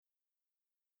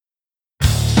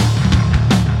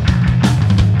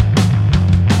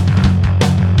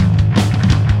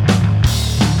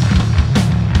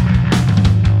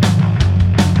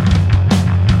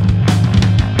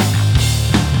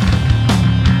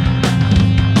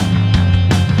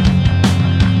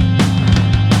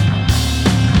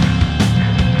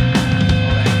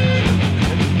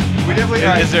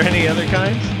Is there any other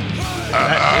kinds?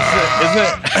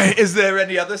 Is there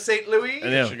any other St. Louis?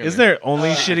 Is there only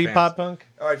shitty pop punk?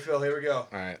 All right, Phil. Here we go. All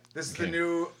right. This is the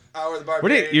new Hour of the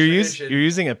Barbarian. What are you're tradition.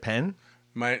 using a pen?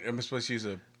 I'm supposed to use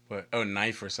a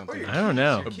knife or something. I don't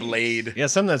know. A blade. Yeah,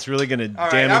 something that's really gonna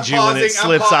right, damage I'm you when it pausing,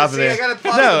 slips off of See, I there. gotta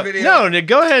pause the video. No,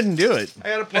 go ahead and do it. I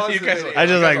gotta pause You the guys- video. I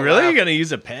just like, gotta really? laugh. You're gonna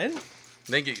use a pen?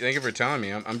 Thank you for telling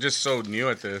me. I'm just so new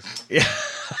at this. Yeah.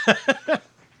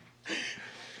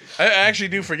 I actually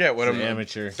do forget what It's I'm an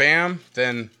amateur. Bam,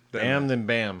 then Bam, then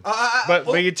bam. But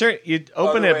But you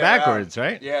open the it way backwards,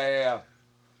 right? Yeah.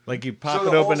 Like you pop So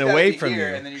it the open hole's gotta away be from here,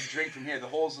 you. and then you drink from here. The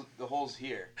hole's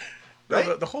here. No,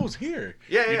 Right? the hole's here.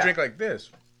 Yeah, You yeah. drink like this.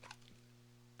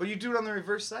 But you do it on the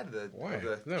reverse side of the Why? Of the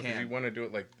No, because can. you want to do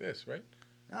it like this, right?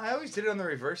 No, I always did it on the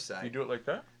reverse side. You do it like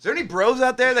that. Is there any bros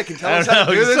out there that can tell I us don't how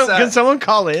know. to do this? Can someone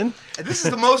call in? This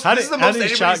is the most. How This is do- the how most do you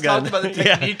anybody's shotgun? talked about the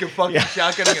Yeah. technique of fucking Yeah.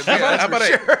 shotgunning a beer. How That's about for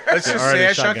sure. let's just Already say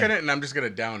I shotgun. shotgun it and I'm just gonna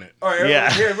down it. All right,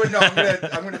 Yeah. here, but no,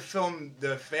 I'm gonna film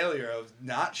the failure of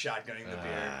not shotgunning the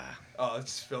beer. Oh,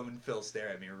 it's filming Phil stare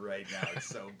at me right now. It's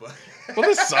so. Well,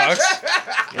 this sucks.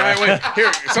 All right, wait.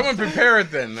 Here, someone prepare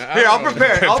it then. Here, I'll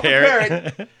prepare it. I'll Prepare prepare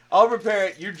it. it. I'll prepare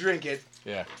it. You drink it.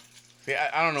 Yeah. See,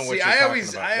 I don't know what See, you're I talking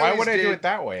always- about. I Why always would I do did- it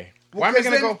that way? Why am I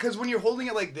gonna go? Because when you're holding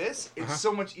it like this, it's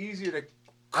so much easier to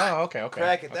Oh, okay.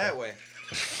 crack it that way.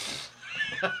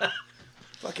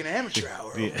 Fucking amateur hour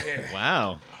over here.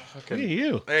 Wow. Look at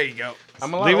you. There you go.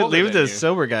 I'm a lot Leave it older to than the you.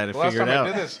 sober guy to Last figure time it I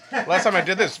did out. this, last time I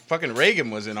did this, fucking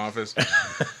Reagan was in office.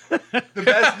 The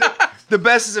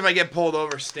best is if I get pulled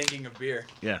over stinking of beer.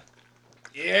 Yeah.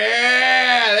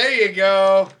 Yeah, there you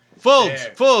go. Folds,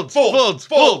 There. folds, folds,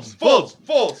 folds, folds.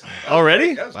 folds.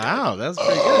 Already? That was good. Wow, that's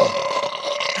pretty good.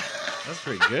 That's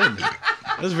pretty good.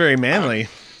 That's very manly.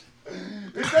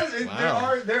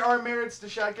 Wow. There are merits to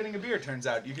shotgunning a beer. Turns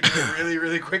out you can do it really,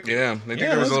 really quickly. Yeah, they think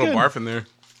Yeah, there was a that's little good. barf in there.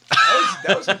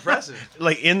 That was impressive.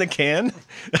 Like in the can?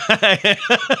 I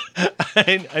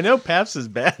know Pabst is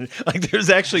bad. Like there's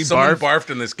actually Someone barf. barfed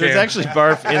in this can. There's actually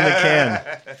barf in the can.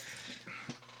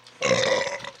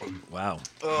 Wow.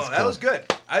 Oh, that was good.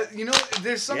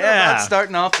 There's something Yeah. about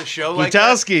starting off the show like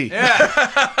that. Butowski.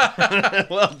 Yeah,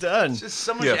 Well done. just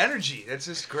so much Yeah. energy. That's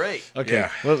just great. Okay,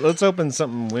 Yeah. let's open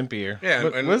something wimpier. Yeah,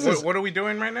 What- and what is this? what are we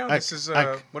doing right now? This is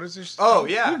what is this? Oh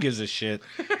yeah. Who gives a shit?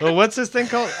 Well, what's this thing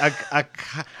called?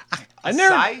 I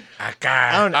never. Sai? I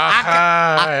Akai. don't know.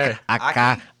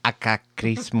 Akai. Aka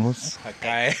Christmas.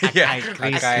 Akai. Yeah.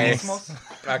 Akai.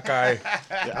 Akai.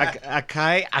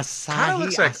 Akai Asahi. Kind of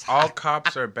looks like all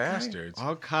cops are bastards.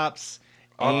 All cops.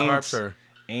 All cops are.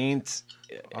 Ain't.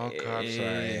 All cops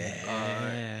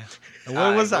are.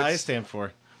 What was the I what's- stand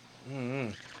for?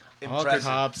 All Impressive.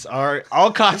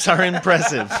 cops are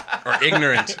impressive. Or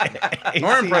ignorant.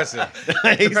 Or impressive.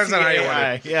 Depends on how you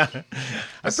want it. Yeah.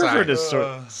 I prefer to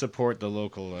Aside. support the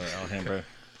local Alhambra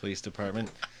Police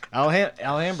Department.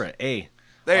 Alhambra, A.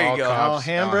 There All you go. cops.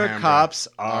 Alhambra Alhambra cops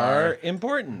are are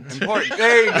important. Important.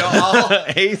 There you go. All-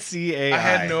 ACAI. I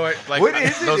had no idea. Like, What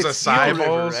is it? those It's acai Eel River,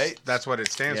 bowls, right? that's what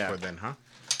it stands Yeah. for then, huh?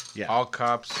 Yeah. All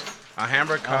cops.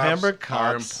 Alhambra cops, Alhambra are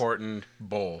cops. important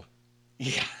bowl.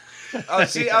 Yeah. Oh,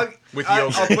 see, I'll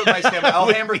yogurt. put my stamp.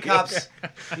 Alhambra cops.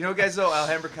 You know, guys, though,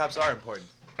 Alhambra cops are important.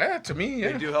 Yeah, to me,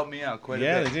 yeah. They do help me out quite a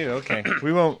Yeah, bit. they do. Okay,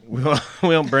 we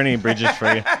won't burn any bridges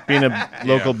for you. Being a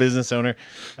local business owner.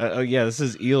 Oh yeah, this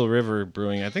is Eel River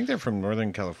Brewing. I think they're from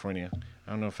Northern California.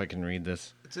 I don't know if I can read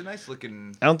this. It's a nice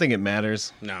looking. I don't think it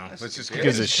matters. No, let's just Who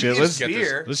gives a shit? Let's get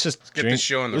beer. Let's just get drink. this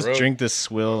show on the let's road. drink this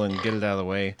swill and get it out of the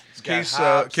way.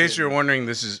 Case you're wondering,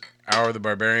 this is Hour of the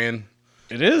Barbarian.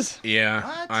 It is. Yeah,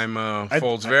 What? I'm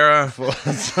Folds Vera.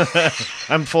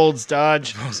 I'm Folds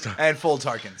Dodge. And Fold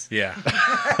Tarkins. Yeah,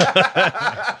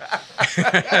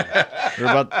 We're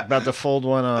about to fold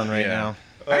one on right Yeah. now.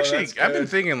 actually, that's I've been good.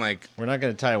 thinking like We're not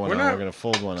going to tie one We're on. not- We're going to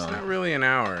fold one it's on. not really an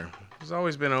hour. It's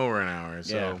always been over an hour,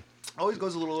 so Yeah. Always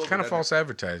goes a little over. kind of doesn't false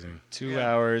advertising. 2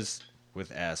 hours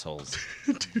with assholes.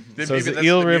 Maybe So it's that's the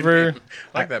Eel the new River. name.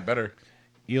 I like that better.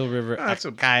 Eel River. That's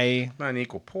a- Akai. Not an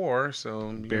equal pour,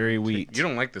 so Berry wheat. You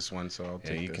don't like this one, so I'll Yeah,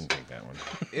 take you this. can take that one.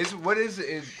 it? What is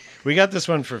it? We got this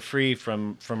one for free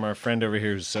from our friend over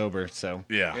here who's sober. So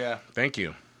Yeah. Yeah. Thank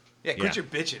you. Yeah, quit Yeah.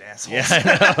 your bitching, assholes. yeah, I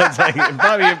know. It's like, it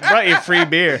brought you free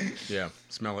beer. Yeah.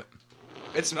 Smell it.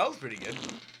 It smells pretty good.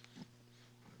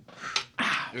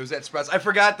 It was at Sprouts. I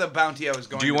forgot the bounty I was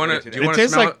going. Do you to want do to? today. Do you want to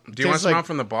tastes smell like- it? Do you want tastes to smell like- it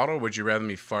from the bottle? Or would you rather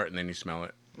me fart and then you smell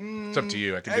it? It's up to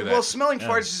you. I can do that. Well, smelling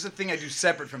farts is just a thing I do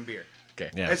separate from beer. okay.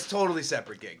 Yeah. It's totally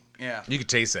separate gig. Yeah. You can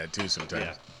taste that too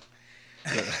sometimes.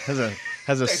 Yeah.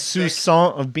 has a Thanks,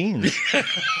 sousson of beans.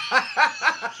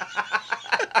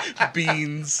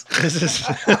 Beans. This is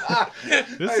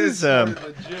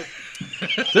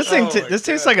This thing, Oh my this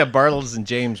tastes God. like a Bartles and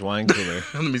James wine cooler.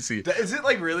 Let me see. Is it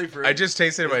like really fruity? I just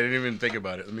tasted it, but I didn't even think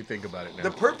about it. Let me think about it now.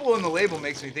 The purple in the label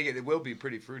makes me think it will be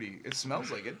pretty fruity. It smells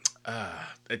like it.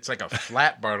 It's like a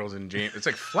flat Bartles and James. It's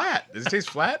like flat. Does it taste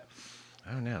flat?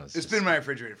 I don't know. It's been in my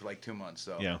refrigerator for like 2 months,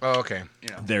 so Yeah. Oh, okay. you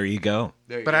know. There you go.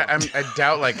 There you But go. I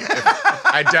doubt like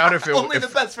I doubt if it Only the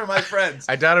if, best for my friends.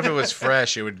 I doubt if it was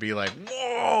fresh, it would be like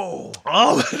whoa.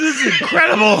 Oh, this is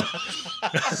incredible.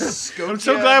 I'm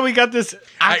so glad we got this.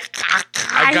 I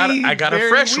got a very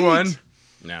fresh wheat. one.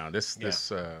 No, this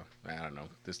I don't know.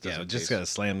 This Yeah, doesn't just taste. gotta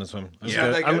slam this one. Yeah.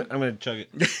 That I'm good? gonna chug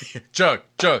it. Chug.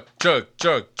 bought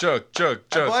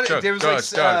it. There was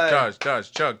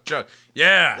like, Chug.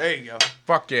 Yeah. There you go.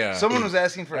 Fuck yeah. Someone was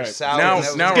asking for a salad. Now- and that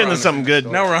was now the we're Getting on to something good.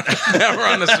 now we're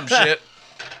on to some shit.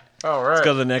 All right. Let's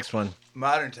go to the next one.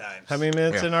 Modern times. How many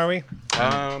minutes Yeah. in are we?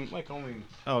 Like only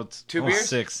Oh, it's 2 almost beers?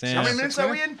 6. Yeah. How many minutes 6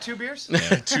 are we in? 2 beers?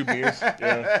 2 beers.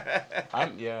 Yeah.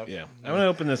 Yeah. Yeah. I'm gonna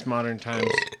open this Modern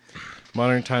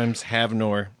Times Have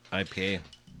Nor IPA.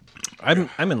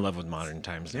 I'm in love with Modern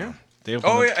Times now. Yeah. They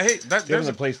opened Oh the- yeah. Hey, there's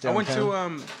a place I went to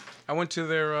downtown? I went to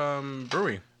their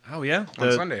brewery. Oh yeah.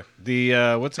 On Sunday.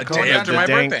 The what's it A called? day after the my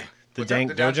dank, birthday. The What's up, Dank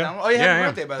the downtown Dojo. one? Oh, yeah, Yeah, happy yeah.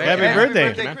 birthday, by the way. Happy Hey,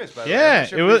 birthday. Chris, by the way. Yeah, I'm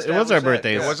sure it we was our established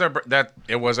birthday. that.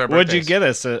 It was our birthday. What'd you get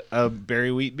us? A berry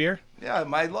wheat beer? Yeah,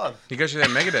 my love. He got you that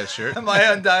Megadeth shirt. My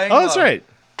undying Oh, that's love. right.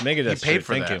 Megadeth. He paid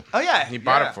for Thank that. you. Oh, yeah. He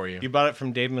bought yeah. it for you. You bought it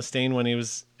from Dave Mustaine when he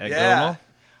was at Yeah. Gilmore?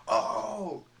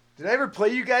 Oh, did I ever play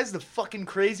you guys the fucking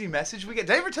crazy message we get?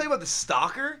 Did I ever tell you about the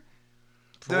stalker?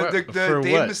 what? The For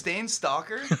Dave what? Mustaine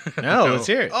stalker? No, let's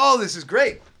hear it. Oh, this is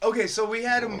great. Okay, so we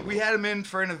had him in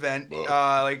for an event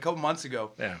like a couple months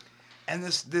ago. Yeah. And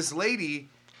this lady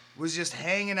was just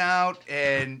hanging out,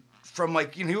 and from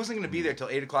like, you know, he wasn't going to be there till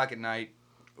 8 o'clock at night,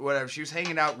 whatever. She was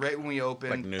hanging out right when we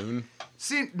opened. Like noon.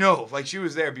 No, like she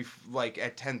was there like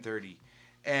at 10:30,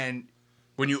 and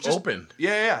When you just- opened.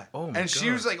 yeah. Oh, my and she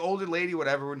God. was like older lady,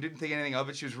 whatever, and didn't think anything of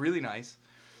it. She was really nice,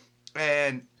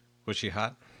 and Was she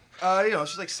hot? you know,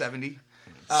 she's like 70.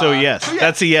 So yes, yeah.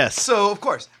 that's a yes. So of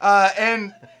course,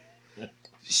 and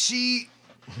she.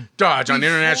 Dodge on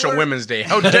International Women's Day.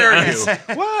 How dare you?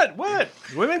 What?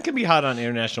 Women can be hot on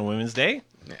International Women's Day.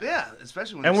 Yeah,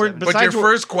 especially when And you're we're 70. But your Besides what-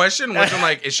 first question wasn't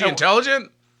like, is she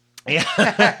intelligent?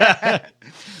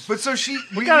 But so she,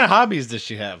 What kind of hobbies does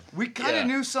she have? we kind of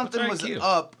Yeah. knew something What's was IQ?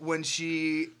 up when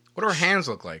she. What do her hands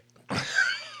look like?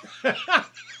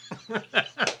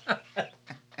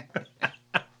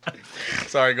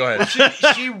 Sorry, go ahead.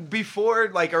 She before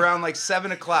like around like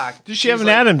 7 o'clock. Does she have was an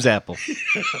like, Adam's apple?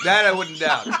 That I wouldn't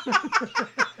doubt.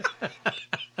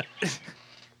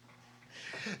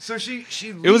 So she.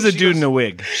 It was a she dude goes, in a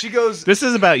wig. She goes. This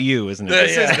is about you, isn't it? Yeah,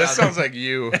 is- that sounds like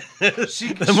you.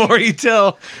 She, The more you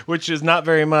tell, which is not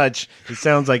very much, it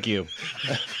sounds like you.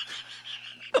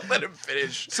 Let him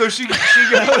finish. so she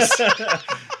goes.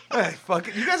 Hey, fuck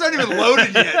it. You guys aren't even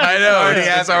loaded yet. I know. It's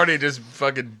happened. already just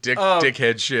fucking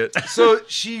dickhead shit. So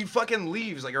she fucking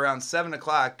leaves like around 7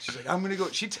 o'clock. She's like, I'm gonna go.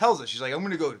 She tells us, she's like, I'm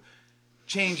gonna go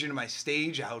change into my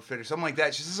stage outfit or something like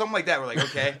that. She says something like that. We're like,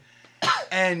 okay.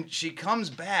 And she comes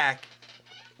back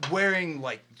wearing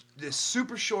like this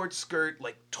super short skirt,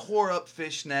 like tore up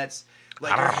fishnets,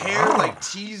 like her hair like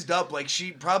teased up, like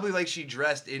she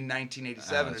dressed in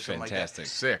 1987 or That's something fantastic.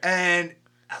 Sick. like that. And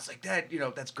I was like, that, you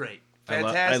know, that's great. I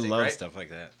Fantastic. love right? stuff like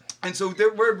that. And so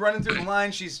we're running through the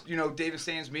line. She's, you know, David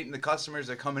Staines meeting the customers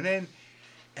that are coming in.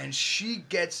 And she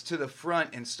gets to the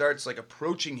front and starts, like,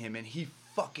 approaching him. And he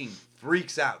fucking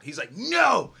freaks out. He's like,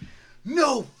 no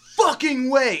fucking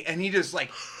way. And he just,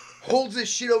 like, holds this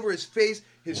shit over his face.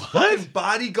 His fucking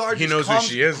bodyguard He just knows who comes,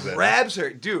 she is then. grabs her.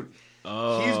 Dude,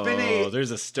 Oh,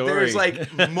 there's a story. there's,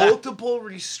 like, multiple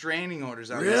restraining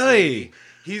orders on this Really? lady.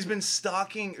 She's been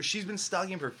stalking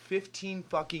for 15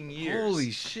 fucking years.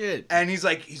 Holy shit. And he's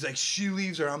like, she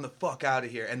leaves her, I'm the fuck out of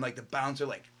here. And like the bouncer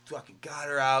like fucking got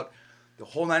her out. The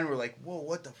whole night we're like, whoa,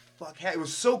 what the fuck? It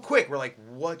was so quick. We're like,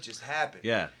 what just happened?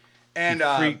 Yeah. And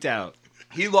Freaked out.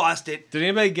 he lost it. Did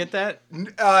anybody get that?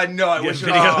 No, I You wish. have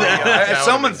video of that? That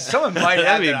Someone might have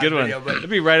That'd be that a good on one. video, but That'd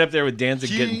be right up there with Danzig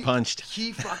getting punched.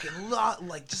 He fucking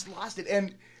just lost it.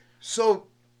 And so,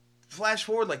 flash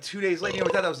forward like 2 days later, you know,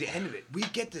 we thought that was the end of it. We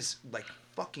get this like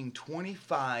fucking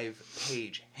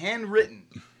 25-page handwritten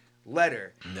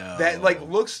letter No. that like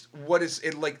looks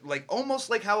like almost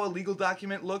like how a legal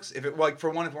document looks if it like for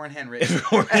one if it weren't handwritten.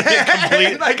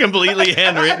 Completely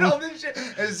handwritten All this shit.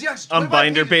 And it's, yeah, it's on 25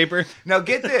 binder pages. paper. Now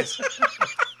get this.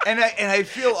 And I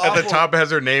feel awful. At the top has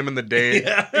her name and the date.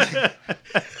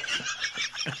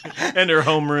 And her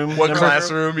homeroom. What number.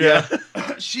 classroom? Yeah.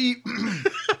 She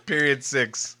Period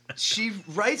 6. she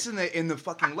writes in the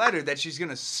fucking letter that she's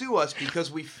gonna sue us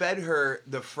because we fed her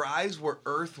the fries were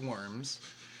earthworms.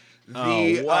 Wow.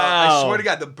 I swear to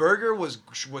God, the burger was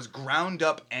ground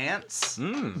up ants.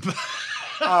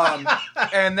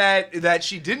 And that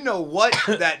she didn't know what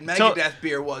that Megadeth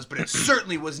beer was, but it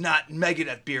certainly was not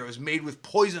Megadeth beer. It was made with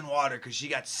poison water because she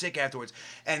got sick afterwards.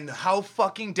 And how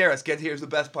fucking dare us, here's the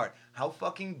best part, how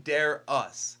fucking dare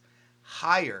us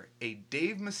hire a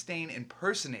Dave Mustaine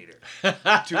impersonator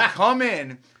to come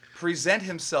in, present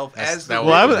himself as the Well,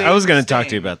 real I was Dave going to talk Mustaine.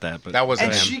 to you about that. But That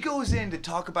wasn't And him. she goes in to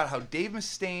talk about how Dave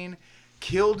Mustaine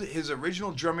killed his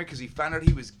original drummer because he found out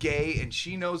he was gay, and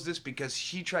she knows this because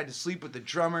he tried to sleep with the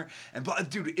drummer. And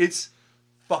dude, it's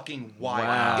fucking wild.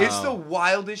 Wow. It's the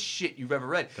wildest shit you've ever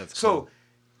read. That's so cool.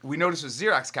 we noticed it was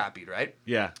Xerox copied, right?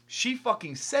 yeah. She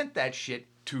fucking sent that shit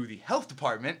to the health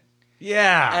department.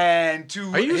 Yeah. And to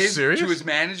Are you his serious? to his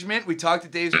management, we talked to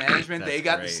Dave's management. They That's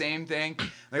got great. the same thing.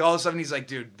 Like all of a sudden, he's like,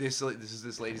 "Dude, this is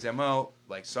this lady's MO.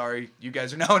 Like, sorry, you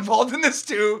guys are now involved in this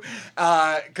too,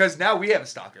 because now we have a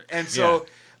stalker." And so,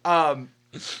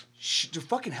 the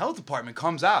fucking health department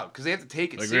comes out because they have to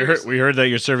take it Like seriously. we heard that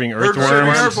you're serving We're serving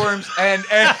earthworms. earthworms, and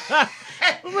A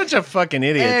bunch of fucking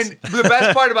idiots. and the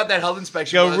best part about that health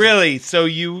inspection Go was, really? So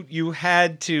you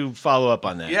had to follow up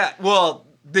on that? yeah. Well,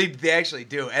 they actually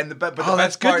do, and but the Oh,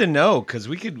 that's best good part, to know because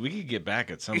we could get back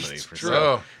at somebody It's for true. sure.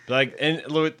 Oh.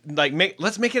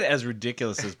 Let's make it as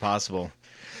ridiculous as possible.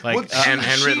 Like Well,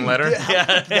 handwritten letter?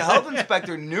 The health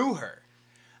inspector knew her.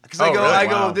 Because Oh, really? I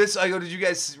Wow. go, did you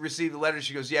guys receive the letter?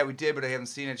 She goes, yeah, we did, but I haven't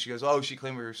seen it. She goes, oh, she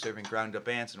claimed we were serving ground up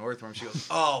ants and earthworms. She goes,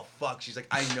 oh, fuck. She's like,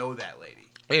 I know that lady.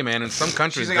 Hey, man, in some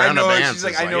countries, She's like, I ground up know. ants She's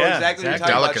like, is I know Yeah, exactly what you're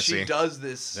exactly. talking Delicacy. about. She does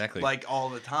this Exactly. like all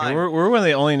the and time. we're one of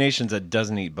the only nations that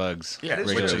doesn't eat bugs Yeah, That is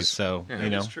regularly. true. So Yeah, you That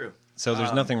know, is true. so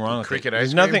there's nothing wrong with cricket it.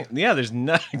 ice There's cream? nothing. Yeah, there's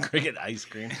nothing. Cricket ice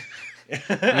cream.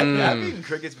 I've eaten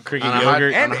crickets before. Cricket on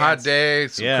yogurt. on a hot ants. day,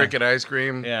 some Yeah. cricket ice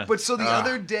cream. Yeah. But so the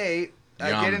other day,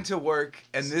 I Yum. get into work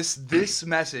and this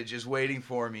message is waiting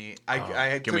for me. I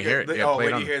can took we hear it? Yeah, oh, play it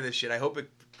wait, on. you hear this shit. I hope it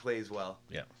plays well.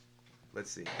 Yeah. Let's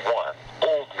see. 1.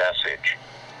 Old message.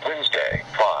 Wednesday,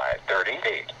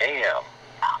 5:38 a.m.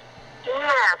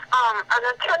 Yes, an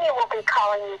attorney will be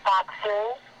calling you back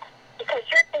soon because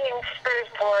you're being sued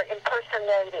for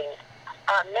impersonating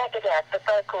Megadeth, the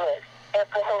vocalist, and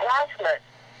for harassment,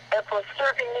 and for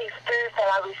serving me foods that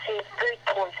I received food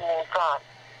poisoning from.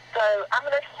 So I'm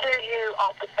going to sue you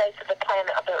off the face of the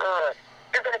planet of the earth.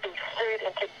 You're going to be sued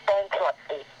into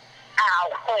bankruptcy.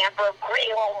 Alhambra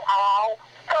Grill, all.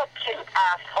 Fuck you,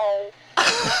 asshole.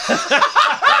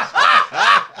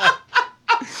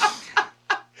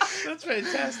 That's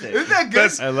fantastic. Isn't that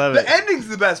good? I love the it. ending's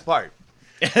the best part.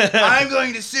 I'm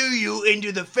going to sue you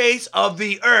into the face of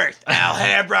the earth,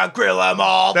 Alhambra Grill 'em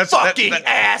all, That's- fucking that-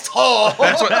 asshole.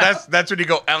 That's when you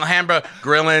go Alhambra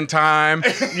grilling time.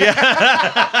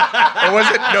 Yeah. Or was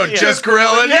it just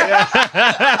grilling?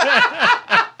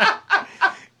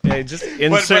 Yeah, just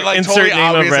insert like, insert totally name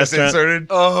of obvious it's restaurant. inserted.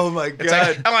 Oh my god. It's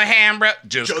like Alhambra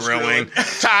just grilling.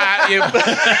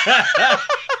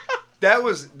 That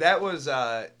was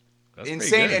That's pretty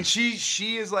insane, good. and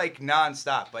she is like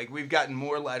nonstop. Like we've gotten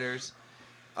more letters.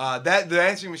 That the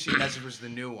answering machine message was the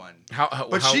new one.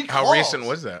 But she how calls. recent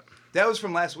was that? That was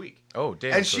from last week. Oh,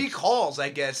 damn. And so she it's- calls, I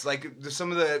guess. Like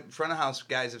some of the front of house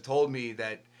guys have told me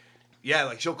that, yeah,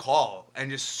 like she'll call and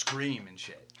just scream and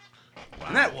shit.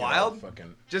 Isn't that wild?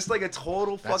 Fucking, Just like a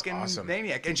total That's fucking awesome.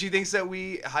 maniac. And she thinks that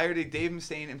we hired a Dave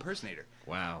Mustaine impersonator.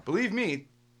 Wow. Believe me,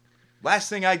 last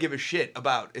thing I give a shit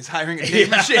about is hiring a Dave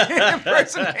Mustaine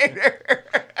impersonator.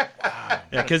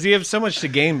 Yeah, because you have so much to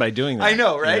gain by doing that. I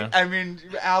know, right? you I mean,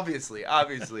 obviously.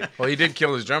 well, he did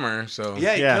kill his drummer, so.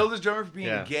 Yeah, he Yeah. killed his drummer for being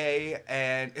Yeah. gay,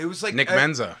 and it was like Nick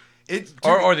Menza. It,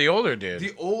 Or the older dude.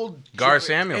 the old Gar drummer-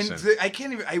 Samuelson. And I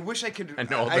can't even. I wish I could. I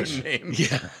know I their should- names.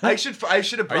 Yeah. I should have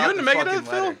Are brought you into the Megadeth,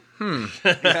 fucking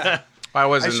Phil? letter. Yeah. I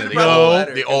was I in should've the brought the old,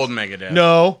 letter, the 'cause- old Megadeth.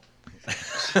 No.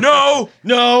 No!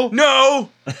 No. No!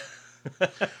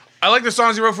 I like the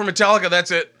songs he wrote for Metallica,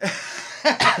 that's it.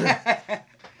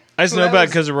 I just know that about was-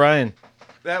 because of Ryan.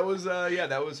 That was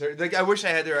that was her. Like I wish I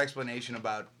had their explanation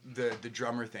about the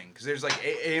drummer thing because there's like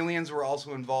aliens were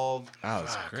also involved Oh,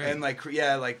 that's great. and like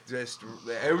yeah like just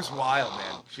it was wild,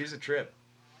 man. She's a trip.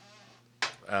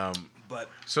 But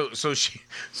So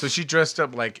she dressed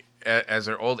up like as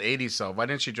her old 80s self. Why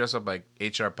didn't she dress up like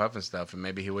HR Puff and stuff and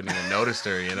maybe he wouldn't even noticed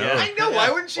her, you know? Yeah. I know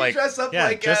why wouldn't she Like- dress up yeah,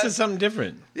 like just as something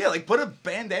different. yeah like put a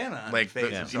bandana on Like, her face.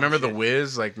 do or you some remember the shit.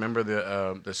 Wiz? Like, remember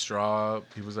the straw?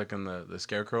 He was like in the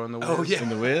scarecrow in the Wiz. Oh yeah. In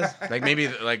the Wiz. Like maybe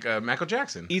like Michael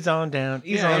Jackson. Ease on down.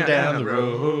 Ease Yeah, on yeah, down yeah. the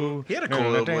road. He had a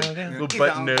cool little, Down, like, down, little He's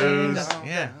button on nose. down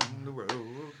Yeah. the road.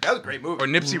 That was a great movie. Or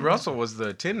Nipsey Russell was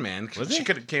the Tin Man. Was She he?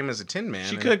 could have came as a Tin Man.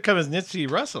 She and- could have come as Nipsey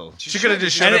Russell. She could have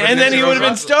just showed And, up. as and then Nipsey he would have been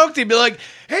Russell. stoked. He'd be like,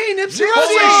 "Hey, Nipsey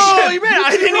Holy Russell! shit. You man, I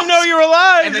didn't even know you were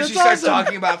alive." And then That's she starts awesome.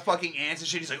 talking about fucking ants and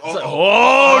shit. He's like,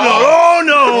 Oh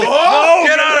no! Oh,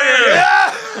 Get out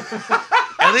of here!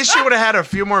 Yeah, At least she would have had a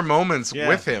few more moments Yeah.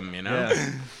 with him, you know.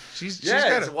 Yeah. She's yeah,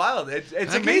 got it's it. wild. It's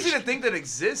Like, amazing he- to think that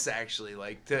exists. Actually,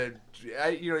 like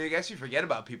I guess you forget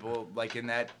about people like in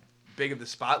that big of the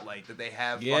spotlight that they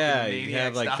have. Yeah, fucking you maniac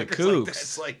have, like, the stalkers like that. kooks.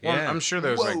 It's like, Well, Yeah. I'm sure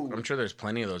there's Whoa. I'm sure there's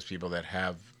plenty of those people that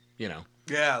have, you know,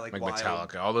 yeah, like like wild.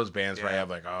 Metallica. All those bands probably Yeah. have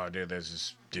like, oh, dude, there's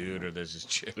this dude or there's this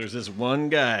chick. There's this one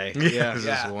guy. There's Yeah.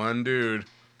 Yeah. this one dude.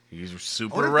 He's I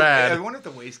super wonder, rad. I wonder if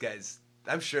the waste guys.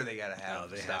 I'm sure they gotta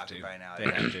have they have stock to. by now. They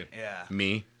yeah. have to. Yeah.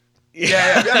 Me.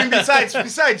 Yeah. I mean, besides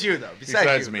you though.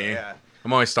 Besides you, me. though, yeah.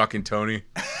 I'm always stalking Tony.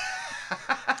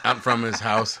 Out from his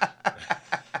house.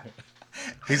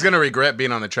 He's gonna regret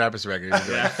being on the Trappist record. He's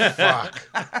gonna be like,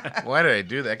 fuck. Why did I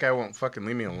do that? That guy won't fucking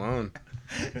leave me alone.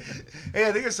 Hey,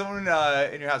 I think there's someone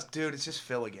in your house, dude. It's just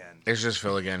Phil again. It's just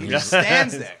Phil again. He He just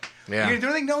stands there. Yeah. You gonna do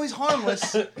anything? No, he's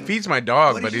harmless. feeds my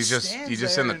dog, but he he's just stands he's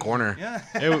just there in the and- corner. Yeah.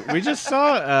 Hey, we just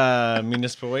saw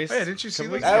Municipal Waste. Oh, yeah, didn't you see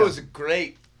couple that? weeks That ago. was a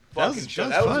great That was- fucking show. that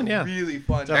was That was fun, yeah. really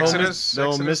fun. The whole, Exodus- the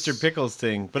whole Exodus. Mr. Pickles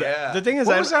thing. But Yeah. the thing is,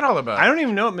 What was that all about? I don't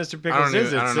even know what Mr. Pickles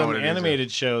is. I don't It's know some what it is.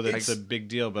 animated show that's It's- a big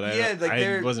deal, but Yeah, like I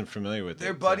they're- wasn't familiar with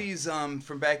They're it. so. buddies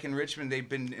from back in Richmond. They've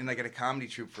been in like at a comedy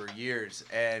troupe for years,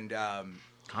 and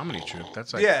Comedy troupe.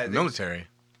 That's like Yeah, they- military.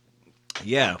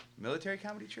 Yeah. military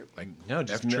comedy troupe. Like No,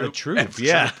 just F a troop. troop. F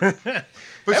Yeah.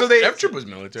 But so they F troop was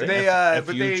military. they FU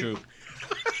but they troop.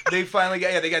 they finally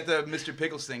got they got the Mr.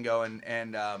 Pickles thing going,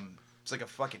 and it's like a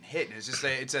fucking hit. And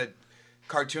it's a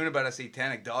cartoon about a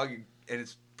satanic dog, and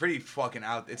it's pretty fucking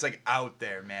out. It's like out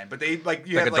there, man. But they like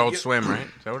you like have Adult like, Swim, right?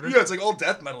 Is that what it is? Yeah, it's like all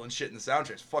death metal and shit in the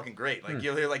soundtrack. It's fucking great. Like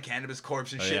you'll hear like Cannabis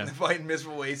Corpse and Oh, shit, yeah. and the fighting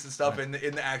Miserable Waste and stuff in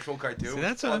the actual cartoon. See,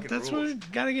 that's Fucking what rules. we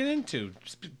got to get into.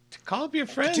 Just call up your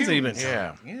friends, Dude, even.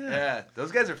 yeah. Yeah, those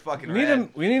guys are fucking We need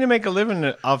rad. to make a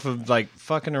living off of like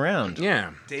fucking around.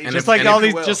 Yeah. Dave- And Just if- like and all if-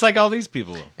 these, will. just like all these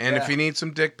people. And Yeah. if you need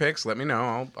some dick pics, let me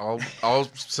know. I'll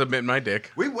submit my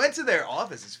dick. We went to their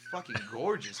office. It's fucking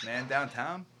gorgeous, man.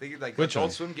 Downtown, they like Which Adult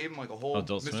one? Swim gave them like a whole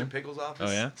Adult Mr. Swim? Pickles office.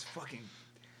 Oh, yeah? It's fucking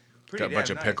pretty Got a damn bunch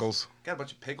of nice. pickles. Got a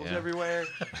bunch of pickles Yeah. everywhere.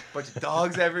 A bunch of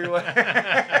dogs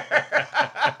everywhere.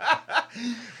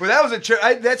 Well, that was a trip.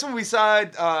 That's when we saw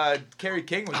Carrie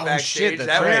King was Oh, backstage. shit, that's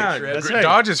that was right. a trip. That's right.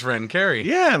 Dodge's friend, Carrie.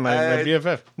 Yeah, my Uh,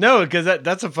 BFF. No, because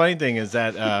that's a funny thing is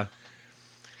that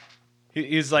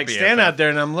he's like BFF. standing out there,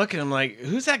 and I'm looking. I'm like,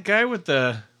 who's that guy with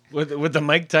the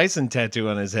Mike Tyson tattoo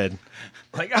on his head?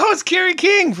 Like, oh, it's Kerry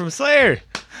King from Slayer.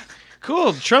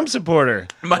 Cool, Trump supporter.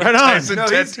 Mike right on. Tyson. No,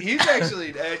 he's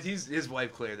actually his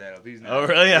wife cleared that up. He's not, Oh,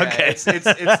 really? Yeah, Okay. It's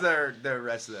their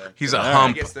rest of the. He's a I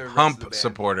hump guess the rest of the hump band.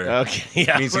 supporter. Okay,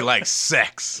 yeah. Means he likes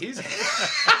sex. He's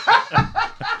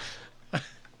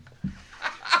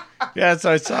Yeah,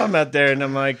 so I saw him out there, and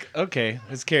I'm like, okay,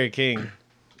 it's Kerry King.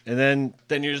 And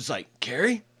then you're just like,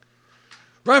 Kerry?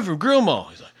 Ryan from Grill Mall.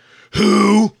 He's like,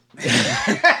 who? Is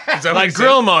that what Like he said?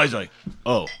 Grill Mall. He's like,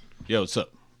 oh, yo, what's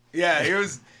up? yeah. He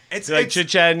was. It's You're like it's, chit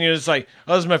chatting, you're just like,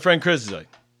 oh, this is my friend Chris. He's like,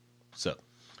 what's up?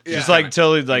 Yeah. Just like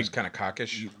totally like, He's kind of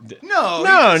cockish. no,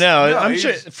 no. I'm he's-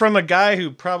 sure from a guy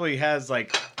who probably has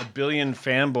like a billion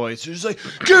fanboys. He's like,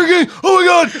 Kerry King, oh my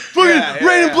god, fucking Yeah,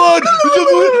 Rain and yeah. Blood.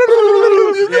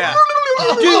 Yeah.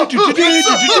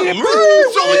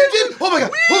 Oh my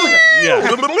god! Yeah.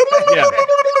 Yeah.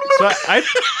 So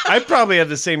I probably have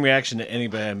the same reaction to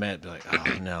anybody I met. Be like,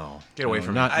 oh no, Get away no,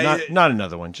 from me. not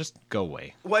another one. Just go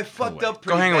away. Well, I fucked away. up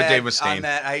pretty hang with bad Dave Mustaine. on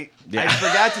that. I Yeah.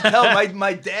 forgot to tell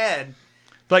my dad.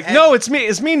 Like, And- no, it's me,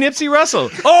 Nipsey Russell.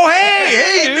 Oh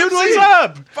hey, dude, Nipsey. what's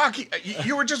up? Fuck,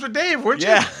 you were just with Dave, weren't you?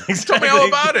 Yeah, Tell me all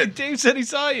about it. Dave said he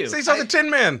saw you. Say he saw the Tin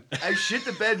Man. I shit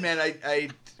the bed, man.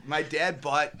 My dad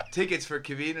bought tickets for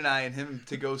Kaveen and I and him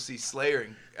to go see Slayer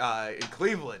in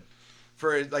Cleveland.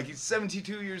 For like he's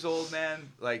 72 years old, man.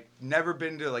 Like never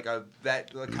been to like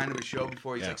that kind of a show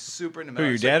before. He's Yeah. like super into Who, metal.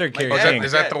 your It's dad like, or my Kerry dad, King? my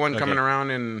Is that dad. the one coming Okay. around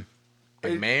in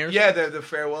like May or Yeah, the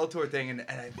farewell tour thing, and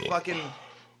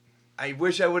I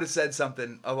wish I would have said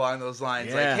something along those lines,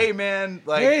 Yeah. like, "Hey, man,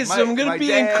 like, Hey, so I'm gonna my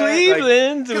be in dad,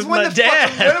 Cleveland like, 'cause with when my the fuck-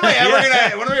 dad." When am I ever Yeah.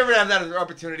 gonna? When are we ever have that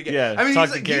opportunity again? Yeah, I mean, talk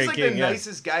he's to like, Kerry he's like King, the yeah.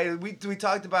 nicest guy. We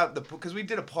talked about because we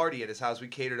did a party at his house. We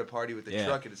catered a party with the Yeah.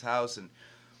 truck at his house, and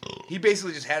he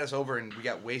basically just had us over, and we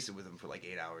got wasted with him for like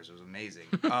 8 hours. It was amazing.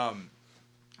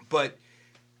 But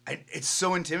it's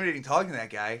so intimidating talking to that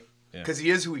guy Yeah. because he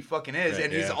is who he fucking is, Right,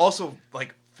 and he's yeah. also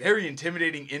like very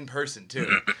intimidating in person too.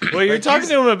 Well, you're Like, talking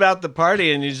he's- to him about the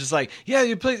party, and he's just like, "Yeah,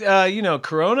 you play,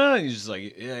 Corona." And he's just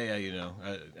like, "Yeah,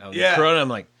 Yeah. Corona." I'm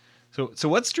like, "So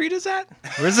what street is that?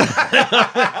 Where's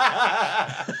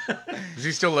that?" Does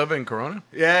he still live in Corona?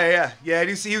 Yeah. And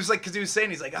he was like, because he was saying,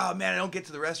 he's like, oh man, I don't get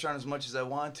to the restaurant as much as I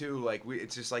want to. Like,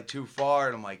 it's just like too far.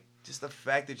 And I'm like, just the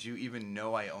fact that you even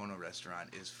know I own a restaurant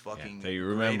is fucking that you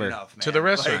great remember. enough, man. To the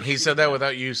restaurant. Like, He said that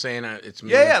without you saying it's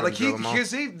me. Yeah, from like Grill 'Em All.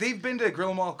 because they've been to Grill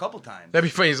 'Em All a couple times. That'd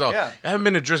be funny as all. Yeah. I haven't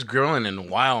been to Just Grilling in a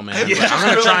while, man. Yeah. But I'm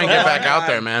gonna try and get back Oh, out God.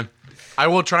 there, man. I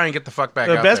will try and get the fuck back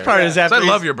The out best there. part is 'Cause after I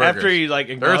love your burgers. after you like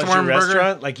acknowledge your Earthworm burger?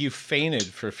 restaurant, like you fainted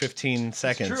for 15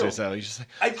 seconds true. or so. You're just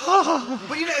like,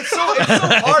 But you know, it's so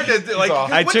hard to like.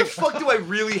 I What took- the fuck do I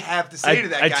really have to say to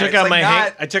that I guy? took It's out like my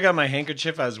not- I took out my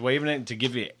handkerchief. I was waving it to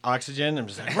give you oxygen. I'm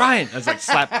just like, Ryan. I was like I-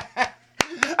 slapping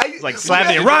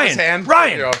it. His Ryan, hand.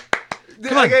 Ryan. Yo.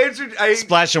 Like I answered.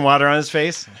 Splashing water on his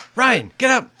face. Ryan, get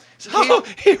up. Oh,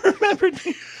 he remembered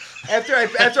me. After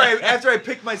I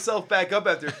picked myself back up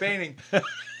after fainting,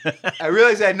 I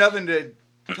realized I had nothing to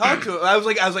talk to him. I'm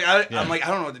like,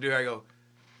 I don't know what to do. I go,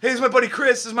 hey, this is my buddy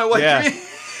Chris. This is my wife. Yeah.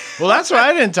 Janine." Well, that's why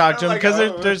I didn't talk to him I'm like, because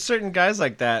oh. there's certain guys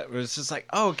like that where it's just like,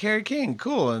 oh, Kerry King,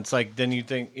 cool, and it's like then you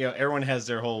think everyone has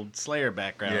their whole Slayer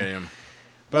background. Yeah.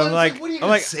 But Well, I'm it's like, like, what are you I'm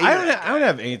gonna like, say I to don't, that I don't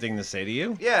have anything to say to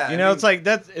you. Yeah, you I know, mean- it's like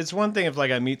that's. It's one thing if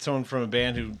like I meet someone from a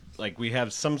band who like we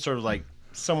have some sort of like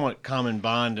somewhat common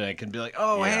bond, and I can be like,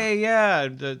 oh, Yeah. hey, yeah,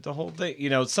 the whole thing,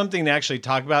 something to actually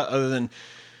talk about other than,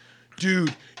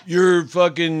 dude, your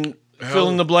fucking fill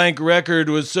in the blank record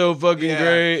was so fucking Yeah.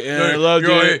 great, and I loved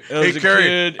it. I was a Kerry,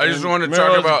 kid, I just and want to remember talk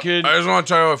I was a about. kid. I just want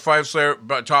to talk about five Slayer,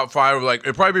 about top five. Like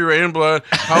it'd probably be Rain in Blood,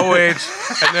 Hell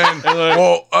Waits, and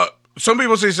then some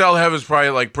people say South Heaven is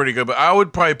probably like pretty good, but I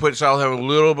would probably put South Heaven a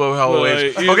little above Hell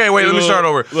Waits. Okay, wait, let me start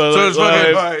over. So it's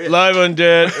fucking. Live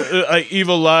Undead,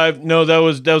 Evil Live. No, that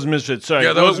was Misfits. Sorry.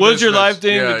 Yeah, that what was was your Misfits. live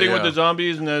thing? Yeah, the thing with yeah. the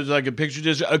zombies, and there's like a picture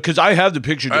disc. Because I have the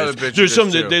picture I have disc. the picture There's some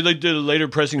disc, that too. they like did a later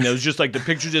pressing that was just like the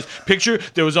picture disc. Picture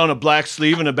that was on a black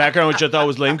sleeve in the background, which I thought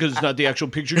was lame because it's not the actual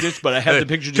picture disc. But I have the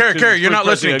picture disc. 'cause Kerry, it's you're first not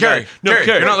pressing. listening. I got Kerry, it. No,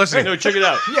 Kerry, you're not listening. No, check it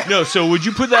out. No, so would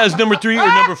you put that as number 3 or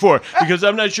number 4? Because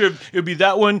I'm not sure if it would be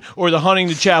that one or the Haunting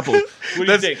the Chapel. What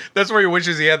do you think? That's where he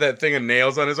wishes he had that thing of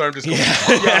nails on his arm. Just going,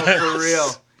 Yeah, for real.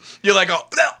 you're like, oh,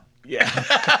 no. Yeah.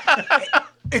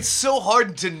 It's so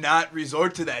hard to not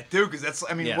resort to that too, because that's.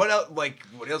 I mean, Yeah. what else? Like,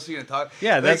 what else are you gonna talk?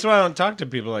 Yeah, that's Like, why I don't talk to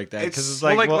people like that because It's- it's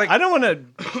like, well, like- I don't want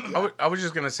to. I was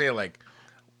just gonna say like,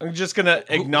 I'm just gonna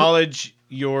acknowledge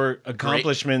your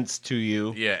accomplishments to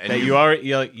you. Yeah, and that you've- you are.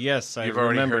 You're like, yes, I you've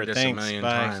already remember. heard this a Thanks. million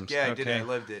Bye. times. Yeah, I did. Okay. I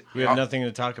lived it. We have nothing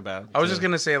to talk about. I was so- just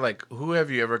gonna say like, who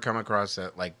have you ever come across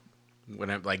that like,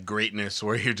 when I, like greatness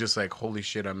where you're just like, holy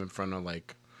shit, I'm in front of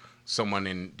like someone,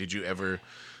 and did you ever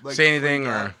Like, say anything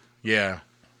freak or out? yeah?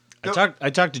 I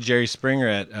talked to Jerry Springer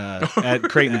at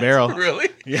Crate and Barrel. Really?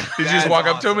 Yeah. Did you just That's walk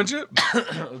up to him and awesome.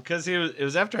 shit? Because it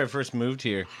was after I first moved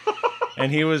here,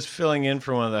 and he was filling in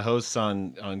for one of the hosts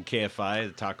on KFI,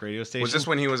 the talk radio station. Was this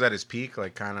when he was at his peak?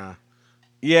 Like kind of.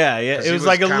 Yeah. It he was was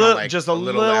like a kinda little, like just a a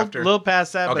little little, after? little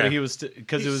past that, Okay. but he was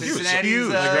because it was Cincinnati's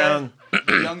huge. around.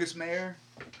 youngest mayor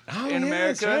Oh, in yeah,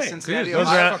 America. that's right. Cincinnati. It was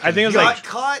around- I think it was got like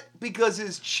caught because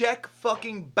his check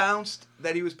fucking bounced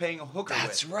that he was paying a hooker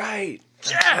that's with. right.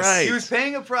 Yes! right. He was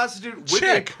paying a prostitute with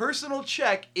Check. a personal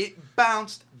check. It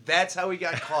bounced. That's how he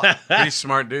got caught. Pretty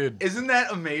smart dude. Isn't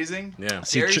that amazing? Yeah.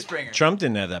 See, Jerry Tr- Springer. Trump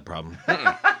didn't have that problem. No.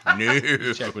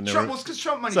 Check would never- Trump was because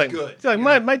Trump money's It's like, good. it's like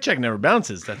my check never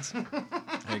bounces. That's there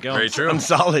you go. Very true. I'm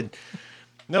solid.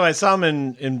 No, I saw him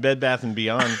in Bed Bath and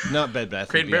Beyond. Not Bed Bath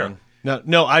Crate and and Barrel. Beyond.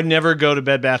 No, I never go to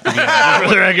Bed Bath and Beyond. For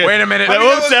the record. Wait a minute. But, I mean,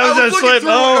 whoops, that was a looking slip.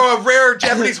 through Oh, a rare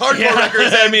Japanese hardcore Yeah,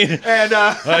 records. I mean- and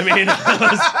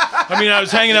I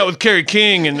was hanging out with Kerry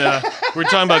King, and we were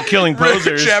talking about killing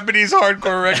posers. Japanese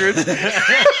hardcore records.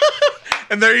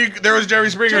 And there was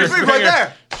Jerry Springer. Jerry Springer right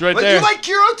there. It's right Like, there. you like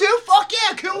Kiro too? Fuck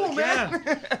yeah, cool, man.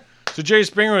 Yeah. So Jerry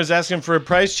Springer was asking for a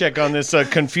price check on this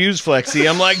Confused Flexi.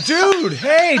 I'm like, dude,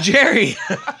 hey, Jerry.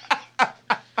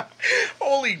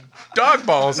 Holy dog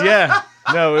balls. Yeah.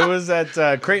 No, it was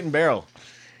at Crate and Barrel.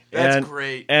 That's And-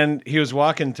 great. And he was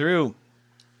walking through.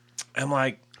 I'm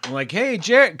like, hey,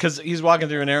 Jerry, because he's walking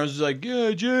through, and Aaron's just like,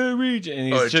 yeah, Jerry, and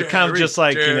he's Oh, just kind of Jerry, just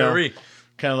like, Jerry.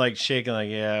 kind of like shaking, like,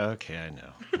 yeah, okay, I know.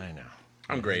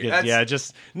 I'm great. Yeah, yeah,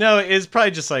 just no, it's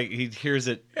probably just like he hears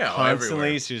it Yeah, constantly.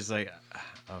 everywhere. So he's like,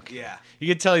 okay, Yeah. You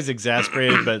could tell he's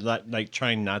exasperated, but like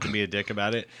trying not to be a dick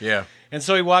about it. Yeah. And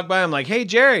so he walked by. I'm like, hey,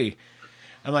 Jerry.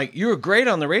 I'm like, you were great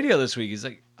on the radio this week. He's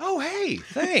like, oh, hey,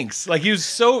 thanks. Like he was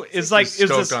so. It's like was it was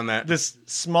stoked this, on that. this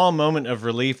small moment of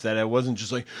relief that I wasn't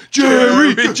just like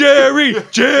Jerry, Jerry,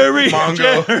 Jerry,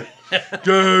 Mongo. Jerry.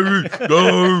 Jerry,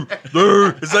 no.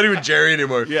 It's not even Jerry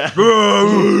anymore. Yeah.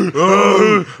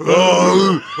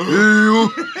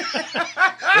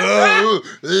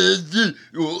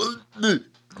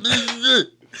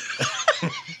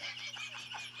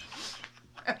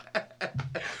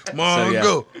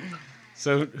 Mongo.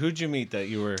 So who'd you meet that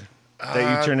you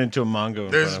turned into a Mongo?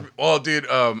 In front of? Well, dude,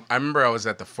 I remember I was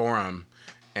at the Forum,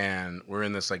 and we're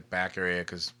in this like back area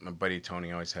because my buddy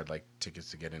Tony always had like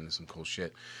tickets to get into some cool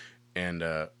shit. And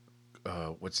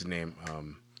what's his name?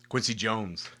 Quincy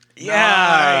Jones.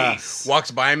 Yeah. Nice.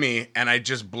 Walks by me, and I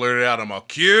just blurted out, I'm all,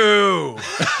 Q.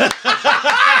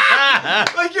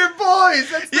 Like your boys.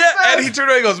 That's the Yeah, best. and he turned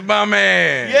around and goes, my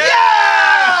man. Yeah.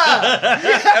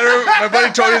 And my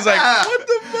buddy Tony's like, what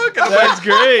the fuck? And I'm like, That's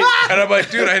great. and I'm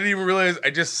like, dude, I didn't even realize I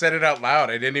just said it out loud.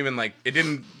 I didn't even like, it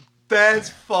didn't. That's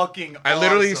fucking I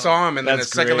literally awesome. saw him, and then That's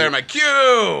a second great. later, I'm like,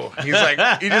 Q. He's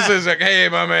like, he just was like, hey,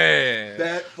 my man.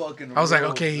 That fucking I was like,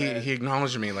 rules, okay, man. he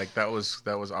acknowledged me. Like, that was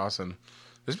awesome.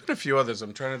 There's been a few others.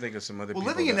 I'm trying to think of some other Well,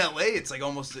 people. living in that- LA, it's like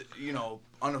almost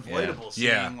unavoidable seeing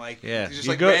Yeah. like Yeah. just You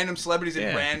like go- random celebrities in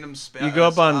yeah. random spots. You go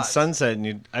up on Sunset,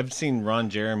 and I've seen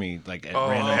Ron Jeremy like at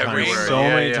random times everywhere. so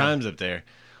Yeah, many yeah. times up there.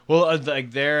 Well,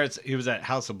 like there, he was at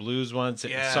House of Blues once.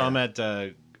 Yeah. Saw him at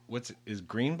is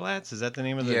Greenblatt's? Is that the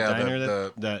name of the Yeah, diner?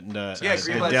 the- the Yeah, the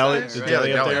Greenblatt's deli, Diner, the right? deli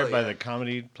Yeah, up the there deli, by yeah. the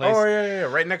comedy place. Oh, yeah,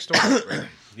 right next door.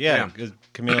 Yeah, Yeah. because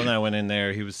Camille and I went in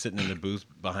there. He was sitting in the booth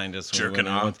behind us. when we Jerking went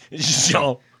in off. once.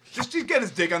 So, Just he's got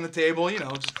his dick on the table,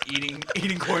 just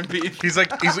eating corned beef. He's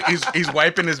like, he's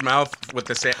wiping his mouth with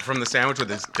from the sandwich with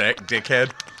his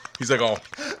dickhead. He's like, oh.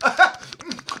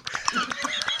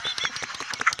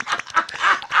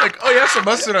 Like, oh, you have some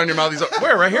mustard on your mouth. He's like,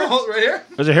 where? Right here? Oh, right here.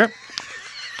 was it here?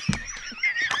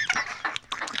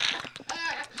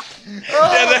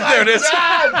 Yeah, there it is.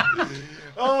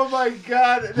 Oh my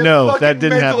god! The No, fucking that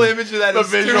didn't mental happen. image of that The is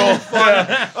visual. too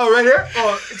funny. Oh, right here.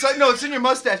 Oh, it's like no, it's in your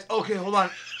mustache. Okay, hold on.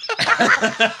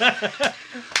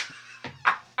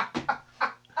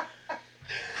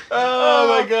 Oh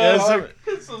my god!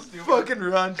 Because Fucking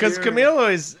run.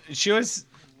 Camille she always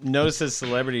notices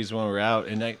celebrities when we're out,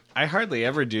 and I hardly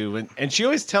ever do. And she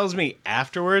always tells me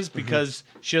afterwards because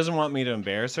she doesn't want me to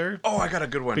embarrass her. Oh, I got a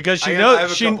good one. Because she I knows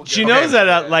have a she couple she good- knows Okay.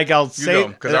 that I'll say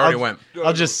go, 'cause I already went.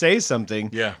 I'll just say something.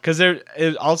 Yeah. Because there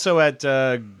also at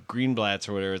Greenblatt's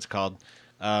or whatever it's called.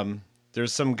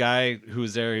 There's some guy who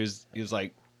was there. He was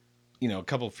like, a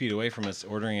couple feet away from us,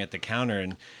 ordering at the counter,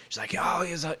 and she's like, "Oh,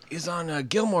 he's on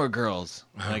Gilmore Girls."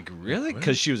 I'm like, really?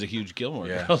 Because she was a huge Gilmore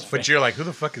Yeah. Girls fan. But you're like, who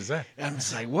the fuck is that? I'm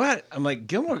just like, what? I'm like,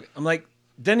 Gilmore. I'm like,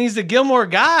 then he's the Gilmore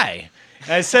guy.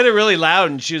 And I said it really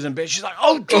loud, and she was in bed. She's like,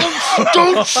 oh, don't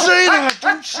say that.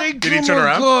 Don't say Gilmore he turn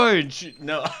around? Guy. And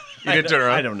no. You didn't turn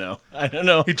around? I don't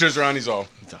know. He turns around, he's all,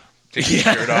 take his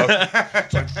shirt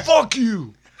off. Fuck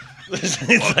you. It's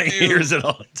like he hears it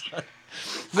all the time.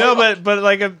 No, but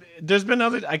like there's been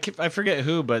other I forget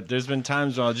who, but there's been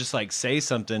times when I'll just like say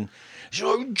something. She's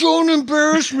like, don't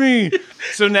embarrass me.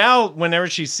 So now whenever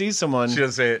she sees someone, She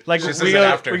doesn't say it. Like She says we it go,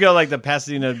 after. we go like the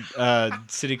Pasadena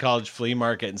City College flea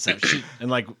market and stuff.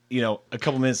 And like a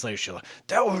couple minutes later, she'll like,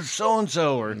 that was so and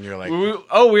so, or you're like- we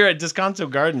were at Descanso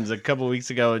Gardens a couple weeks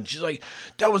ago, and she's like,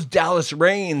 that was Dallas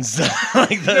Raines.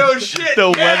 Like No shit.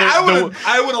 The Yeah, weather.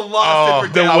 I would have lost it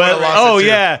for The Dallas. weather. lost Oh it too.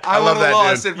 yeah. I love would have that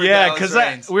lost dude. it for Yeah, Dallas because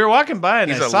Raines. we were walking by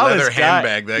and He's I a saw leather this guy.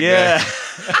 handbag, that yeah.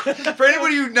 For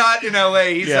anybody who's not in LA,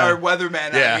 he's Yeah. our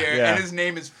weatherman Yeah, out here, yeah. and his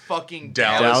name is fucking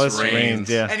Dallas Dallas Raines. Raines.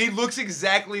 Yeah. And he looks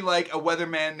exactly like a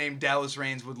weatherman named Dallas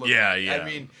Raines would look Yeah, like. yeah. I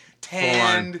mean,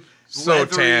 tanned, So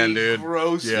leathery, tan, dude.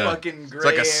 gross Yeah. fucking gray It's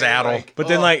like a hair, saddle. like, But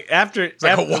then oh. like after It's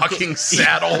like a walking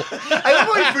saddle. I love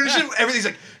how he finishes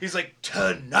everything. He's like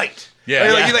tonight. Yeah.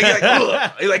 And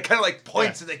he like kind of like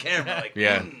points at the camera like,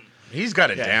 Yeah. He's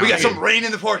got it down. we got dude. some rain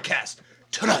in the forecast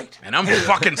tonight. And I'm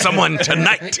fucking someone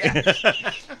tonight.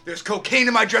 There's cocaine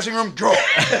in my dressing room drawer.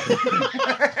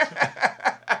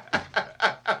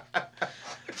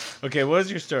 Okay, what was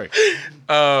your story?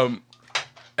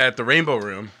 At the Rainbow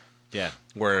Room, Yeah.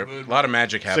 where a lot of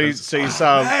magic So happens.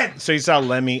 you saw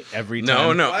Lemmy every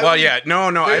time. No. Why Well, would yeah.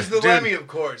 No. There's the dude, Lemmy, of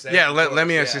course. Yeah, Of course,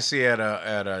 Lemmy yeah. used to see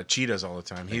at Cheetahs all the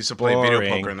time. He used to play video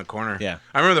boring. poker in the corner. Yeah.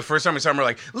 I remember the first time we saw him, we're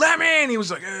like, Lemmy! And he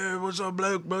was like, hey, what's up,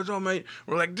 bloke? What's up, mate?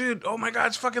 We're like, dude, oh my God,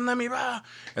 it's fucking Lemmy. Blah.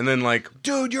 And then, like,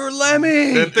 Dude, you're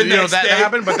Lemmy. the next that day.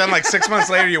 happened, but then, like, 6 months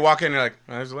later, you walk in and you're like,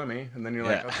 oh, there's Lemmy. And then you're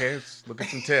like, Yeah. okay, let's look at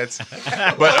some tits.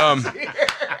 but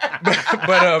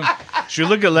Should we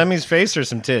look at Lemmy's face or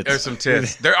some tits? there's some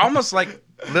tits. They're almost like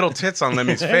little tits on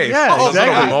Lemmy's face. Yeah, Those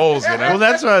exactly. little moles, you know. Well,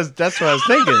 that's what I was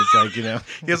thinking. It's like, you know,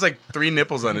 He has like 3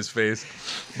 nipples on his face.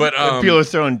 But people are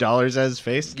throwing dollars at his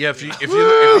face. yeah, if you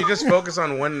just focus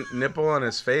on one nipple on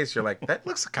his face, you're like, that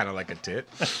looks kind of like a tit.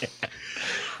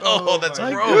 Oh, that's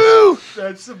Like, gross. woo!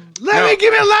 That's some. Let me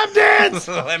give me a lap dance.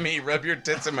 Let me rub your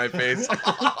tits in my face.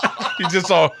 He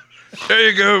just all, there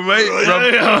you go,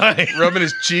 mate. Rubbing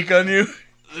his cheek on you.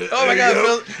 Oh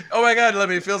my god,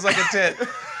 Lemmy, it feels like a tit.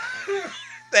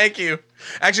 Thank you.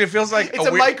 Actually, it feels like It's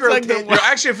a micro like tit. No,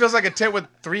 actually, it feels like a tit with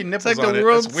 3 nipples It's like on the it.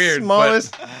 world's It's weird,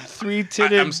 smallest but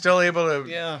 3-titted. I'm still able to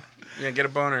yeah. get a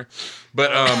boner.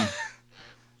 But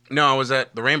no, I was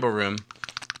at the Rainbow Room,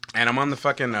 and I'm on the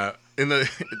fucking in the.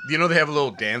 You know they have a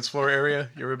little dance floor area.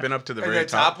 You ever been up to the very The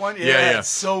top one? Yeah. It's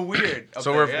so weird. up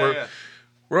So there.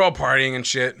 we're all partying and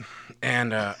shit,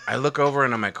 and I look over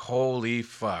and I'm like, holy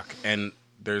fuck! And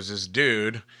there's this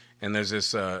dude, and there's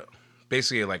this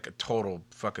basically like a total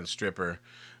fucking stripper,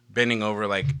 bending over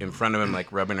like in front of him,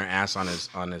 like rubbing her ass on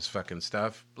his fucking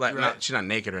stuff. Like Right. she's not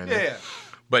naked or anything. Yeah.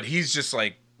 But he's just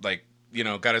like you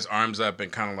know, got his arms up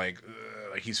and kind of like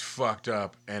he's fucked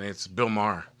up, and it's Bill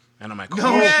Maher, and I'm like, No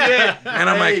oh. shit. And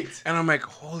Great. I'm like,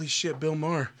 holy shit, Bill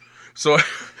Maher. So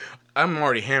I'm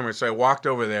already hammered. So I walked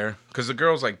over there because the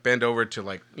girl's like bent over to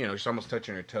like, you know, she's almost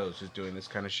touching her toes, just doing this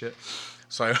kind of shit.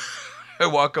 So I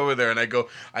walk over there and I go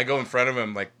in front of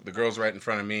him, like the girl's right in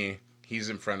front of me. He's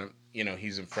in front,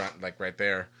 like right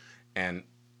there. And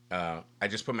I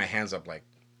just put my hands up like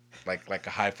a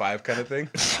high five kind of thing.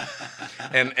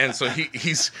 and so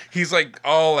he's like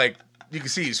all like, you can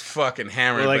see he's fucking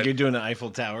hammered. Or like but- you're doing the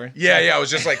Eiffel Tower. yeah, I was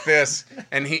just like this,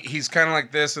 and he's kind of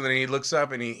like this, and then he looks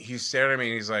up and he's staring at me,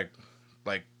 and he's like,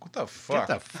 what the fuck?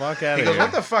 Get the fuck out He of goes, here.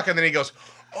 what the fuck? And then he goes,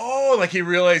 oh, like he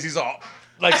realized he's all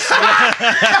like,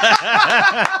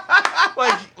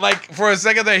 like for a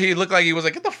second there, he looked like he was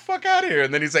like, get the fuck out of here,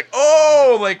 and then he's like,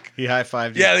 oh, like. He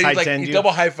high-fived you. Yeah, he High-tenned he you.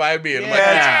 double high-fived me, and I'm like,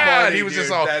 That's yeah, funny, and he was just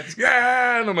dude. all, That's-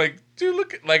 yeah, and I'm like, dude,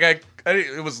 look, like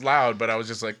it was loud, but I was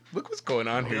just like, look what's going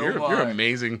on here. Bill You're Maher.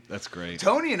 amazing. That's great.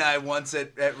 Tony and I once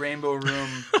at Rainbow Room,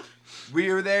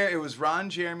 we were there. It was Ron,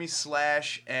 Jeremy,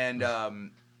 Slash, and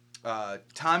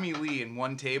Tommy Lee in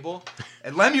one table,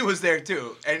 and Lemmy was there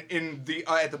too, and in the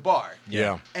at the bar.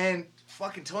 Yeah. And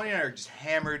fucking Tony and I are just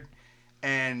hammered,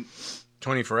 and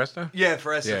Tony Foresta? yeah,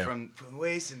 Foresta Yeah. from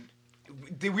Waste, and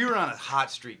we were on a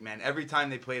hot streak, man. Every time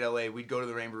they played LA, we'd go to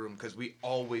the Rainbow Room because we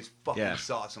always fucking Yeah.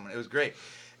 saw someone. It was great.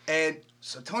 And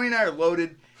so Tony and I are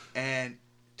loaded, and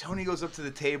Tony goes up to the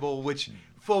table, which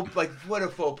what a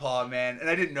faux pas, man. And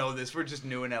I didn't know this. We're just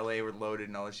new in LA. We're loaded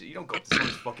and all that shit. You don't go up to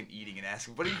someone's fucking eating and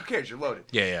asking, but who cares? You're loaded.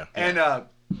 Yeah. And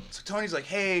so Tony's like,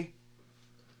 hey,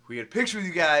 we had a picture with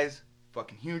you guys.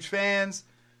 Fucking huge fans.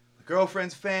 My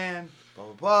girlfriend's fan. Blah,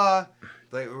 blah, blah.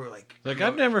 Like, we were like... Like, you know,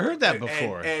 I've never heard that and-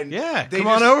 before. and yeah, they come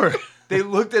on just- over. They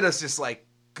looked at us just like,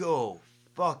 go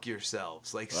fuck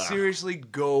yourselves. Like, seriously,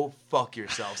 go fuck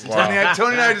yourselves. And Wow.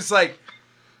 Tony and I just like...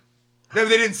 No,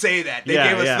 they didn't say that. They Yeah,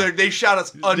 gave us yeah. they shot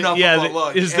us enough yeah, of a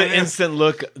look. is the And instant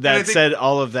look I that think- said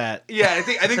all of that. Yeah, I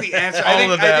think the answer.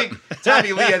 All of I that. think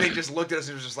Tommy Lee, just looked at us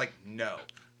and was just like, no.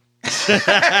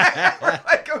 We're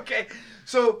like, okay.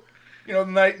 So, you know,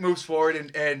 the night moves forward,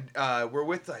 and we're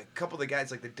with like a couple of the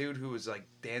guys, like the dude who was like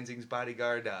Danzig's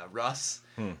bodyguard, Russ,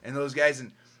 and those guys,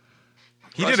 and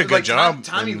He Russ did a was good like, job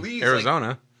Tommy in Lee's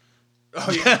Arizona. Like,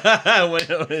 oh yeah. Went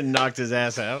and knocked his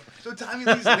ass out. So Tommy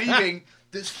Lee's leaving.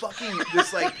 This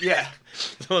like yeah.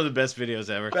 It's one of the best videos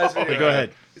ever. Best video But go ever.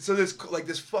 ahead. So this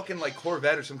fucking like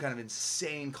Corvette or some kind of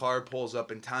insane car pulls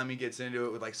up, and Tommy gets into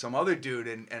it with like some other dude,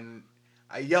 and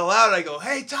I yell out, I go,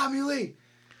 "Hey, Tommy Lee,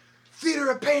 Theater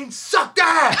of Pain sucked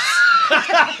ass!"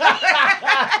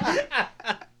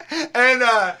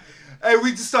 and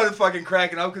we just started fucking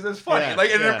cracking up because it was funny. Yeah, like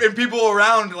yeah. and people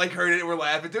around like heard it and were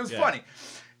laughing. It was Yeah. funny.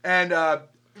 And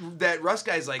that Russ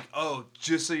guy's like, "Oh,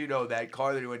 just so you know, that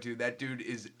car that he went to, that dude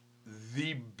is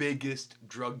the biggest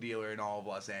drug dealer in all of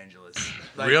Los Angeles."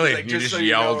 Like, Really? he's like, You just just so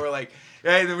you know, yelled? we're like,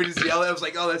 yeah, and then we just yelled. I was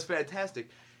like, "Oh, that's fantastic."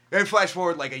 And flash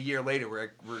forward like a year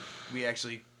later, we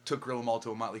actually took Gorilla Mall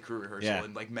to a Motley Crue rehearsal Yeah.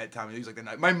 and like met Tommy Lee. He was like the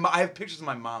night. I have pictures of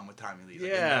my mom with Tommy Lee. He's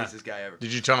like, Yeah. the nicest guy ever.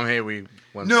 Did you tell him, hey, we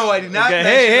went? No, I did not. Okay,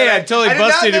 mention hey, that. I totally did not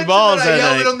busted your mention balls that. I that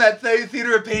yelled night. at him that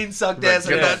Theater of Pain sucked ass. I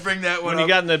did yeah. not bring that one When you up.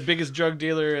 got in the biggest drug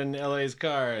dealer in LA's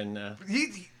car, and Those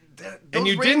you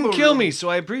Rainbow didn't kill Room- me, so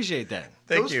I appreciate that.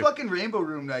 Thank those you. fucking Rainbow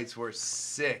Room nights were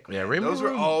sick. Yeah, man. Rainbow those were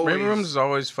Room. always Rainbow Rooms is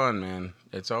always fun, man.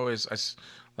 It's always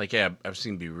I've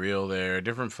seen Be Real there,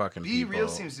 different fucking Be people. Real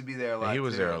seems to be there a lot. He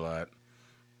was too. there a lot.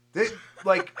 They,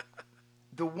 like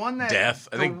the one that Death.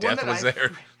 I the think one Death that was I- there,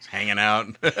 just hanging out.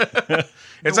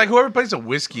 It's like whoever plays a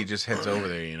whiskey just heads over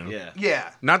there, you know. Yeah. Yeah.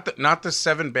 Not the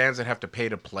 7 bands that have to pay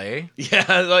to play. Yeah,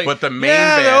 like But the main the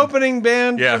band- opening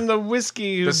band Yeah. from the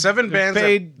whiskey. The 7 bands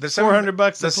paid that, the 7,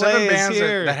 $400 to the play 7 is bands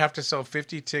here. that have to sell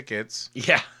 50 tickets.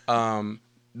 Yeah.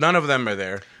 None of them are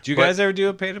there. Do you But- guys ever do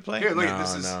a pay to play? Here, look No, at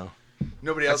this. Is no.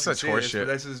 nobody else That's can such see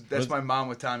this, horseshit. but that's my mom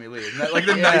with Tommy Lee. Isn't that like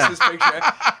the nicest picture?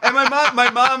 And my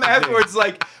mom afterwards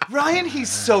like, Ryan, he's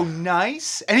so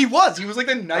nice, and he was like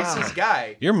the nicest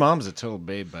guy. Your mom's a total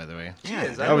babe, by the way. She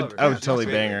is. I would love her. I would She's totally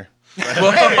my bang favorite.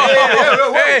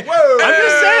 her. Hey, I'm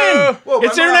just saying. Whoa, my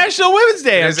It's mom- International Women's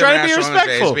Day. I'm It's trying to be International Women's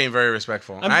Day. respectful. It's being very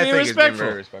respectful. I'm I being think respectful. it's being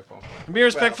very respectful. Be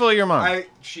respectful of your mom.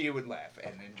 She would laugh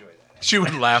and enjoy that. She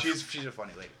would laugh. She's a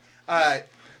funny lady.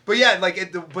 But yeah,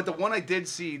 like but the one I did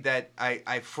see that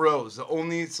I froze. The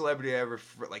only celebrity I ever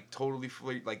totally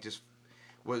just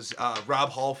was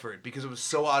Rob Halford, because it was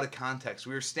so out of context.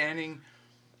 We were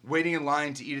waiting in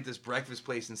line to eat at this breakfast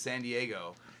place in San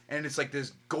Diego, and it's like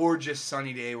this gorgeous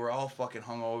sunny day. We're all fucking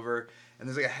hungover, and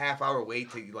there's like a half-hour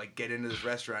wait to like get into this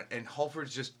restaurant, and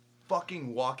Halford's just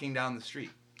fucking walking down the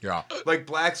street. Yeah. Like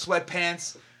black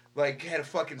sweatpants, like had a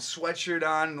fucking sweatshirt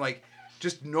on, like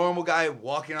just normal guy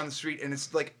walking on the street, and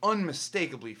it's like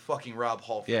unmistakably fucking Rob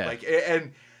Halford. Yeah. Like,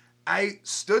 and I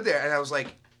stood there and I was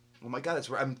like, oh my God, that's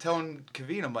where I'm telling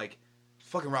Kaveen, I'm like,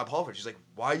 fucking Rob Halford. She's like,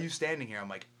 why are you standing here? I'm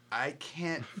like, I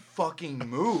can't fucking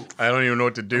move. I don't even know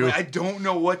what to do. Like, I don't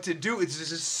know what to do. It's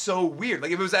just so weird.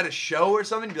 Like if it was at a show or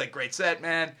something, you'd be like, great set,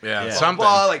 man. Yeah, Yeah. something.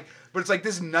 Blah, like, but it's like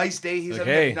this nice day. He's Like,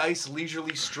 having hey. a nice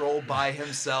leisurely stroll by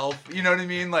himself. You know what I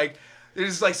mean? Like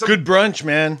there's like some Good brunch,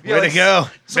 man. yeah, Way like to go.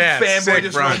 Some Man, fanboy sick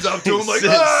just brunch. runs up to him like, Sick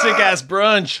 "Ah!" ass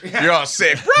brunch. You're all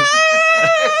sick.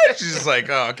 She's just like,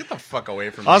 oh, get the fuck away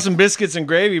from me. Awesome biscuits and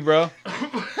gravy, bro.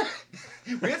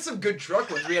 We had some good truck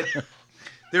ones.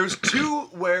 There was two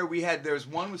where there was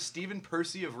one with Stephen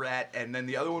Percy of Rat, and then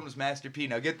the other one was Master P.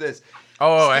 Now get this.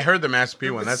 Oh, I heard the Master P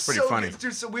one. It's That's pretty so- funny.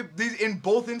 Dude, so in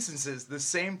both instances, the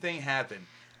same thing happened.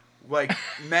 Like,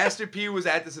 Master P was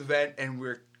at this event, and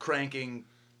we're cranking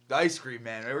the ice cream,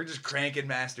 man. We're just cranking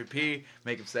Master P,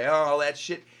 make him say, oh, all that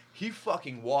shit. He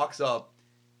fucking walks up,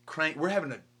 we're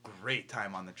having a great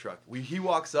time on the truck. He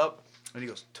walks up, and he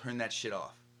goes, turn that shit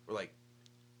off. We're like,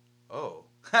 oh,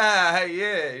 ha,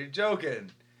 yeah, you're joking.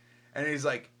 And he's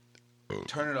like,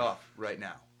 turn it off right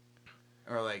now.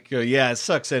 And we're like, Go, yeah, it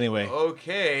sucks anyway.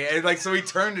 okay. And like, so he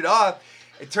turned it off.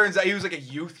 It turns out he was like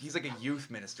he's like a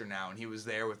youth minister now, and he was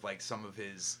there with like some of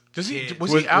his Was he kids.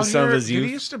 was With- he out with some of here? his Did youth?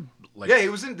 he used to like? Yeah,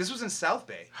 this was in South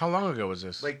Bay. How long ago was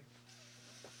this? Like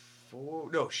before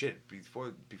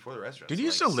the restaurant. Did he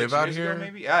used like to live 6 out years ago, here?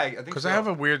 maybe? Yeah, I think Because so. I have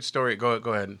a weird story. Go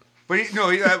ahead. But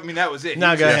I mean, that was it. No,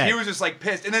 he, was go just, ahead. he was just like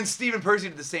pissed. And then Stephen Percy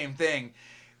did the same thing.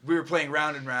 We were playing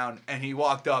round and round, and he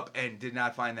walked up and did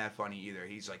not find that funny either.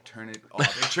 He's like, turn it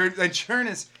off. And Churn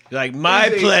is... Like, my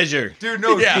is a- pleasure. Dude,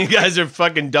 no. You guys are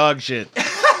fucking dog shit.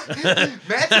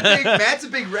 Matt's a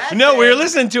big rat No, fan. we were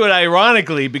listening to it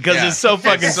ironically because Yeah. it's so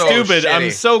fucking It's so stupid. I'm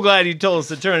shitty. so glad you told us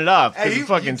to turn it off Hey, because it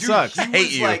fucking dude, sucks. He hate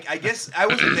was you. like, I guess I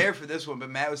wasn't there for this one, but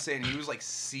Matt was saying he was like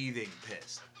seething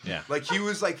pissed. Yeah. Like he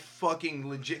was like fucking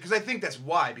legit, because I think that's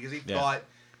why, because he Yeah. thought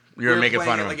You were we making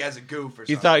playing fun it, of him. like as a goof or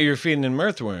He something. thought you were feeding him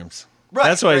earthworms. Right,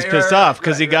 That's why he's right, pissed right, off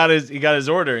because right, he got his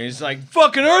order and he's like,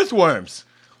 fucking earthworms.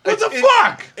 What the It-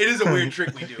 fuck? It is a weird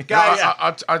trick we do, No, guys.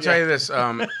 I'll tell you this.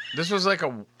 This was like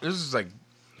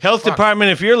Health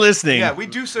department, if you're listening. Yeah, we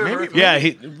do serve. Maybe- earth-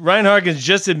 Yeah, Ryan Harkins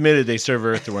just admitted they serve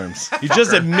earthworms. He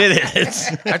just admitted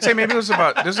it. I'd say maybe this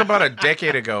was about a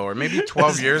decade ago or maybe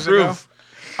 12 years ago. proof.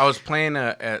 I was playing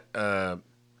at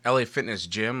LA Fitness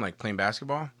gym, like playing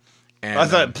basketball. And, I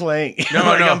thought playing. No,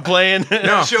 like no. I'm playing.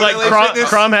 No. Show like LA Fitness.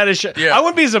 Crom had a show. Yeah. I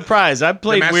wouldn't be surprised. I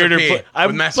played Master weirder. P.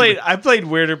 With Master P. I played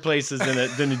weirder places than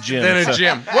a gym. in a so-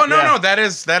 gym. Well, no, Yeah. no, that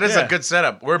is Yeah. a good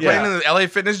setup. We're Yeah. playing in the LA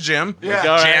Fitness gym, Yeah. All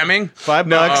right. jamming,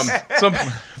 $5. some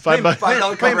 $5.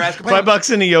 $5 cover basketball. $5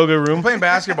 in the yoga room. playing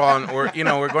basketball, and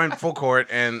we're going full court,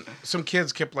 and some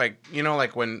kids kept like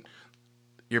when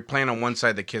you're playing on one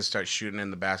side, the kids start shooting in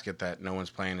the basket that no one's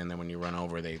playing, and then when you run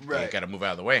over, they Right. got to move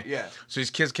out of the way. Yeah. So these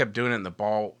kids kept doing it, and the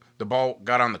ball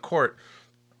got on the court,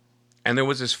 and there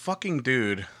was this fucking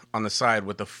dude on the side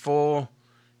with the full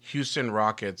Houston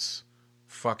Rockets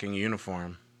fucking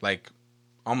uniform, like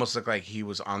almost looked like he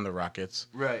was on the Rockets,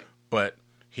 Right. but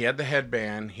he had the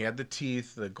headband, he had the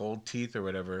teeth, the gold teeth or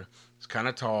whatever. He's kind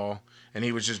of tall, and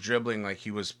he was just dribbling like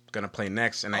he was gonna play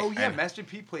next. And Oh yeah, I, Master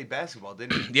P played basketball,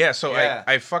 didn't he? yeah, so Yeah.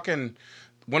 I fucking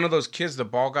one of those kids. The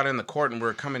ball got in the court, and we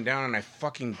were coming down, and I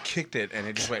fucking kicked it, and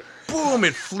it just went boom!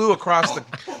 It flew across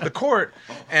the court,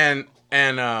 and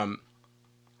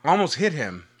almost hit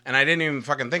him. and I didn't even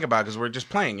fucking think about it because we're just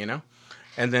playing, you know.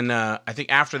 And then I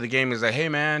think after the game, he's like, "Hey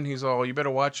man," he's all, "You better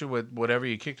watch it with whatever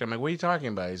you kicked." I'm like, "What are you talking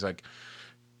about?" He's like,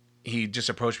 he just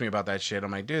approached me about that shit.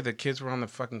 I'm like, "Dude, the kids were on the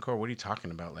fucking court. What are you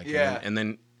talking about?" Like, Yeah. And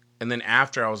then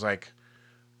after, I was like,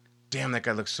 "Damn, that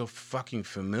guy looks so fucking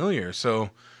familiar."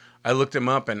 So I looked him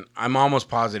up, and I'm almost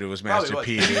positive it was Master Probably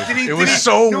P. was. Dude. Did It was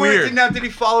so weird. Did he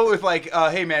follow it with like,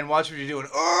 "Hey man, watch what you're doing"?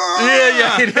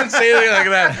 Yeah, he didn't say anything like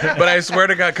that. But I swear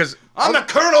to God, because I'm the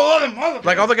colonel of the mother.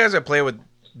 like all the guys I play with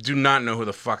do not know who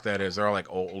the fuck that is. They're all like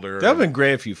older. That would have been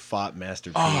great if you fought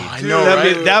Master P. Oh, I Dude, know,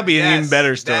 that'd right? be an even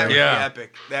better story. That would Yeah. be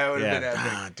epic. That would have Yeah. been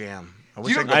epic. Ah, damn. I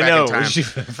wish I could go I back know. in time. She-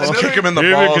 Just kick him in the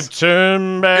If I balls. could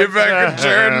turn back If I could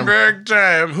turn time. back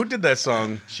time. Who did that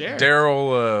song? Cher.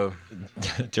 Daryl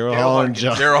Daryl Hall and Harkins.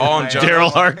 John. Daryl Hall and John.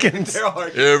 Daryl Harkins. Daryl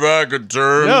Harkins. If I could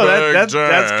turn No, back that's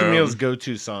time. Camille's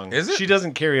go-to song. Is it? She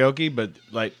doesn't karaoke,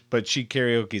 but she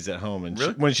karaoke's at home, and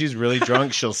Really? when she's really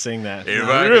drunk, she'll sing that.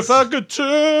 If I could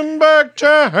turn back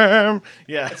time,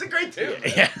 yeah, It's a great tune.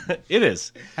 yeah, it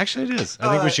is. Actually, it is. I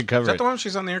think we should Is cover that it. the one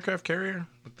she's on the aircraft carrier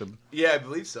with the Yeah, I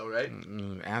believe so, right?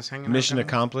 ass hanging out? Mission kinda?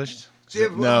 accomplished. Yeah,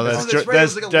 No, that's right. Geor- It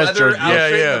was like a leather George. outfit Yeah,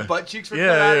 and yeah. the butt cheeks were Yeah,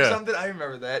 cut out or yeah. something. I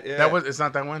remember that. Yeah. That was. It's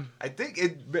not that one. I think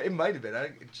it might have been.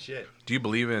 Shit. Do you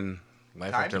believe in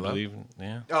life Time after to love? Believe,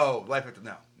 yeah. Oh, life after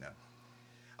no.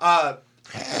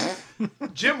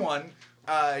 Jim won.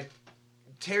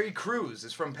 Terry Crews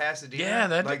is from Pasadena. Yeah,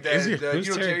 that- like is he? the Who's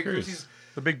you know Terry Terry Crews? Crews. He's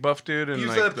The big buff dude and he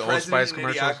was like the the Old Spice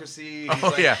president in commercials. Idiocracy. Oh,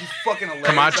 He's yeah. he's fucking hilarious.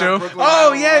 Camacho? on Brooklyn Oh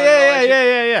Nine-Nine, yeah, all that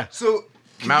shit. yeah. So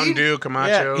Mountain Kaveen- Dew,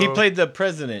 Camacho. Yeah, he played the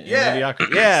president. Yeah. in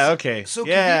Idiocracy. Yeah. Okay. So Kaveen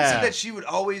yeah. said that she would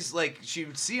always she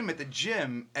would see him at the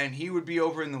gym and he would be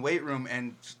over in the weight room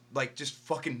and just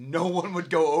fucking no one would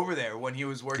go over there when he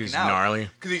was working He's out. gnarly.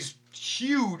 Because he's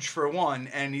huge for one,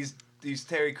 and he's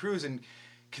Terry Crews. And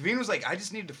Kaveen was like, I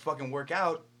just need to fucking work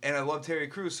out, and I love Terry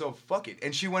Crews, so fuck it.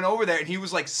 And she went over there, and he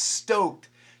was like stoked.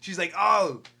 She's like,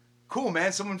 oh, cool,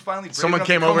 man. Someone finally brave Someone enough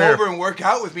came to come over here. and work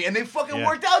out with me, and they fucking Yeah.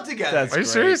 worked out together. That's Are you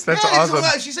great. serious? That's Yeah,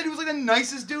 awesome. She said he was like the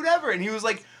nicest dude ever, and he was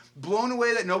like blown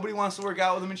away that nobody wants to work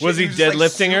out with him. And shit. Was he was just,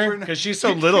 deadlifting her? super Because she's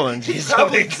so little and He she's so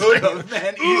probably big. could have,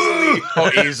 man, easily.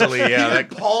 Oh, easily, yeah. He That,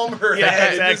 would palm her Yeah,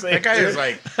 head. exactly.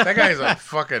 that guy is a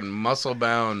fucking muscle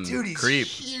bound Dude, he's creep.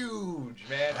 huge,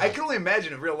 man. I can only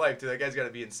imagine in real life, too. That guy's got to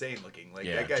be insane looking. Like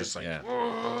Yeah, that guy's just like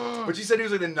Yeah. But she said he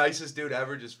was like the nicest dude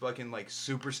ever, just fucking like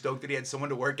super stoked that he had someone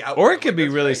to work out Or with. it could be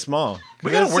That's really right. small.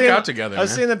 We I gotta was work seeing- out together, I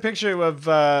was man. seeing the picture of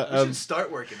We should start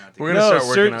working out We're together. gonna no,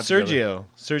 start working out together.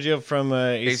 Sergio from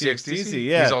ACXDC?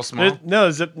 Yeah, He's all small? No,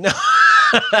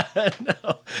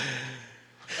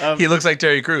 He looks like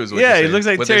Terry Crews. yeah, he looks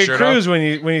like with his Terry shirt Crews off.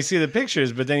 when you see the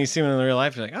pictures, but then you see him in real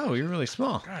life, you're like, oh, you're really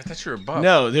small. God, I thought you were a buff.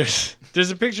 No, there's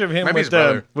a picture of him Might be his with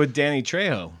brother. with Danny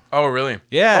Trejo. Oh, really?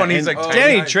 Yeah, Oh, and he's like oh, tiny.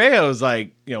 Danny nice. Trejo's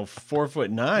like 4'9". or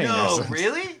No, something.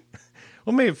 really?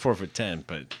 Well, maybe 4'10",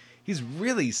 but he's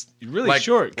really Like-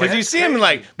 short. Because like- you see him in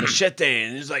like Machete,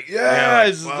 and he's like, yeah,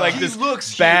 he's wow. like He this looks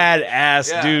huge. badass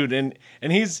Yeah. dude,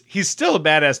 and he's still a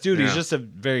badass dude. He's Yeah. just a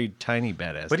very tiny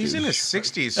badass. But he's dude. in his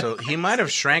 60s, so he might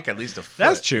have shrank at least a foot.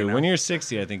 That's true. you know? When you're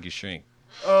 60, I think you shrink.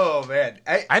 Oh, man.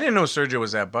 I didn't know Sergio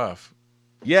was that buff.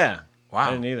 Yeah. Wow.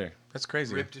 I didn't either. That's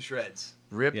crazy. Ripped to shreds.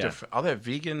 Ripped Yeah. all that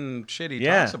vegan shit he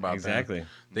Yeah, talks about. exactly. Man.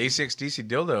 The A6DC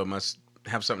dildo must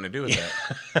have something to do with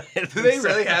that. Do they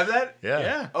really have that? Yeah.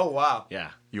 Yeah. Oh, wow. Yeah.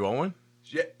 You want one?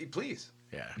 Yeah, please.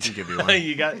 Yeah, I can give you one.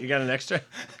 you got an extra?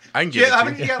 I can give Yeah, it how to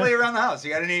many you. you got lay around the house?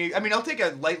 You got any? I mean, I'll take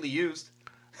a lightly used.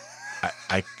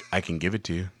 I can give it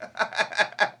to you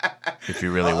if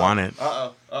you really want it.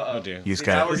 Oh dear. You just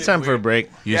now got we're It's time for a break.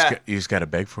 Yeah. you just got to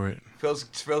beg for it. Phil's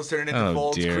turning into Oh,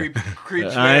 Folds dear. creep.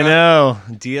 I know.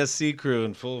 DSC crew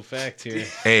in full effect here.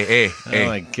 Hey, Oh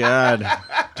my god.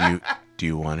 do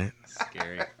you want it?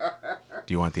 Scary.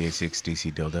 Do you want the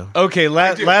A6DC dildo? Okay,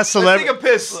 last Let's take celebrity. a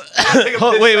piss. Let's take a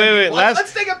Oh, piss. wait.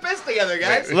 Let's take a piss together,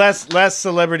 guys. Last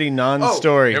celebrity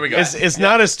non-story. here we go. It's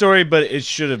not a story, but it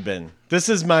should have been. This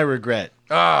is my regret.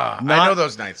 I Not- know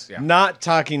those nights. Yeah. Not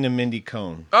talking to Mindy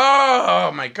Cohn.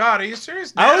 Oh my God, are you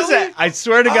serious? I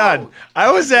swear to God,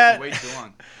 I was at Way too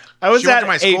long. She went to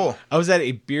my school. I was at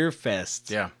a beer fest.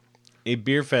 Yeah. A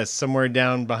beer fest somewhere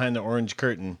down behind the orange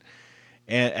curtain,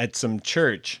 at some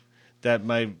church that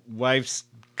my wife's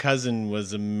cousin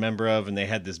was a member of, and they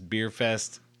had this beer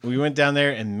fest. We went down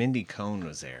there, and Mindy Cohn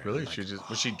was there. Really?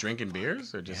 Was she drinking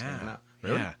beers or just hanging Yeah. out?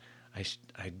 Really? Yeah.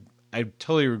 I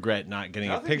totally regret not getting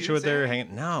a Nothing, picture you with didn't her. say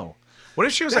No. What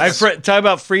if she was Talk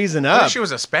about freezing what up. if she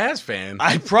was a Spaz fan?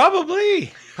 I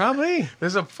probably. Probably.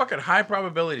 There's a fucking high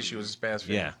probability she was his past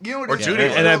fan. Yeah. You know what Or it is? Judy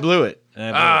was. And I blew it.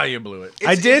 You blew it.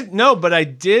 I did but I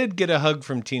did get a hug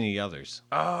from Tina Yothers.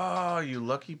 Oh, you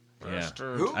lucky Yeah.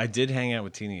 bastard. Who? I did hang out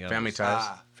with Tina Yothers. Family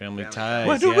ties. Family ties.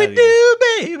 What do yeah, we the- do,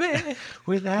 baby?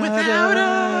 without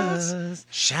us?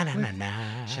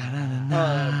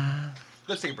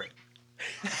 Let's take a break.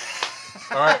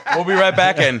 All right, we'll be right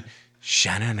back and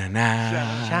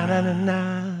sha-na-na-na.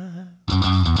 Sha-na-na-na.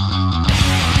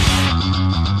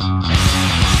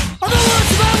 On the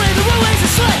roads of LA, the roadways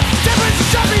are slick. Temperatures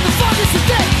dropping, the fog is so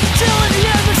thick. Chill in the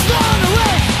air, but slow on the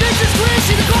way. Nature's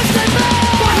crazy, the cars they make.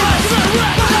 My God, you're gonna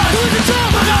wreck. My God, lose control.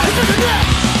 My God, you're gonna wreck.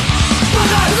 My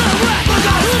God, you're gonna wreck. My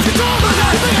God, lose control. My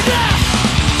God, you're gonna wreck.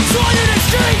 So on your next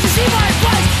journey to see my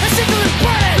advice, and signal is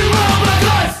burning. Beware of my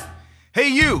life. Hey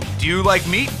you, do you like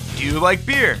meat? Do you like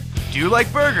beer? Do you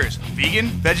like burgers? Vegan?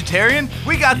 Vegetarian?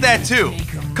 We got that too.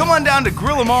 Come on down to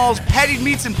Grill 'Em All's Patty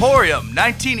Meats Emporium,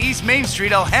 19 East Main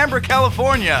Street, Alhambra,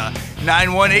 California,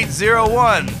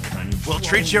 91801. We'll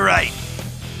treat you right.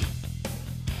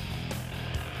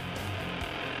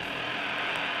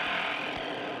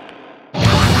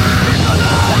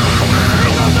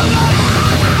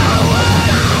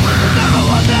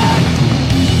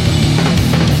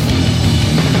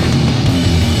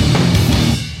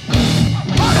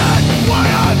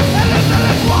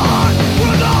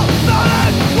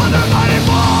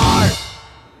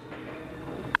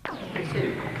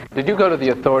 Did you go to the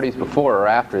authorities before or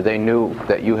after they knew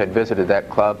that you had visited that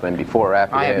club, and before or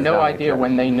after I they have had no found your idea checks?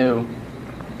 when they knew.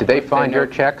 Did they find know. your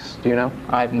checks? Do you know?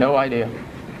 I have no idea.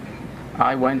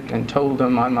 I went and told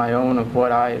them on my own of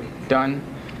what I had done,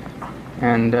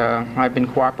 and I've been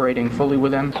cooperating fully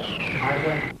with them.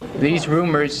 These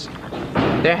rumors,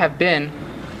 there have been,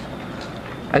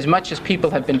 as much as people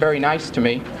have been very nice to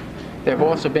me, there have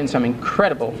also been some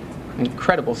incredible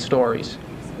stories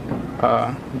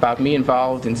about me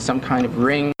involved in some kind of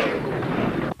ring.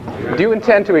 Do you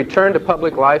intend to return to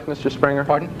public life, Mr. Springer?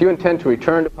 Pardon? Do you intend to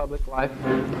return to public life?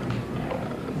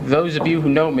 Those of you who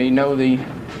know me know the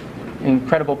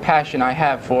incredible passion I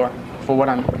have for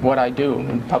what I do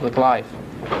in public life.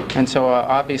 And so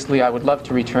obviously I would love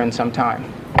to return sometime.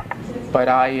 But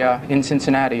in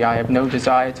Cincinnati, I have no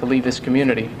desire to leave this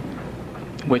community,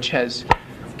 which has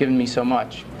given me so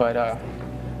much. But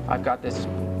I've got this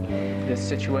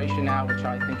situation now, which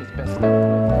I think is best dealt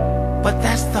with. But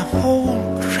that's the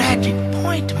whole tragic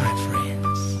point, my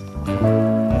friends.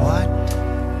 What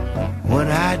would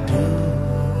I do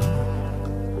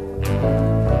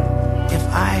if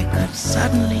I could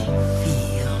suddenly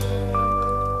feel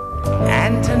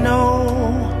and to know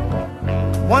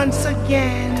once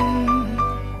again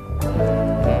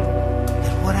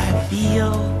that what I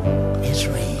feel is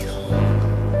real?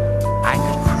 I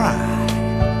could cry,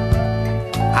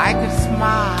 I could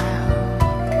smile,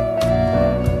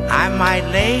 I might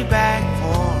lay back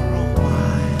for a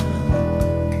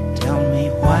while. Tell me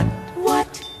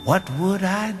what would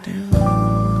I do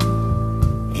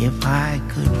if I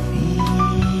could feel?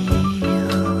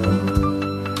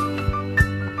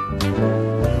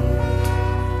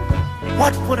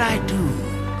 What would I do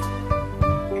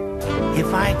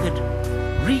if I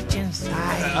could reach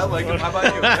inside? I like him. How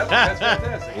about you? That's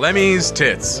fantastic. Lemmy's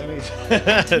tits.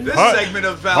 This segment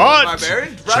of Valor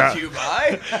Barbarian brought to you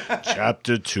by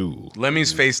Chapter 2.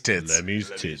 Lemmy's face tits.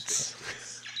 Lemmy's tits.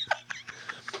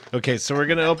 Okay, so we're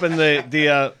gonna open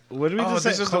the what do we just say?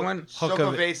 this is the one?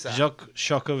 Socavesa.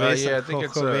 Chocovesa. Yeah, I think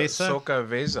it's Soca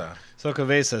Vesa.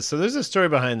 Socavesa. So there's a story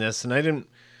behind this, and I didn't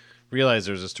realize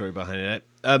there was a story behind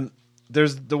it.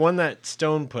 There's the one that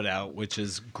Stone put out, which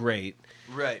is great.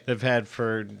 Right. They've had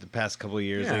for the past couple of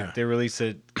years. Yeah. They release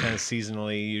it kind of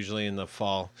seasonally, usually in the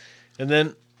fall. And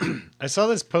then I saw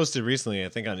this posted recently, I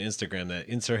think on Instagram, that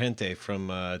Insurgente from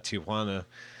Tijuana,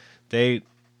 they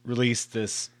released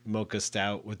this mocha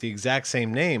stout with the exact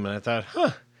same name, and I thought,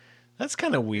 that's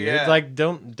kind of weird. Yeah. Like,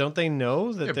 don't they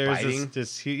know that They're there's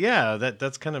biting.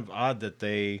 that's kind of odd that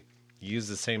they use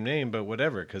the same name, but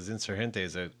whatever, because Insurgente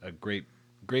is a great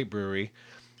brewery.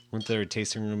 Went to their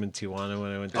tasting room in Tijuana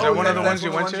when I went. Is that one of the ones you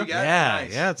went to? Yeah,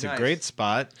 Nice, yeah, it's nice. a great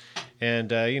spot, and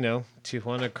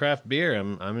Tijuana craft beer.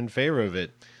 I'm in favor of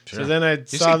it. So then I You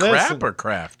saw say this crap and- or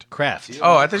craft? craft.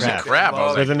 Oh, I thought you said Craft. crap. I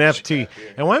was With like, an FT.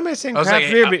 And why am I saying I was craft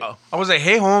like, beer? I was like,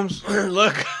 hey, Holmes.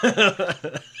 Look,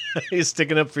 he's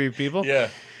sticking up for you people. Yeah.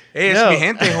 Hey, it's No. mi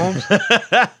gente, Holmes.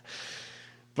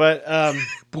 But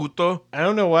Puto. I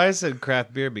don't know why I said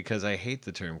craft beer, because I hate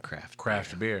the term craft.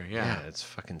 Craft beer, Yeah, yeah. it's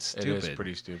fucking It stupid. is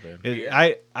pretty stupid.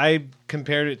 I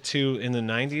compared it to in the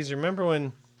 90s. Remember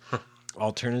when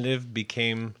alternative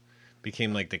became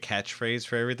became like the catchphrase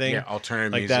for everything. Yeah,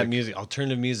 alternative like music. that music,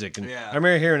 alternative music. And Yeah. I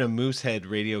remember hearing a Moosehead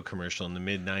radio commercial in the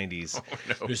mid '90s. Oh,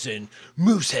 no. They're saying,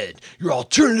 "Moosehead, your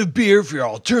alternative beer for your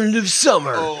alternative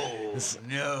summer." Oh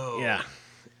no. Yeah.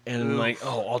 And I'm like,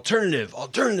 oh, alternative.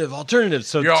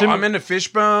 So Yo, to me- I'm into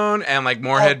Fishbone and like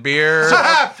Moorhead beer.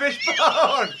 Fishbone.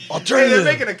 Hey, Alternative.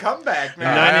 they're making a comeback,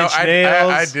 man. Nine Inch I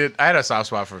Nails. did. I had a soft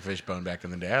spot for Fishbone back in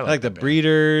the day. I like the that band.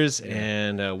 Breeders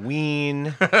and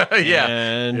Ween Yeah.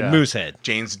 and Yeah. Moosehead.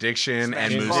 Jane's Addiction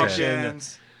and Smashing Moosehead.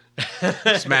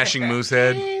 Pumpkins. Smashing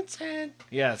Moosehead.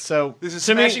 Yeah, so This is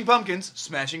to me- Smashing Pumpkins,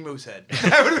 Smashing Moosehead.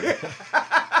 That would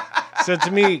be- So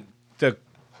to me, the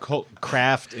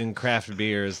craft and craft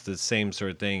beer is the same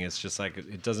sort of thing. It's just like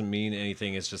it doesn't mean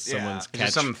anything. It's just Yeah. someone's It's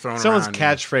just something thrown someone's around,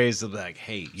 yeah. catchphrase of like,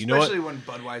 hey, you know what? Especially when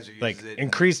Budweiser uses Like it.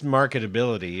 increased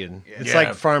marketability, and it's Yeah.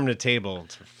 like farm to table.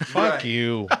 Fuck Right.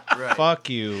 you, Right. fuck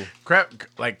you.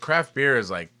 Craft beer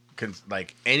is like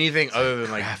anything other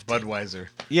than like Budweiser.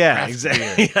 Yeah, Craft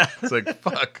exactly. beer. It's like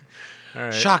fuck. All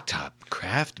right. Shock Top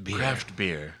craft beer. Craft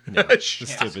beer. It's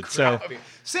stupid. So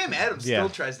Sam Adams Yeah. still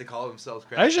tries to call himself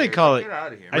craft I usually beer. call Like, it. Get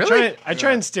out of here. I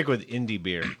try and stick with indie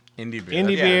beer. Indie beer.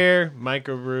 Indie Yeah. beer,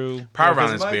 microbrew, Power It's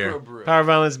Violence beer. microbrew. Power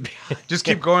Violence beer. Just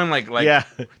keep going like yeah,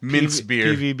 mince beer.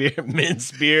 PV beer,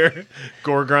 mince beer,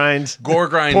 gore grind, Gore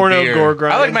grind porno beer. gore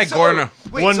grind. I like my So, Gorno.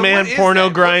 wait, One so man what is porno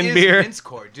that? grind What is beer.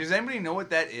 Mincecore? Does anybody know what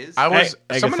that is? I was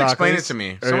someone explained it Agathocles? to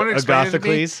me. Or Someone explained it to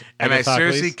me, Agathocles? and I Agathocles?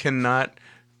 seriously cannot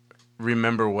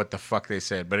remember what the fuck they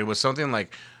said. But it was something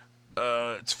like,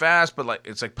 it's fast, but like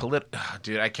it's like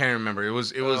dude, I can't remember. It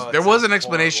was. it There was sounds an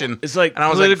explanation. It's like and I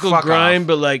was political like, fuck grime, off.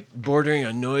 but like bordering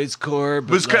on noisecore. It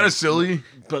was kind of silly.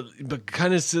 but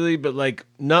kind of silly. But like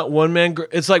not one man.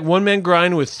 It's like one man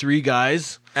grind with three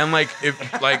guys. And like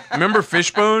if like remember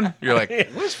Fishbone, you're like,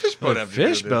 what's Fishbone? have to do with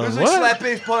this? Fishbone. There's What? like slap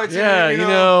bass parts. Yeah, in it, you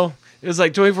know, it was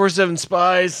like 24/7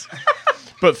 Spies,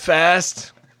 but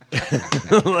fast.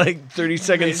 Like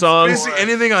 30-second songs. Basically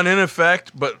anything on In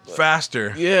Effect, but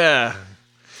faster. Yeah.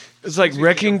 It's like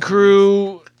Wrecking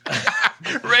Crew.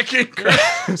 Wrecking Crew.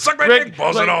 Suck my Wreck- dick,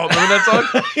 balls like- and all. Remember that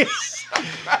song?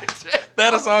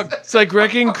 That a song. It's like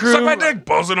Wrecking Crew. Suck my dick,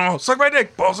 balls and all. Suck my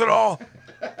dick, balls and all.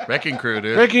 Wrecking Crew,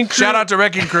 dude. Wrecking Crew. Shout out to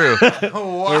Wrecking Crew.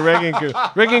 Or Wrecking Crew.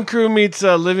 Wrecking Crew meets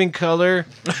Living Color,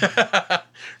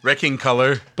 Wrecking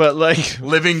Color. but like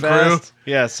Living fast.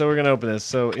 Crew. Yeah, so we're gonna open this.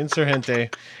 So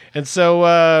Insurgente, and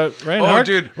so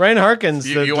Dude. Ryan Harkins.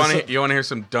 You want to hear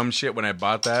some dumb shit? When I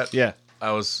bought that, Yeah.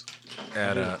 I was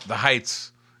at the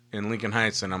Heights in Lincoln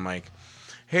Heights, and I'm like,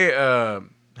 hey,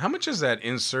 how much is that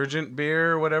Insurgent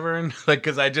beer or whatever? And like,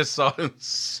 because I just saw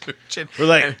Insurgent. We're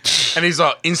like- and he's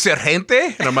all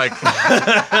Insurgente, and I'm like,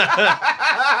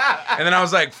 and then I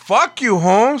was like, fuck you,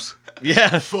 Holmes.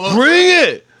 Yeah. Bring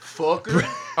it. Fucker.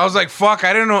 I was like, fuck,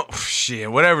 I didn't know.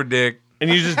 Shit, whatever, dick. And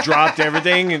you just dropped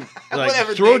everything and like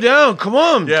Whatever, throw Dick. down. Come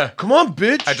on. Yeah. Come on,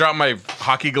 bitch. I dropped my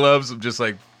hockey gloves. I'm just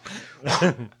like,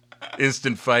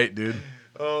 instant fight, dude.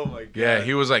 Oh my god. Yeah,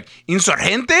 he was like,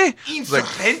 Insurgente? I was like,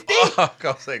 Insurgente? fuck.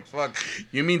 I was like, fuck.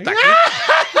 You mean taquito?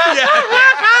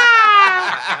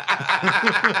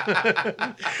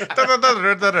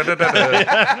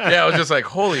 Yeah, I was just like,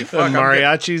 holy The fuck.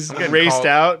 mariachis getting raced called-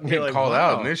 out. And Getting you're like, called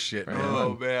wow. out in this shit, man.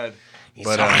 Oh man.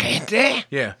 But,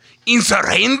 yeah.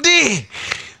 Insurgente?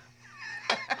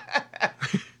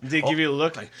 Did they give you a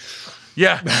look like,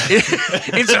 Yeah.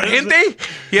 Insurgente?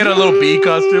 He had a little bee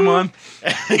costume on.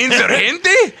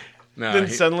 Insurgente? No, then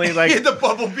suddenly like, He had the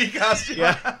bumblebee costume.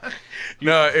 yeah.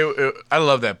 I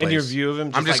love that place. And your view of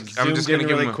him just, I'm just gonna in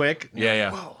give really him a- quick. Yeah,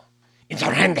 yeah.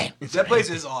 Insurgente. That place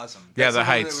is awesome. Yeah, That's the one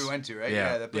Heights that we went to, right?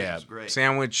 Yeah, that place was great.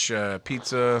 Sandwich,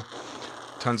 pizza,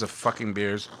 tons of fucking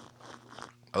beers.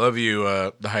 I love you,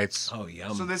 the Heights. Oh,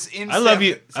 yum. So this I love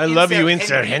you. I love you,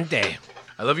 Insurgente.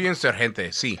 I love you, Insurgente.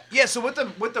 Sí. Yeah, so what the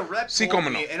rep Sí, told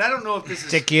cómo no. me, and I don't know if this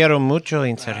is Te quiero mucho,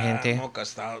 Insurgente. Mocha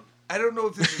stout. I don't know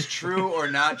if this is true or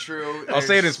not true. I'll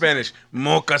say it in Spanish.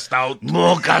 Mocha stout.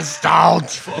 Mocha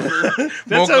stout.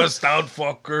 Mocha stout,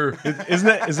 fucker. Is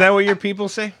that what your people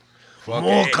say?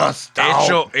 Mocha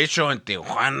stout. Hecho en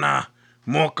Tijuana.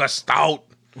 Mocha stout.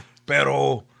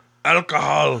 Pero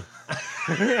alcohol.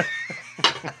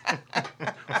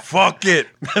 Fuck it.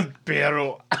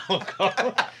 Pero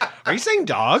alcohol. Are you saying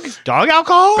dog? Dog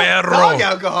alcohol? Perro. dog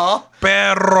alcohol.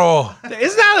 Perro.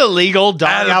 Isn't that illegal?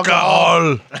 Dog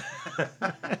alcohol. Alcohol.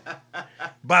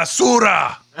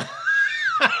 Basura.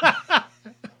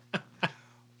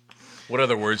 What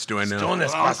other words do I know? Stone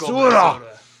es Uncle basura.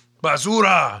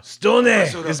 Basura. Stone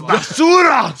es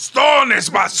basura. Stone es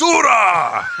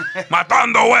basura.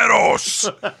 Matando güeros.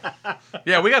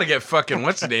 Yeah, we got to get fucking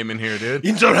what's the name in here, dude?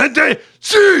 Insurgente.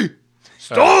 Sí.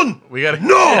 Stone! We gotta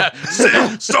No!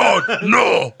 Stone!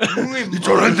 No!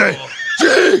 Insurgente!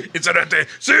 Sí! Insurgente!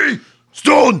 Sí!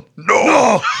 Stone!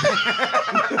 No!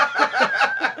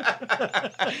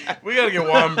 We gotta get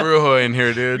Juan Brujo in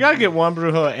here, dude. We gotta get Juan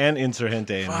Brujo and Insurgente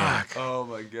in here. Fuck. Oh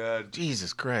my god.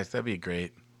 Jesus Christ, that'd be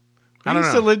great. I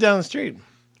used to live down the street.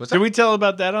 What's Did that? we tell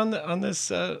about that on this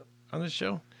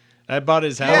show? I bought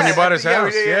his house. when you bought his yeah, house.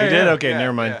 we did, Yeah, You did? yeah, Okay, yeah,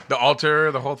 never mind. yeah. The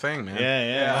altar, the whole thing, man.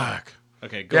 Yeah. Fuck.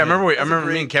 Okay, go Yeah, I ahead. remember. I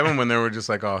remember me and Kevin when they were just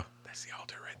like, "Oh, that's the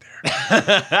altar right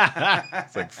there."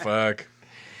 It's like, fuck.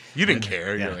 You didn't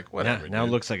care. Yeah. You're like, whatever. Now it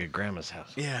dude. looks like a grandma's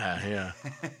house. Yeah.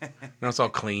 Now it's all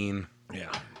clean. Yeah.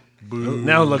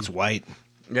 Now it looks white.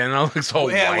 Yeah, now it looks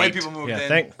all Yeah, white. white people moved Yeah, in.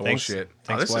 thanks. Bullshit.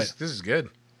 Thanks, this white. is good.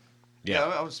 Yeah,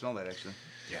 I would smell that actually.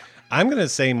 I'm gonna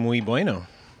say muy bueno,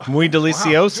 muy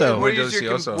delicioso. What Muy is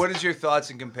your delicioso. what is your thoughts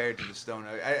in compared to the Stone?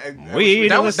 I We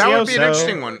That would be an Delicioso.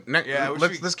 interesting one. Yeah, we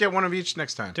should- Let's get one of each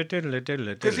next time.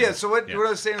 Because yeah, so what I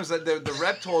was saying was that the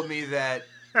rep told me that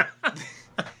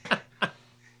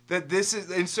that this is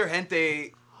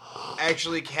Insurgente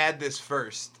actually had this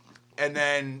first, and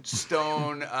then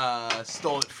Stone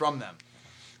stole it from them.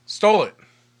 Stole it.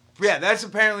 Yeah, that's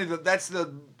apparently that's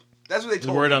what they The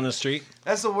told word me. on the street,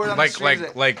 That's the word on the Like street.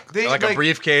 is that they- a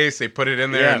briefcase. They put it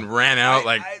in there Yeah. and ran out.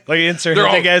 Like like They're Insurgente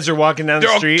all- guys are walking down the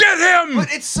they're all, street. get him.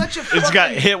 But it's such a. It's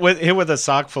got fucking- hit with a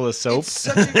sock full of soap. It's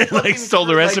such a fucking like stole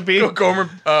the like- recipe. Gomer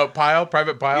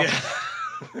Private Pile.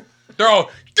 They're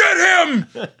all, get him.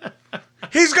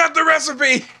 He's got the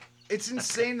recipe. It's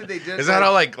insane that they did. Is that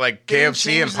how like they didn't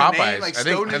KFC and change the name, Popeyes? like, I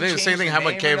Stone think didn't the same change thing the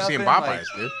happened with name or KFC and nothing, Popeyes,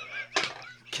 like- dude.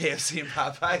 KFC and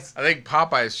Popeyes? I think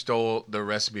Popeyes stole the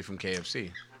recipe from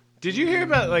KFC, Did you hear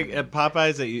about like at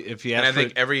Popeyes that if you and ask I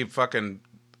think for, every fucking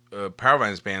Power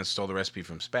Vines band stole the recipe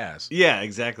from Spaz. yeah,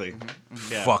 exactly.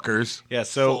 Yeah. Fuckers, Yeah,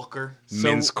 so Fulker.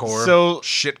 mincecore, so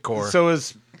shitcore. So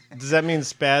does that mean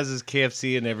Spaz is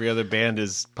KFC and every other band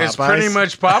is Popeyes? It's pretty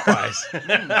much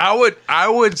Popeyes. I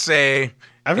would say.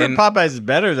 I've heard and- Popeyes is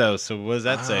better though. So what does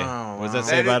that say? Oh, What does that wow.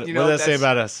 say That about is- it? you What know, does that say that's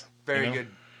about us? Very You know? good.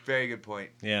 Very good point.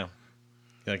 Yeah.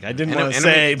 Like I didn't Enemy- want to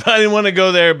say, but I didn't want to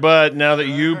go there. But now that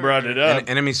you brought it up,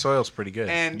 Enemy Soil's pretty good.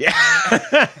 And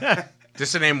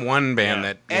Just to name one band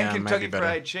that and might be Kentucky better.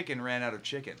 Fried Chicken ran out of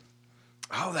chicken.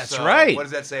 oh, that's So, right. What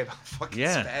does that say about fucking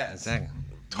Yeah, Spaz? exactly.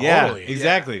 Totally. Yeah,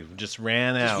 exactly. Just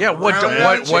ran out. Yeah, what does Ran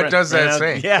that out.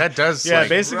 say? Yeah, That does, Yeah, like-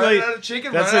 basically. Running out of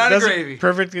chicken, that's running out of that's gravy.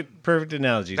 a perfect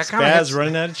analogy. That kinda Spaz hits-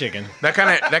 running out of chicken. That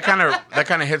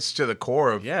kind of hits to the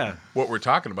core of Yeah. what we're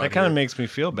talking about. That kind of here. makes me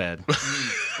feel bad.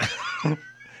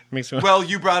 Makes me. Well,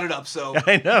 you brought it up, so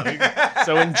I know.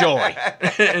 So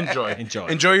enjoy.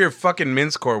 enjoy your fucking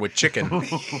mince core with chicken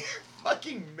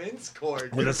fucking mince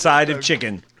cord With a side of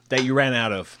chicken that you ran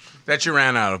out of. that you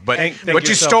ran out of, but Thank you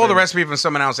yourself, stole the Brandon. recipe from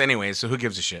someone else anyway. So who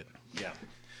gives a shit? Yeah.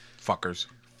 Fuckers.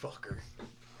 Fucker.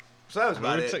 So that was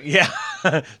about it. Yeah.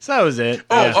 So that was it.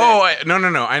 Oh, Yeah.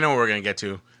 no. I know what we're gonna get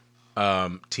to.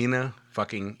 Tina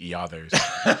fucking Yothers.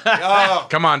 Oh,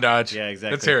 Come on, Dodge. Yeah,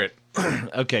 exactly. Let's hear it.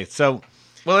 Okay, so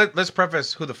Well, let's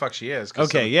preface who the fuck she is. 'cause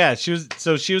okay, yeah, she was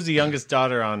the youngest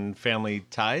daughter on Family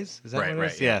Ties. Is that Right, what it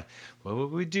right, is? yeah. Yeah. What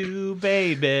would we do,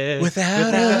 baby,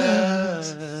 Without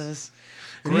us?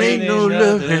 Ain't no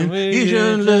loving, you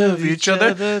should love each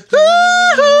other.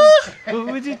 What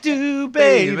would you do,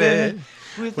 baby,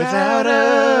 without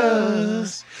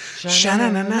us?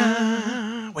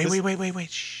 Sha-na-na-na.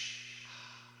 Wait. Shh.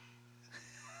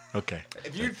 Okay.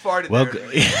 if you'd farted Welcome,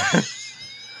 there,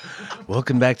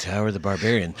 welcome back to Howard the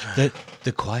Barbarian,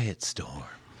 the quiet storm.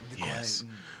 Yes.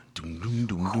 Doom, doom,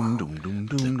 doom, doom, doom, doom,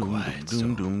 doom, doom,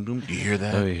 doom, doom, doom. You hear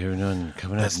that? Oh, you hear none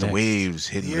coming up That's the next. waves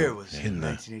hitting the year the, was hitting the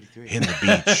 1983. hitting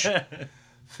the beach.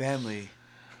 family.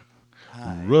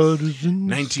 Rudders in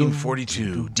the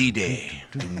 1942, D-Day.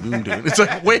 Doom, doom, doom. It's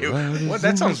like, wait, what?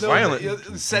 That sounds violent. You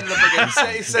set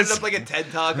it up like a TED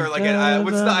Talk or like a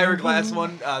what's the Ira Glass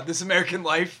one? This American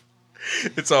Life.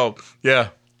 It's all, yeah.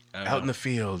 Out in the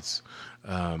fields,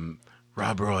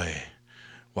 Rob Roy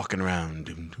walking around.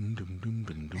 Doom, doom, doom, doom,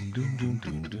 doom, doom, doom, doom,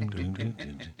 doom, doom, doom, doom,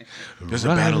 doom. There's a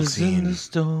battle scene.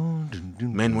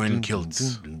 Men wearing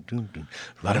kilts.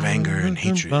 A lot of anger and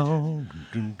hatred. A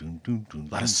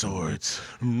lot of swords.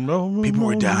 People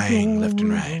were dying left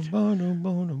and right.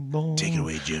 Take it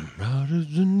away, Jim.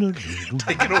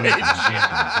 Take it away,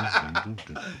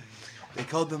 Jim. They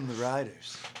called them the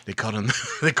Riders. They call them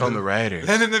the rioters.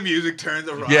 And then the music turns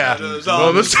the Riders. Yeah.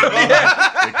 on. Well,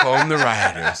 they call them the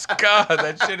rioters. God,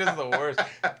 that shit is the worst.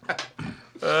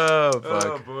 Oh, fuck.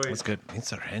 Oh boy. That's good.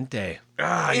 Insurgente.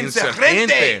 Ah,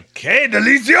 Insurgente. Que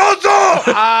delicioso!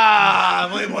 Ah,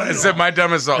 muy bueno. Except my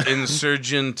dumb is all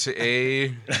insurgent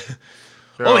A.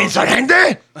 Oh,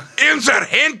 insurgente!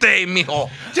 Insurgente, mijo.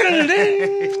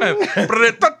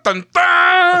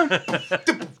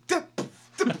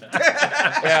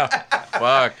 Yeah.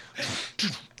 Fuck.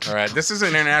 All right. This is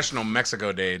International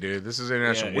Mexico Day, dude. This is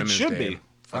International It Women's should Day. be.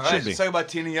 All It right, should be. let's talk about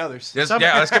Tina Others. Let's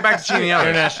get back to Tina Others.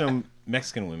 International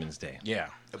Mexican Women's Day. Yeah.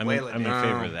 I'm in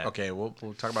favor of that. Okay, we'll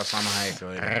talk about Salma Hayek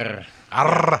later.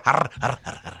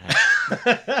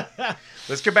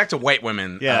 Let's get back to white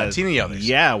women. Yeah, Tina Others.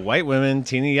 Yeah, white women,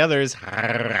 Tina Others.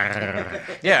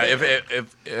 Yeah,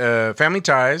 if Family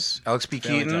Ties, Alex P.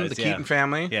 Family Keaton, Ties, the yeah. Keaton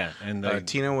family. Yeah, and the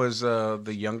Tina was the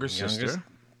younger sister.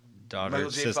 daughter,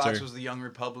 Michael J. sister. Fox was the young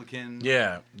Republican.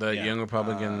 Yeah, the young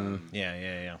Republican.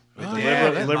 Yeah. With The the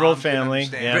liberal, dad, liberal mom couldn't family.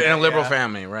 understand. Yeah. In a liberal Yeah.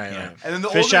 family, right? Yeah. Right. And then the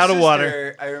Fish older out of sister,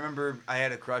 water. I remember I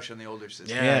had a crush on the older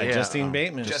sister. Yeah. Yeah, Justine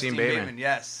Bateman. Justine Justine Bateman. Bateman.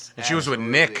 Yes. And she was with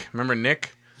absolutely. Nick. Remember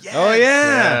Nick? Yes. Oh yeah.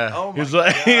 Yeah. Oh my He was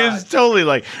like, God. he was totally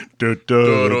like. "Du,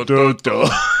 du, du, du."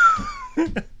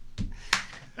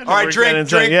 All right,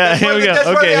 drink. Yeah, That's here why- we go. that's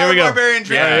why Okay, they here have we go. Barbarian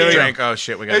drink. Yeah, here we go. Drink. Oh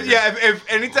shit, we got. Yeah, if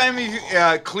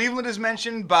anytime Cleveland is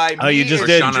mentioned by me, Oh, you just you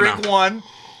did. drink one.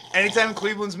 Anytime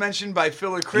Cleveland's mentioned by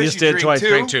Phil or Chris, You just did drink twice. two.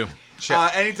 Drink two. Shit.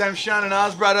 Anytime Sean and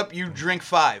Oz brought up, you drink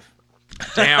 5.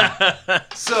 Damn.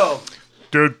 So,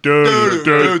 Du, du,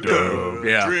 du, du.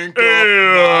 Yeah. drink So up.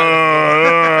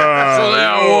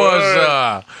 that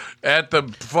was at the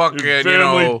fucking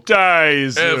Family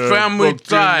ties. family fucking,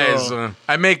 ties.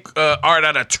 I make art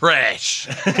out of trash.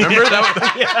 Remember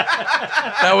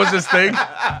that? That was his thing.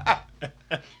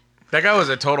 That guy was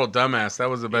a total dumbass. That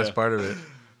was the best part of it.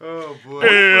 Oh boy.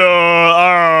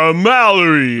 Hey,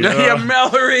 Mallory. Yeah,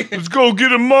 Mallory. Let's go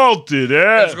get him malted, eh?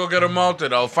 Let's go get him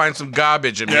malted. I'll find some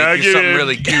garbage and Yeah, make you get something it.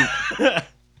 really cute.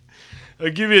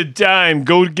 I'll give you a dime.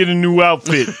 Go get a new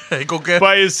outfit. Hey, go get.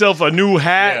 Buy yourself a new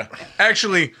hat. Yeah.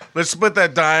 Actually, let's split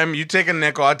that dime. You take a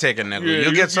nickel, I'll take a nickel. Yeah,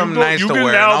 you get something go- nice you to get an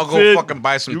wear, and I'll go outfit. fucking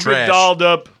buy some You trash. get dolled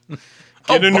up.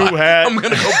 Get a new hat. I'm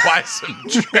gonna go buy some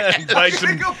trash. buy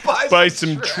some, Go buy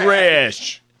some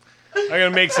trash. I'm gonna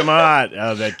make some art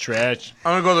out of that trash.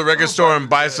 I'm gonna go to the record store and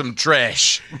buy some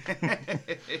trash.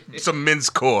 Some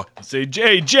mincecore. Say,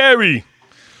 hey Jerry.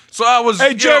 So I was.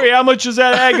 Hey Jerry, how much is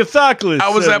that Agathocles? I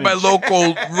was at my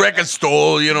local record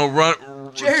store,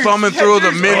 Jerry, thumbing through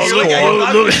the Jerry's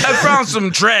mincecore. look- I found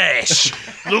some trash.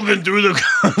 looking through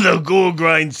the gold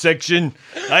grind section.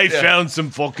 I found some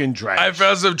fucking trash. I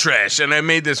found some trash, and I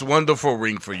made this wonderful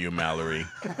ring for you, Mallory.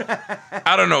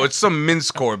 I don't know, it's some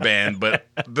mincecore band, but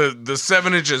the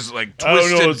 7-inch is like I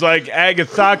twisted. don't know. It's like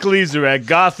Agathocles or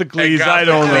Agathocles. I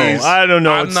don't know. Agathocles. I don't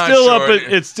know. I'm It's not still sure. up.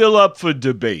 It's still up for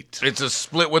debate. It's a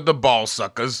split with the ball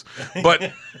suckers,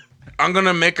 but I'm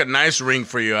gonna make a nice ring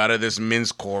for you out of this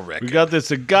mincecore record, We got this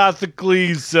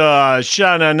Agathocles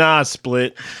Sha-na-na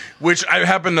split. which I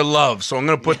happen to love. So I'm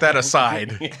gonna put that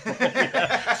aside.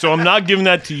 So I'm not giving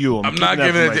that to you. I'm not keeping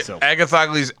giving that it. for myself.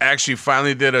 Agathocles actually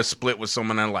finally did a split with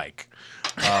someone I like.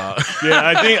 Yeah,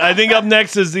 I think up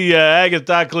next is the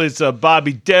Agathocles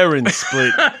Bobby Darin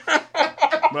split.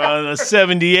 The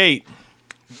 78.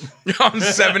 On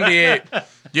 78,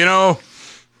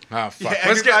 Ah, fuck. Yeah,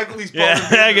 Let's get. Agathocles, Yeah,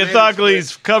 Paul Revere,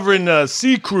 Agathocles covering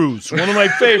Sea Cruise, one of my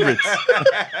favorites.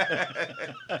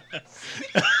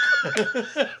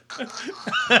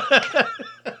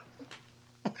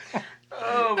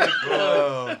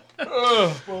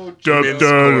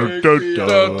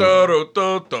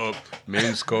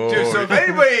 Mincecore. Dude, so if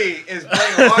anybody is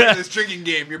playing along in this drinking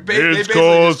game, you're they It's basically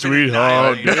cold, just finished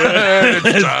sweetheart. dialing.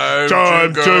 It's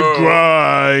Time to go.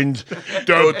 grind.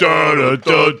 Da, da, da,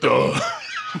 da, da.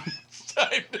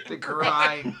 The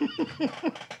grind.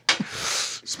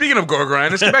 Speaking of gore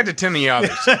grind, let's get back to Tina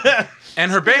Others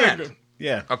and her band.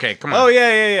 Yeah. Okay, come on. Oh,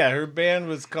 yeah. Her band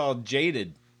was called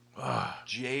Jaded.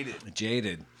 Jaded.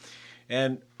 Jaded.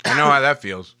 And, I know how that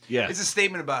feels. yeah. It's a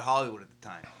statement about Hollywood at the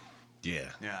time. Yeah.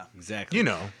 Yeah. Exactly. You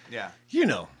know. Yeah. You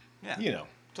know. Yeah. You know.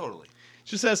 Totally.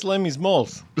 Just ask Lemmy's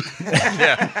moles.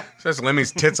 Yeah. That's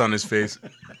Lemmy's tits on his face.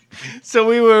 So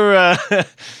we were.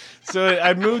 So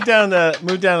I moved down to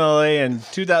LA in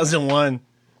 2001,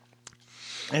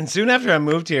 and soon after I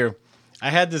moved here, I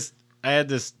had this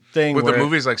thing. Were where, the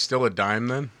movies like still a dime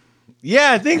then?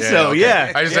 Yeah, I think Yeah, so. okay.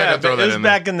 Yeah, I just had to throw that It was in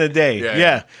there. back in the day. Yeah,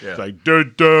 Yeah, yeah. It's like da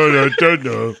da da da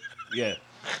da. Yeah,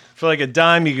 for like a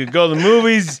dime, you could go to the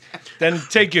movies, then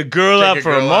take your girl out Take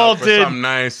for a girl out for malted, something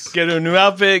nice. get her a new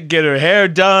outfit, get her hair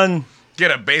done. Get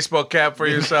a baseball cap for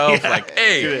yourself. Like,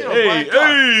 hey, Hey,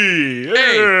 hey,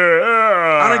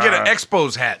 I'm gonna get an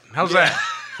Expos hat. How's that?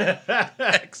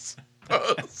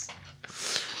 Expos.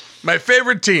 My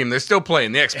favorite team. They're still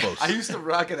playing the Expos. I used to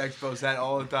rock an Expos hat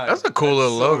all the time. That's a cool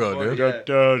little logo, funny. dude. Yeah.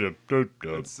 Da, da, da, da,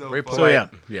 da. It's so Very funny. polite. yeah.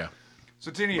 Yeah.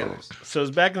 So Tina Others. So it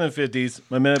was back in the 50s.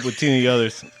 I met up with Tina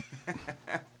Others.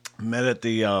 Met at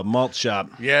the malt shop.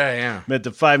 Yeah. Met at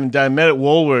the Five and Dime. Met at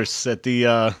Woolworths at the...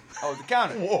 Oh, the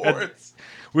counter.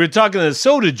 we were talking to the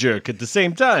Soda Jerk at the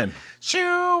same time.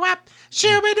 Shoo-wop,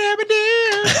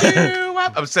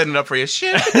 shoo-ba-doo-ba-doo-doo-wop. I'm setting it up for you.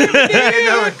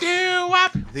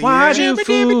 Shoo-ba-doo-doo-wop. Why do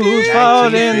fools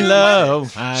fall in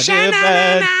love? I did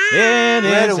that in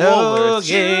his whole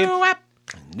game.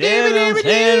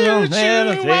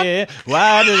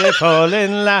 Why do they fall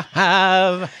in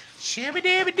love?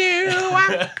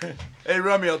 Hey,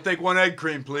 Rummy, I'll take one egg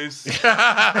cream, please.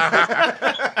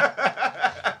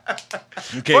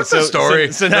 Okay, What's the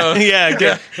story? So now,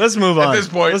 let's move on. At this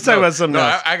point, let's talk about something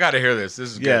else. I got to hear this.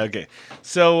 This is good. Yeah, okay.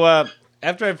 So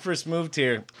after I first moved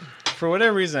here, for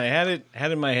whatever reason, I had it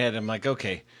in my head. I'm like,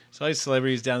 okay, so all these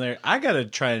celebrities down there, I got to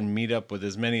try and meet up with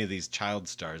as many of these child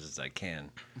stars as I can.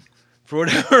 For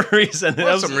whatever reason. Well,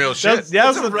 that's some real shit. That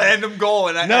was a random goal.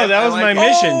 And that was my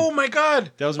mission. Oh, my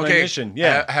God. That was my mission.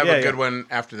 Yeah. I have a good one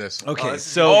after this. Okay,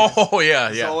 This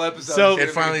whole episode. So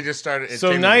It finally just started.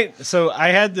 So I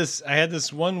had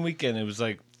this one weekend. It was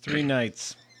like 3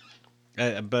 nights.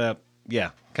 But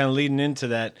kind of leading into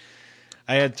that,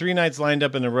 I had 3 nights lined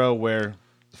up in a row where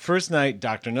the first night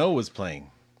Dr. No was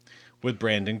playing with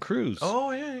Brandon Cruz.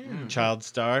 Oh, yeah. Child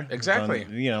star. Exactly.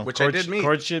 Which I did meet.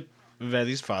 Courtship of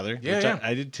Eddie's father. Yeah, which yeah.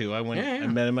 I did too. I went. Yeah, yeah. I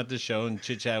met him at the show and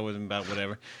chit-chatted with him about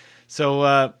whatever. So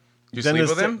You then sleep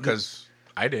with him? Because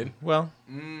I did. Well,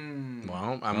 Well,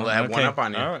 I'm going to have one up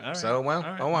on you. All right. So, All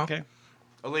right. oh, well. Okay.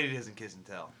 A lady doesn't kiss and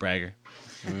tell. Bragger.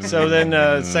 So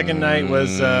then second night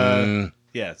was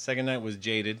second night was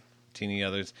Jaded, Teeny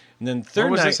Others. And then third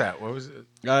Where was night this at? Where was it?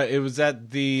 It was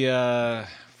at the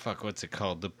what's it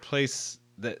called? The place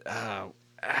that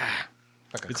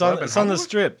Like a it's club on in it's on the Hollywood?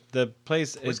 strip. The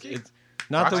place it's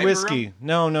not the Roxy whiskey.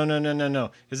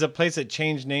 No. It's a place that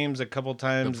changed names a couple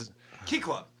times. Key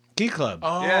Club. Key Club.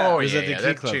 Oh, Yeah. yeah. It was at the Key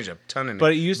That Club. changed a ton of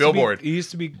But it names. used Billboard. to be. It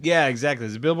used to be. Yeah, exactly.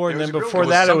 It's a billboard, There and was then a before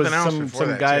billboard. that, it was something else before some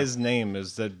that, guy's name. It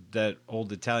was that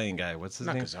old Italian guy. What's his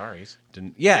Not name? Gazzari's.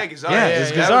 Yeah, Gazzari. it was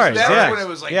That Gazzari's. was Yeah, when it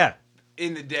was like yeah.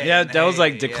 in the day. Yeah, in the that was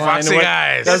like heyday, Decline. Foxy What-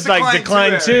 Guys. That was like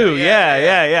Decline Decline 2 2.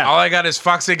 era. Yeah. All I got is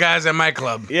Foxy Guys at my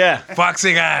club. Yeah.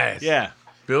 Foxy Guys. Yeah.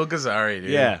 Bill Gazzari, dude.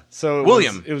 Yeah. So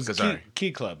William it was Gazzari.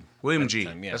 Key Club. William at the G.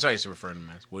 time, yeah. That's what I used to refer to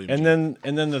him as. William And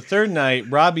G. then the third night,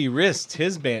 Robbie Rist,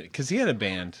 his band, because he had a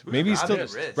band. Maybe he still.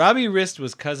 Robbie Rist? Robbie Rist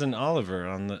was cousin Oliver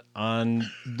on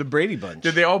the Brady Bunch.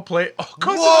 Did they all play? Oh,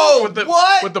 Whoa, with the,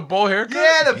 what? With the bowl haircut?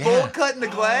 Yeah, the Yeah. bowl cut and the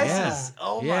glasses. Yeah.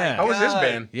 Oh my Yeah. god. How was his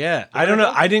band? Yeah, I don't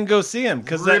know. I didn't go see him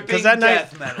because Ripping that night.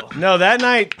 death metal. No, that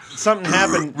night something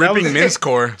happened. That Ripping was-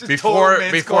 Mincecore. Just Before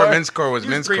total Mincecore was He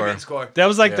was Mincecore. pre-Mincecore. That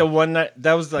was like Yeah. the one night.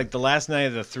 That was like the last night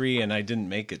of the 3, and I didn't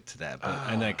make it to that. But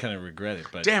and I kind of regret it.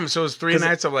 But Damn, so it was 3 'cause-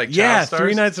 nights of like yeah, child stars?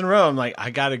 3 nights in a row. I'm like, I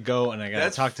gotta go and I gotta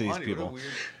That's talk to these funny. people. What a weird-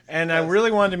 And I really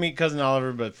wanted to meet cousin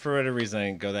Oliver, but for whatever reason, I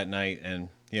didn't go that night. And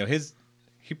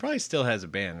he probably still has a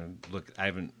band. I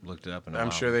haven't looked it up in a while.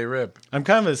 I'm sure they rip. I'm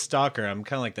kind of a stalker. I'm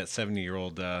kind of like that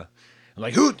 70-year-old. I'm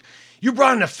like, who? You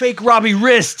brought in a fake Robbie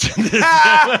Wrist.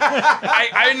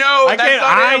 I know. I can't.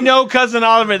 I know cousin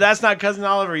Oliver. That's not cousin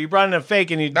Oliver. You brought in a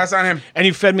fake, and you. That's not him. And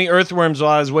you fed me earthworms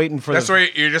while I was waiting for. That's where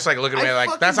you're just like looking at me I like,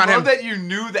 fucking that's not love him. that you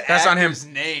knew the That's not him. actor's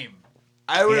name.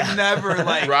 I would have never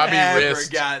like Robbie ever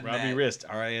Wrist. gotten Robbie that. Wrist.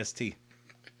 Rist.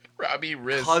 Robbie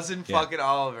Wrist. Cousin fucking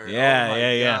Oliver. Yeah, oh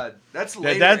my yeah. God. That's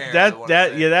later. era, I wanna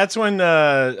say. That's when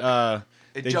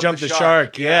they jumped the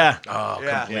shark. Yeah. Oh,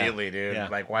 Yeah. completely, dude. Yeah.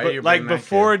 Like, why But, are you like bringing that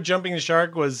before kid? jumping the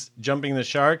shark was jumping the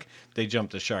shark? They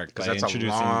jumped the shark by That's a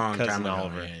introducing long cousin time ago.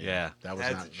 Oliver. Yeah. That was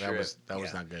That's not. a That was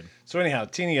trip. not good. So anyhow,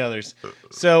 Teeny Others.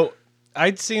 So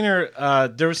I'd seen her.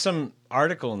 There was some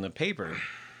article in the paper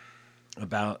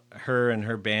about her and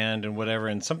her band and whatever,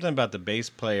 and something about the bass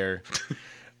player.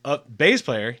 Bass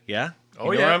player, yeah.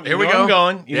 Oh, You know yeah. where I'm- Here you we know where go. I'm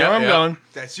going. You know Yeah, where I'm yeah. going.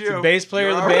 That's The you. bass player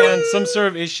of the You're band, some sort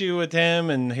of issue with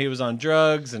him, and he was on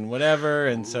drugs and whatever,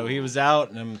 and so he was out.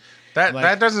 And I'm That like-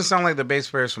 that doesn't sound like the bass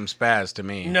players from Spaz to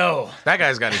me. no, That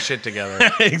guy's got his shit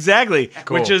together. exactly,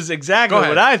 Cool. which is exactly Go ahead.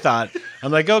 what I thought.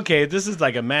 I'm like, okay, this is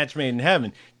like a match made in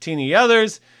heaven. Teeny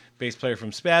Others, bass player from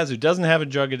Spaz who doesn't have a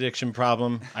drug addiction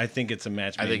problem. I think it's a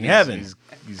match I made think in heaven.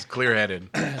 he's clear-headed.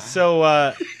 So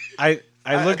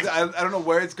I looked. I don't know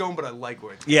where it's going, but I like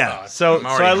where it's going. Yeah, so I'm so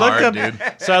already I looked hard, up.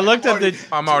 dude. So I looked up the.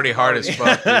 I'm already hard as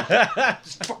fuck. Dude.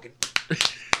 Just fucking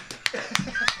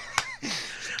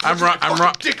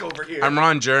I'm dick over here.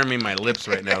 Ron Jeremy my lips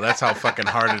right now. That's how fucking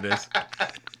hard it is.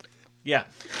 Yeah,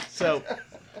 so.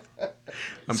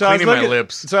 I'm So I was cleaning my looking-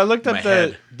 lips. So I looked my up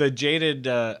head. the Jaded.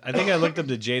 I think I looked up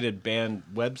the Jaded band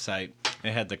website,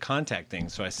 it had the contact thing.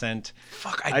 So I sent.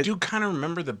 Fuck, I do kind of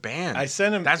remember the band. I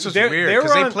sent them. That's what's weird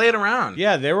because they played around.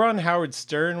 Yeah, they were on Howard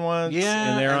Stern once.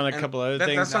 Yeah, and they were on a couple other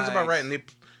things. That sounds about right.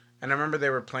 And I remember they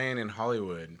were playing in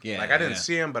Hollywood. Yeah, like I didn't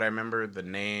see them, but I remember the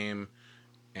name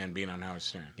and being on Howard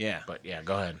Stern. Yeah, but yeah,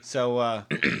 go ahead. So,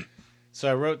 so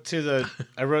I wrote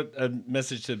a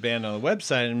message to the band on the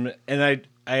website, and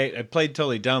I played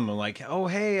totally dumb. I'm like, oh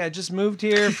hey, I just moved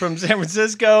here from San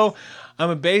Francisco. I'm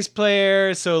a bass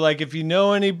player, so like if you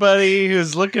know anybody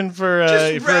who's looking for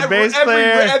a bass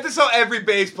player, that's how every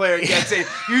bass player gets it.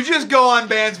 You just go on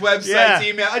bands' websites,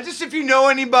 email. Just if you know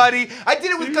anybody. I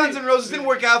did it with Guns N' Roses. Didn't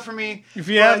work out for me. If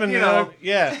you haven't,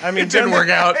 yeah, I mean, it didn't work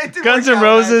out. Guns N'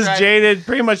 Roses, Jaded,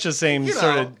 pretty much the same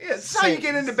sort of. Yeah, it's how you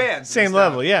get into bands. Same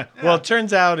level, yeah. Well, it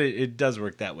turns out it does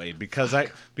work that way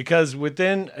because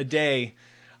within a day,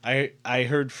 I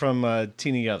heard from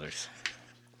Tina Yothers.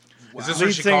 Wow. Is this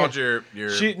what she called your?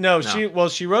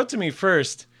 She wrote to me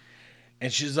first,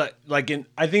 and she's like I think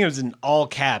it was in all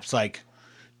caps, like,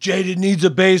 Jaded needs a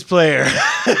bass player.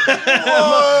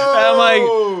 I'm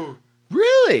like,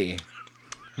 really?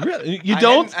 You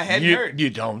don't? I hadn't heard. You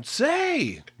don't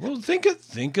say. Well, think of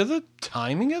the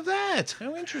timing of that.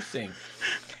 How interesting.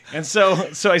 And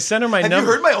so I sent her my number. Have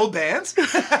you heard my old bands?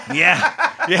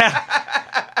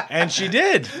 Yeah. And she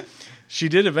did. She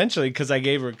did eventually because I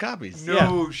gave her copies.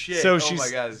 No shit. So oh my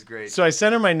God, this is great. So I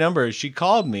sent her my number. She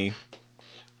called me,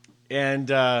 and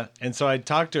so I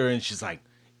talked to her, and she's like,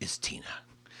 "It's Tina."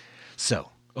 So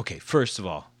okay, first of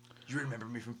all, you remember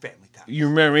me from Family Ties. You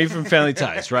remember me from Family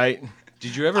Ties, right?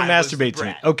 Did you ever masturbate to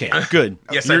me? Okay, good.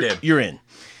 Yes, I did. You're in.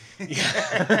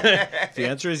 If the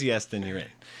answer is yes, then you're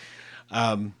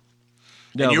in.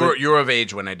 No, and you were of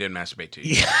age when I did masturbate to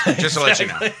you. Yeah, just to let you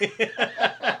know.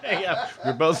 Yeah,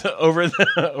 we're both over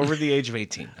the age of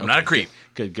 18. I'm not a creep.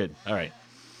 Good. All right.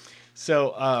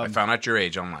 So I found out your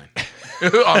age online.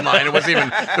 Online.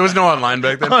 There was no online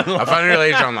back then. I found your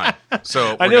age online.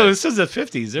 So I know this was the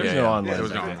 50s. There was no online. There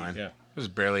was no online. Yeah. There was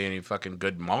barely any fucking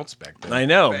good malts back then. I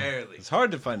know. Barely. It's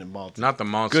hard to find a malt. Not the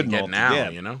malts good you get malt, now, yeah.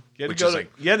 you know? You had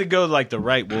to go to like the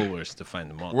right Woolworths to find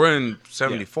the malt. We're in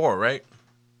 74, right?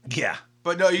 Yeah.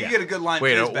 But no, you get a good line.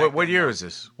 Wait, what year is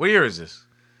this? What year is this?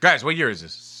 Guys, what year is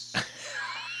this?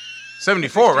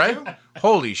 74, right?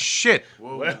 Holy shit.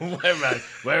 Where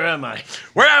am I?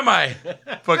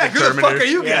 Fucking who the fuck are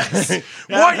you guys?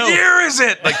 What year is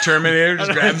it? Like Terminator,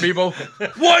 just grabbing people.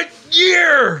 What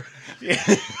year?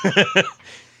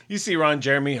 You see Ron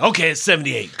Jeremy. Okay, it's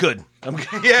 78. Good.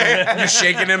 Yeah. You're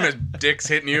shaking him, his dick's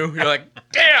hitting you. You're like,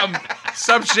 damn,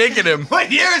 stop shaking him.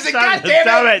 What year is it? Stop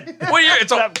it. What year?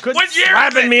 What year?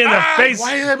 Slapping me in the face.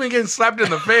 Why have I been getting slapped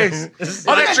in the face?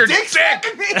 Oh, that's your dick.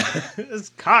 This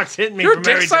cock's hitting me Your from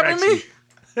dick every slapping direction.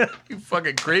 me? You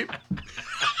fucking creep.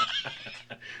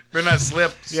 Better not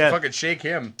slip. Yeah. Fucking shake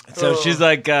him. So she's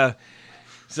like,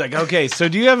 okay, so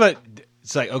do you have a?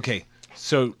 It's like, okay,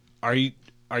 so are you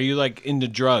like into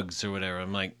drugs or whatever?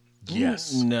 I'm like,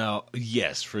 yes. No,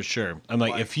 yes, for sure. I'm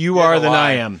like, if you are, then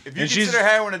I am. If you consider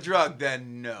heroin a drug,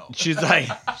 then no. She's like,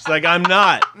 I'm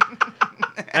not.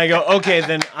 I go, okay,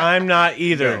 then I'm not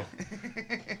either. No.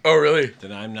 Oh, really?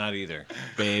 Then I'm not either,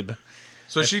 babe.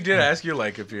 So she did ask you,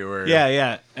 like, if you were...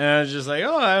 Yeah. And I was just like,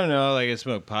 oh, I don't know. Like, I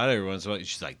smoke pot every once in a while.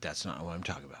 She's like, that's not what I'm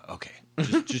talking about. Okay,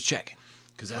 just checking.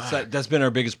 Because that's been our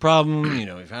biggest problem. You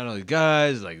know, we've had all these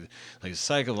guys, like a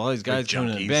cycle of all these guys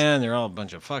coming in the band. They're all a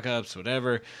bunch of fuck-ups,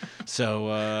 whatever.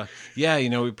 So,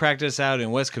 we practice out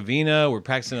in West Covina. We're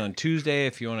practicing on Tuesday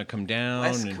if you want to come down.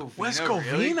 West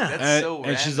Covina? Really? That's so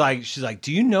and she's like,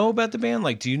 do you know about the band?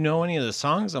 Like, do you know any of the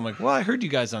songs? I'm like, well, I heard you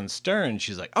guys on Stern.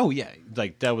 She's like, oh, yeah.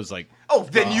 Like, that was like... Oh,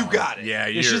 then you got it. Yeah,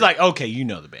 she's like, okay, you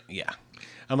know the band. Yeah.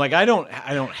 I'm like, I don't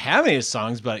have any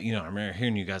songs, but I remember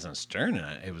hearing you guys on Stern,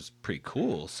 and it was pretty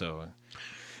cool. So,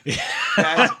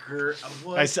 that's great.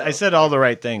 I said all the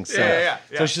right things. So, yeah.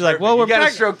 So she's like, well, we're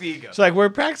gotta stroke the ego. She's like, we're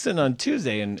practicing on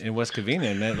Tuesday in West Covina,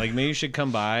 and like maybe you should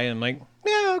come by. And I'm like,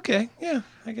 yeah, okay, yeah,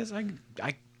 I guess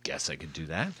I could do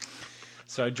that.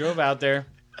 So I drove out there.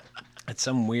 At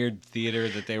some weird theater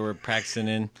that they were practicing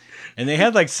in, and they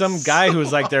had like some guy who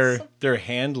was like their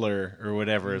handler or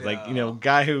whatever,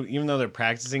 guy who, even though they're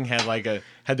practicing, had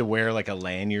to wear like a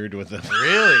lanyard with a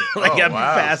really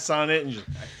pass on it, and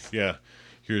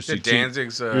here's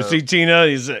Danzig's here's Tina.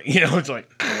 He's it's like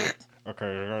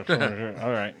okay,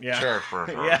 all right, yeah,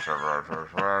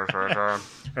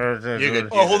 You're good.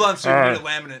 Oh, hold on, sir, we need a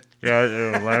laminate. Yeah,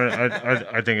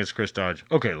 laminate. I think it's Chris Dodge.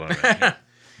 Okay, laminate.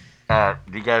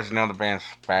 Do you guys know the band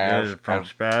Spaz? From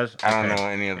Spaz? I don't know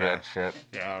any of that shit.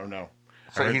 Yeah, I don't know.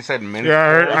 So he said mince.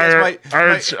 Yeah, I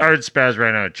That's heard Spaz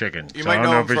ran out of chicken. You so might I don't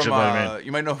know know him if we should from let him in.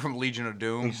 you might know him from Legion of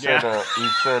Doom. He said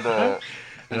the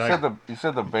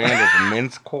band is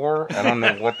Mincecore. I don't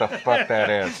know what the fuck that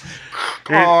is.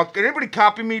 Oh, can anybody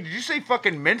copy me? Did you say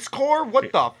fucking Mincecore?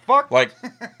 What the fuck? Like,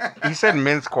 he said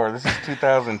Mincecore. This is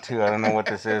 2002. I don't know what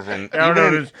this is. And I don't know,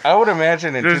 even, this- I would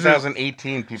imagine in this is-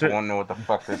 2018 people won't know what the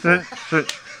fuck this is.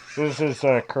 This is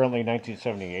currently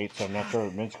 1978, so I'm not sure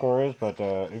what Mincecore is, but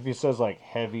if he says like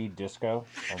heavy disco,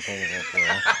 I'm thinking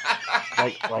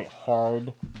it's like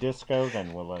hard disco,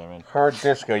 then we'll let him in. Hard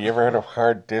disco. You ever heard of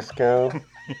hard disco?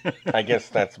 I guess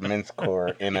that's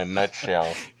Mincecore in a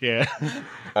nutshell. Yeah.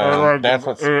 That's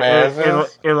what Spaz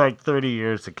is. In like 30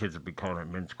 years, the kids will be calling it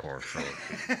Mincecore, so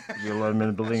you let them in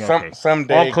the building. Okay.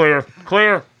 Someday, All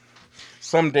clear.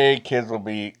 Someday, kids will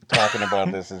be talking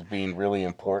about this as being really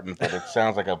important, but it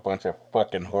sounds like a bunch of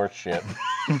fucking horse shit.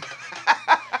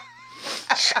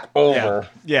 Over.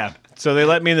 Yeah. So they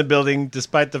let me in the building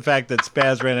despite the fact that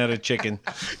Spaz ran out of chicken.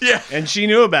 Yeah. And she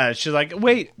knew about it. She's like,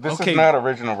 wait, This okay. is not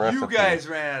original recipe. You guys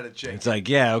ran out of chicken. It's like,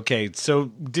 yeah, okay. So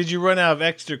did you run out of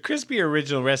extra crispy or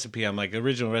original recipe? I'm like,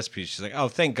 original recipe. She's like, oh,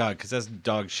 thank God, because that's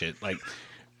dog shit. Like,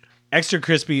 extra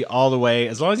crispy all the way.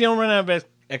 As long as you don't run out of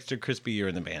extra crispy, you're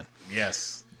in the band.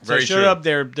 Yes. So I showed up,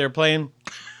 they're playing,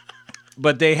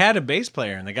 but they had a bass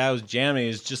player, and the guy was jamming. He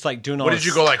was just like doing all What did this-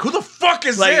 you go like, who the fuck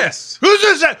is like, this? Who's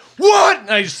this? What? And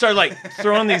I just started like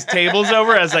throwing these tables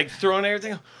over. I was like throwing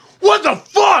everything. What the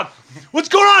fuck? What's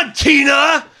going on,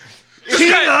 Tina?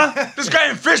 This guy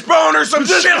in Fishbone or some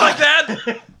shit like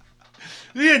that?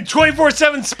 You in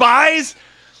 24/7 spies?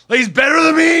 Like he's better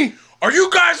than me? Are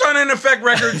you guys on In Effect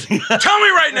Records? Tell me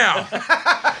right now.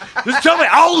 Just tell me.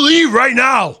 I'll leave right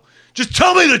now. Just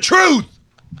tell me the truth.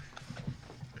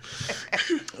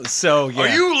 So yeah. Are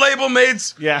you label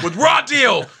mates with Raw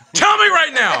Deal? Tell me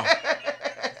right now.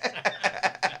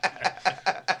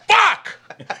 Fuck.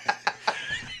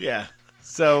 Yeah.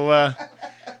 So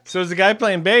there's a guy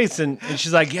playing bass, and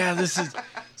she's like, yeah, this is.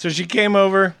 So she came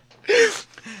over.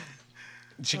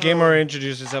 She came over,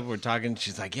 introduced herself. We're talking.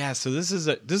 She's like, yeah. So this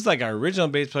is like our original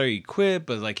bass player. He quit,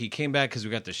 but like he came back because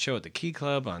we got the show at the Key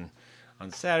Club on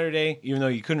Saturday. Even though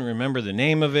you couldn't remember the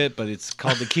name of it, but it's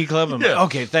called the Key Club. I'm like,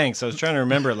 okay, thanks. I was trying to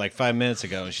remember it like 5 minutes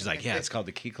ago, and she's like, yeah, it's called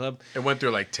the Key Club. It went through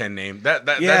like 10 names.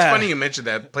 That's Yeah. funny you mentioned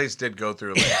that. Place did go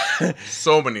through like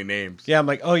so many names. Yeah, I'm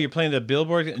like, oh, you're playing the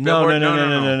Billboard? Billboard? No.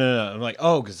 No. I'm like,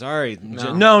 oh, sorry.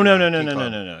 No.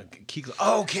 No. Key Club.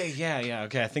 Oh, okay, yeah.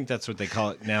 Okay, I think that's what they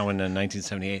call it now in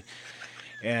 1978.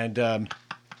 And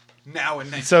Now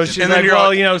in so she's And like, then you're well,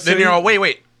 all, you know, so then you're all,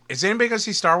 wait. Is anybody gonna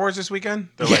see Star Wars this weekend?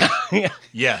 They're like, yeah.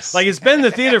 yes. Like it's been in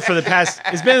the theater for the past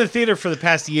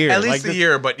year. At least like a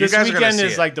year, but you this guys are gonna weekend see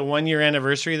is it. like the 1 year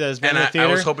anniversary that has been and in the theater.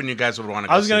 I was hoping you guys would want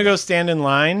to. I was gonna go go stand in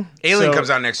line. Alien so- comes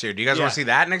out next year. Do you guys want to see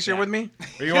that next year with me?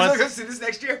 Or you You want want to see this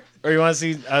next year? or you want to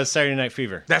see Saturday Night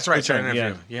Fever? That's right, Which Saturday one? Night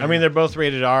Yeah. Fever. Yeah. I mean, they're both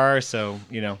rated R, so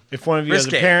you know, if one of you has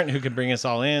Risque. a parent who could bring us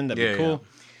all in, that'd be cool.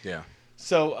 Yeah.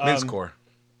 So Mincecore.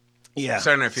 Yeah.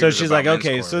 Saturday Night So Fever's she's about like,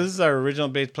 okay, Mincecore. so this is our original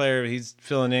bass player. He's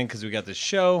filling in because we got the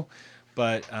show.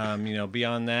 But, you know,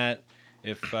 beyond that,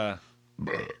 if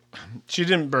she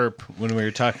didn't burp when we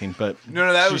were talking, but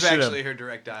No, that she was should've. actually her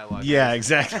direct dialogue. Yeah,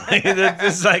 exactly.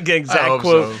 This is like an I exact hope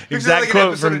quote, so. It's exact like an quote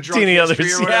episode from of Drunk Teeny Others.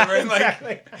 History or whatever, Yeah, and,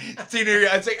 like, exactly.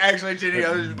 I'd say actually Teeny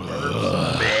Others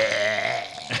burps.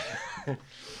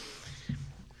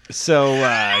 So,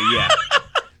 yeah.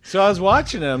 So I was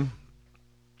watching him.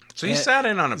 So you sat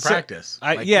in on a practice. So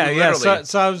Like, you literally-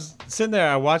 So I was sitting there.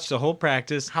 I watched the whole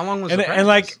practice. How long was and, the practice? And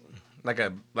like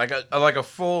a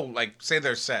full, like, say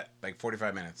they're set like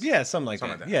 45 minutes. yeah, something like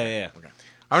Something that. like that. Yeah. Okay.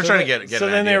 I'm trying to get. So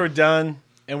an then they idea. were done,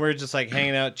 and we were just like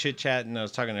hanging out, chit chatting. I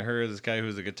was talking to her, this guy who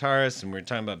was a guitarist, and we were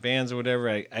talking about bands or whatever.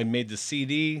 I made the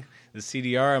CD, the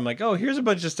CDR. I'm like, oh, here's a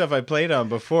bunch of stuff I played on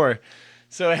before.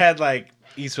 So it had like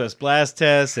East West Blast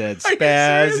Test, it had Are you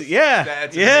Spaz. serious? Yeah,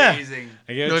 That's yeah. amazing.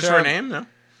 I gave it What's to her her. name? No.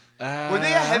 Were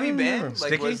they a heavy I don't band? remember. Like,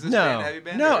 Sticky? was this No, band a heavy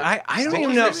band? no, or- I don't Sticky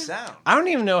even know. was their sound. I don't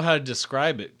even know how to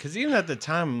describe it because even at the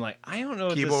time, I'm like, I don't know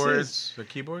what this is. Keyboards. The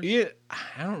keyboards. Yeah,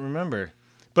 I don't remember.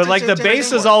 But like the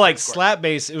bass was all like slap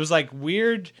bass. It was like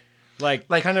weird, like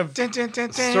kind of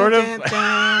sort of.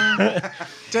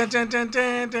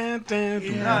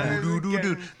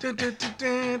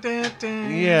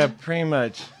 Yeah, pretty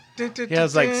much. He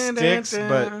has like sticks,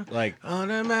 but like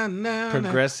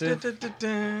progressive.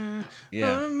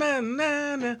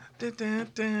 Yeah.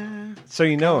 So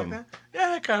you know him.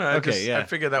 Yeah, kind of. Okay, yeah. I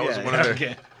figured that was Yeah, one of their.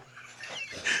 okay.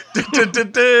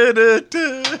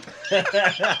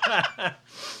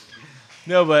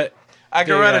 No, but I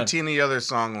could Yeah, write yeah. a teeny other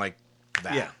song like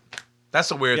that. Yeah. That's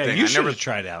a weird yeah, thing. you I should never have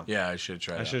tried out. Yeah, I should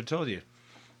try. I that. should have told you.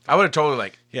 I would have told her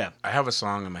like, Yeah. I have a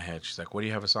song in my head. She's like, what do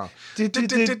you have a song? Stop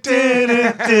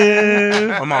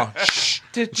I'm all shh.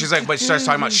 She's like, but she starts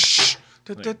talking about shh.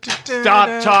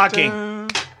 talking.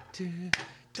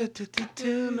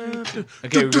 Okay,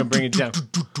 we're gonna bring it down.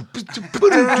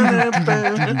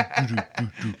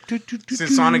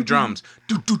 Sonic drums.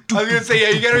 I was gonna say, yeah,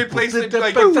 you gotta replace the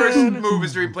like the first move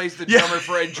is to replace the drummer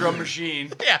for a drum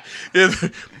machine. Yeah. Or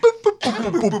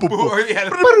yeah,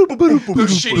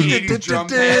 those shitty 80s drum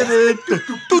pads.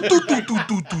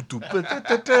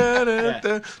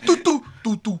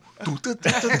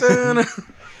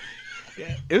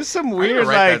 It was some Weird, weird,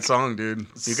 write like that song, dude.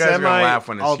 You guys are gonna laugh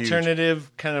when it's huge. alternative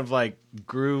kind of like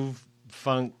groove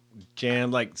funk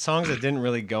jam, like songs that didn't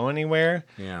really go anywhere.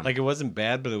 Yeah. Like it wasn't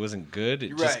bad, but it wasn't good. It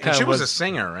You're just right. kind And of she was a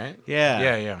singer, right?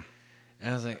 Yeah. Yeah. And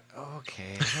I was like,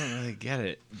 okay, I don't really get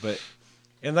it. But,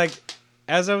 and like,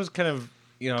 as I was kind of,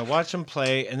 I watched him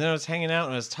play, and then I was hanging out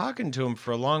and I was talking to him for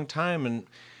a long time, and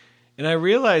I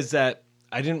realized that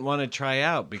I didn't want to try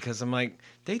out because I'm like,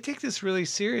 they take this really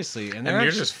seriously, and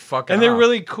you're just fucking and they're off.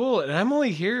 really cool, and I'm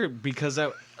only here because I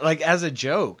like as a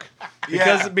joke,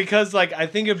 because like I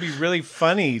think it'd be really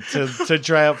funny to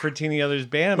try out for Teeny Other's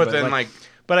band, But then, like-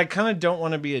 but I kind of don't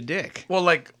want to be a dick. Well,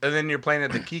 like, and then you're playing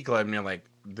at the Key Club, and you're like,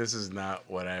 this is not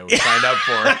what I signed up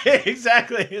for.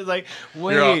 Exactly. It's like,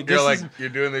 wait, You're like, you're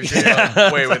doing this shit.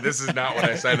 Wait, this is not what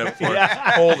I signed up for.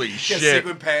 Holy Get shit.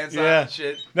 sequin pants on and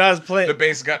shit. No, I was playing. The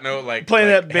bass got no, like,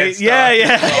 Playing like that bass,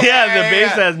 headstock. yeah. The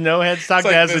bass has no headstock. It's like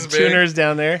It has the this big. tuners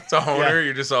down there. It's a honer. Yeah.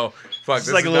 You're just all, fuck, It's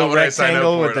this like is a little not what I signed up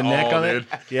rectangle for with the at neck all, on dude.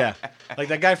 it. Yeah, like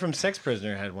that guy from Sex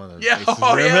Prisoner had one of those. Yeah, basses.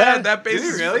 oh Remember yeah, that? that bass Did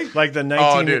is he really? Like the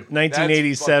Oh, dude.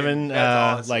 1987,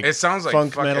 That's awesome. like It sounds like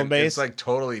funk fucking, metal bass. It's like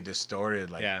totally distorted.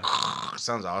 Like, Yeah. it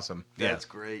sounds awesome. That's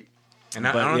great. And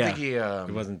I But, don't yeah, think he.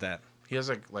 it wasn't that. He has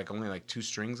like only like 2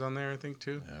 strings on there, I think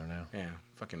too. I don't know. Yeah,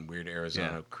 fucking weird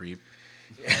Arizona Yeah. creep.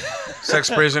 Sex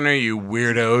Prisoner, you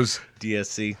weirdos.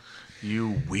 DSC.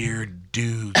 You weird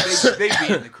dudes. They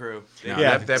beat the crew. No,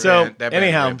 Yeah, that so, band, that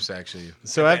anyhow. band rips, actually.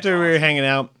 So after we were hanging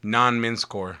out,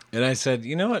 Non-mincecore. and I said,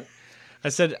 you know what? I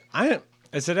said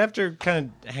after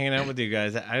kind of hanging out with you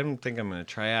guys, I don't think I'm gonna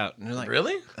try out. And they're like,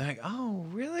 Really? I'm like, oh,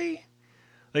 really?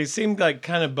 They seemed like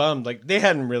kind of bummed. Like they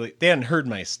hadn't heard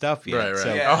my stuff yet. Right.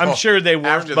 So Yeah. I'm sure they weren't.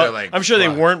 After they're like, I'm sure they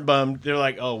fuck. weren't bummed. They're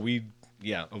like, oh, we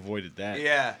avoided that.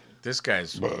 Yeah. This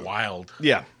guy's wild.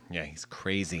 Yeah. Yeah. He's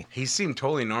crazy. He seemed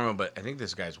totally normal, but I think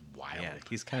this guy's wild. Yeah.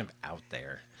 He's kind of out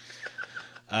there.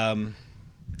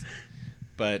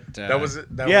 But That was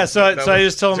it? That yeah. was- So that I was-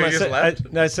 just told him. so you just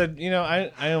left? I said,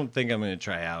 I don't think I'm going to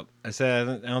try out. I said,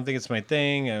 I don't think it's my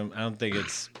thing. I don't think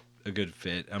it's a good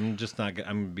fit. I'm just not. I'm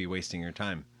going to be wasting your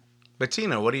time. But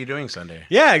Tina, what are you doing Sunday?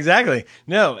 Yeah, exactly.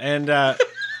 No, and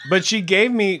but she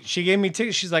gave me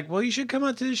tickets. She's like, "Well, you should come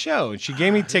out to the show." And she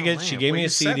gave me tickets. She gave me a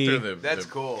CD. That's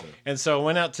cool. And so I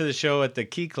went out to the show at the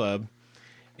Key Club,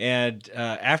 and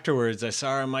afterwards I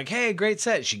saw her. I'm like, "Hey, great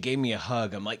set." She gave me a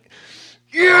hug. I'm like,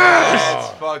 "Yes,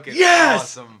 That's fucking Yes!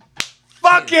 awesome.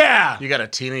 fuck yeah!" You got a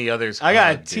Tina Yothers. I got a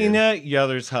hug, dude. Tina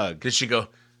Yothers hug. Did she go?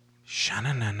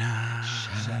 Sha-na-na-na.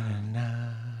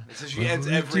 So she ends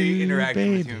every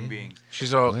interaction with human beings.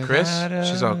 She's all Chris. Without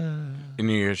She's all a- in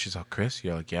your ear. She's all Chris.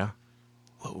 You're like, yeah.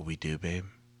 What would we do, babe?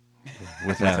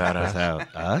 Without us.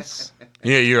 us,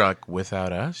 Yeah, you're like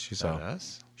without us. She's all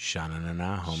us,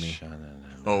 sha-na-na-na,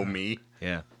 homie. Homie.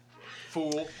 yeah. Fool.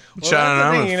 Well, that's the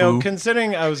Sha-na-na-na, thing, fool.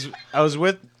 considering I was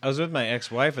with my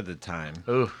ex-wife at the time.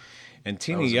 Ooh. And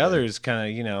Tina was a Yothers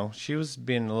kind of, she was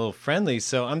being a little friendly.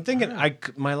 So I'm thinking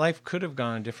my life could have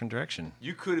gone a different direction.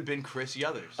 You could have been Chris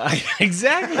Yothers.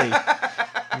 Exactly.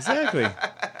 Wait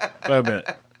a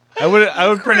minute. I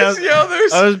would pronounce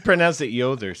Yothers. I would pronounce it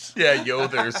Yothers. Yeah,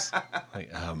 Yothers.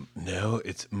 Like, no,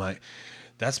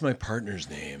 that's my partner's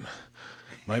name.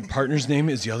 My partner's name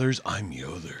is Yothers. I'm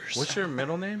Yothers. What's your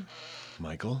middle name?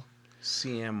 Michael?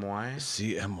 CMY.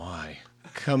 CMY.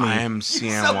 Come I here. am You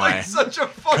sound like CMY. such a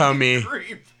fucking Cummy.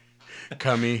 creep.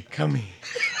 Cummy. Come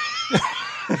here.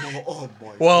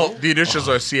 Well, the initials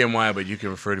are CMY, but you can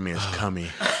refer to me as Cummy.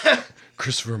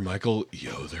 Christopher Michael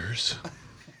Yothers.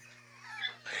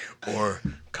 Or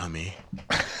Cummy.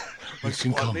 You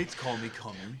can call me. Squadmates call me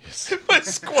Cummy. My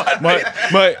squad My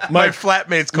My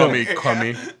flatmates call me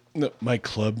Cummy. no, my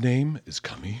club name is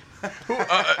Cummy.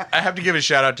 I have to give a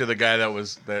shout out to the guy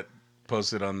that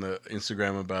posted on the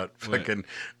Instagram about fucking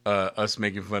us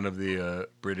making fun of the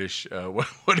British.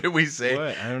 What did we say?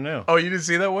 What? I don't know. Oh, you didn't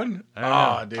see that one? I don't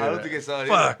know. Dude, I don't think I saw it.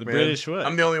 Fuck, The man. British what?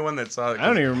 I'm the only one that saw it. I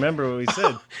don't even remember what we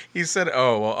said. He said,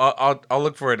 "Oh, well, I'll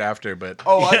look for it after." But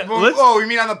You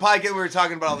mean on the podcast we were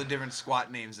talking about all the different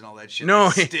squat names and all that shit? No.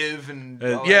 Like Stiv and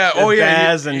all yeah, that oh shit. yeah,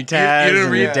 Baz and Taz you didn't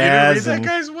and read, Daz you didn't read and that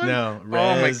guy's one? No, Oh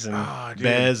my- Rez and oh, dude.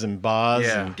 Bez and Boz.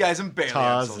 Yeah. And Guys, I'm barely on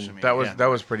Taz social and- media. That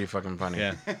was pretty fucking funny.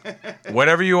 yeah.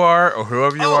 Whatever you are or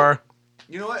whoever you are,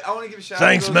 You know what? I want to give a shout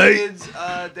Thanks, out to those mate. kids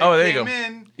that Oh, there you came go.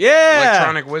 in. Yeah.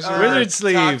 Electronic Wizard. Wizard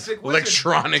sleeve. Toxic Wizard.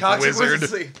 Electronic Toxic Wizard.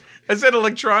 sleeve. I said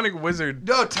electronic wizard.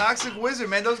 No, Toxic Wizard,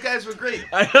 man. Those guys were great.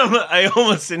 I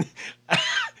almost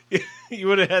you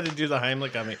would have had to do the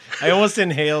Heimlich on me. I almost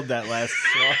inhaled that last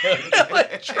swallow.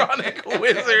 Electronic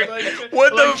wizard.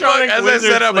 What the fuck? Electronic As I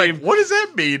wizard said, I'm like, sleeve. what does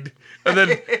that mean? And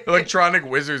then electronic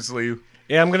wizard sleeve.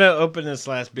 Yeah, I'm gonna open this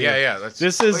last beer. Yeah, that's-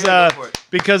 This is yeah, go for it.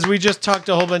 because we just talked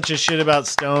a whole bunch of shit about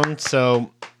Stone,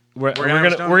 so we're gonna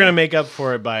have Stone? gonna make up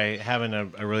for it by having a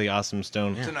really awesome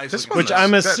Stone. It's a nice This looking one- Which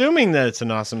I'm That- assuming that it's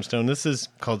an awesome Stone. This is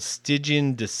called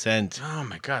Stygian Descent. Oh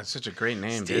my god, such a great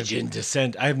name, dude. Stygian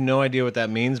Descent. I have no idea what that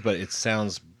means, but it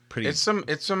sounds pretty. It's some.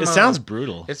 It sounds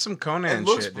brutal. It's some It Conan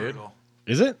looks shit, brutal.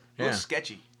 Is it? It Yeah. looks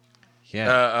sketchy.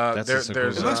 Yeah. that's a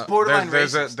There's It looks borderline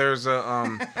there's a racist. there's a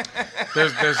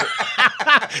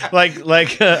like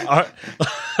like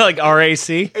RAC.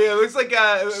 Yeah, it looks like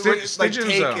like Stygian's,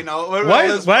 take and all. Why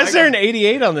is there an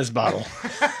 88 on this bottle?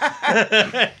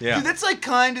 yeah. Dude, that's like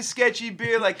kind of sketchy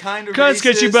beer, like kind of Kind of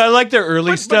sketchy, but I like their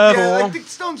early stuff. Yeah, like the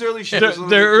Stones' early shit. was a little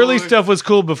Their bit early cooler. stuff was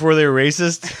cool before they were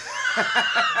racist.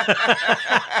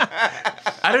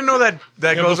 I didn't know that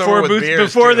goes before over with Boots, beers,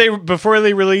 before too.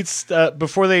 they released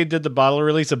before they did the bottle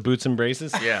release of Boots and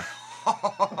Braces. Yeah.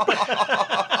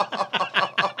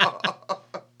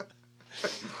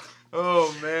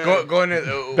 Oh man. Go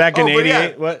into Back in but yeah.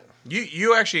 '88, what?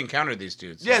 you actually encountered these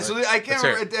dudes. Yeah, so I can't Let's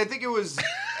hear remember. I think it was,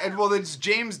 it's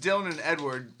James, Dylan, and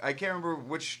Edward. I can't remember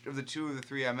which of the two or the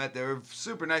three I met. They were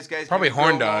super nice guys. Probably People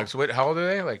horn drove all- dogs. How old are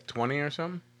they? Like 20 or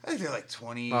something? I think they're like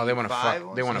 20. Oh, they want to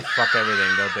fuck. They want to fuck everything,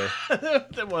 don't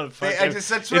they? They want to fuck.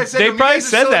 That's what I said. They You probably guys are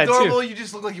said so that adorable, too. You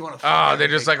just look like you want to fuck Oh, they're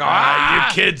just like,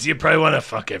 You kids, you probably want to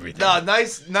fuck everything. No,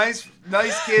 nice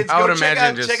kids. I Go would check imagine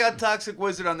out, just- check out Toxic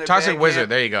Wizard on their Toxic Bandcamp. Wizard.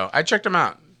 There you go. I checked them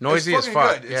out. Noisy It's as fucking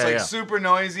fuck. good. Yeah, It's like yeah. super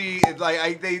noisy. It's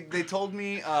like they told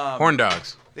me Horn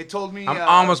dogs. They told me I'm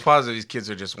almost positive these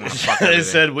kids are just want to fuck They everything.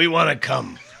 said we want to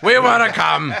come. We want to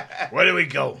come. Where do we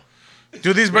go?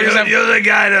 Do these burgers have... You're the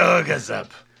guy to hook us up.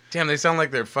 Damn, they sound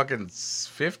like they're fucking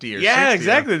 50 or 60. Yeah,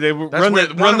 exactly. They That's run weird.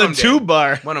 the One run of the them did. tube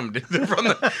bar. One of them did. They're from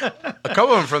the... A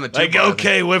couple of them from the tube Like, bar.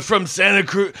 okay, we're from Santa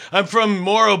Cruz. I'm from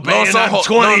Morro Bay, Los and I'm Ojos.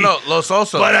 20. No, Los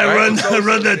Osos. But I right?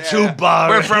 run the tube bar.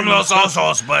 We're from Los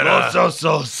Osos, but Los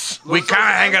Osos. we can't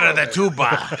hang out at the tube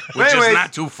bar, which Anyways. is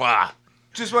not too far.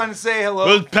 Just wanted to say hello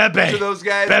With Pepe. to those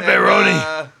guys.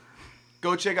 Pepperoni. And,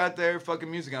 go check out their fucking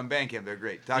music on Bandcamp. They're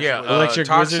great. Toxic Yeah, Wizard. Electric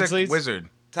Toxic Wizard sleeves? Wizard.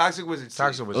 Toxic Wizard.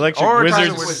 Toxic Wizard. Electric Or Wizard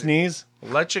Toxic Wizard. sneeze.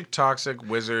 Electric Toxic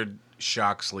Wizard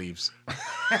shock sleeves.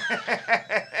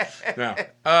 No.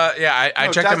 I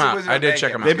No, checked them Toxic out. Wizard I on did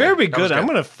check Bandcamp. them out. They better be That was good. I'm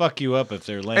gonna fuck you up if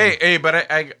they're lame. Hey,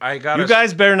 but I got you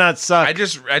guys better not suck. I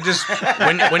just when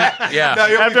yeah. No,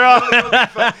 After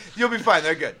all, you'll be fine.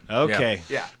 They're good. okay.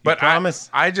 Yeah. But promise?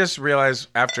 I just realized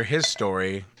after his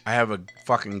story, I have a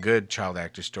fucking good child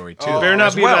actor story too. Better not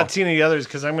as be well. about Tina the others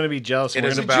because I'm gonna be jealous. It We're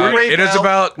is gonna- about. rape It is Al?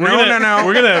 about. We're No, gonna, no.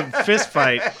 We're gonna fist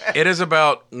fight. It is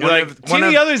about You're like, Tina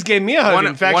of the others gave me a hug. one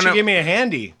In of- fact, one she of- gave me a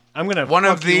handy. I'm gonna one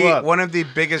fuck of you the up. one of the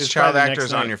biggest It's child probably the next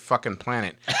actors on night. your fucking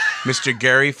planet, Mr.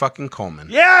 Gary fucking Coleman.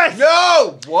 Yes.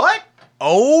 No. What?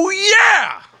 Oh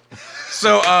yeah.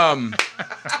 So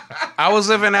I was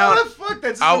living out. What the fuck?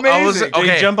 That's I was amazing. Did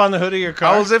okay. you jump on the hood of your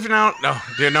car? I was living out. No,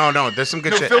 dude, no. There's some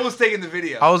good No, shit. Phil was taking the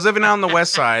video. I was living out on the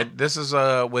west side. This is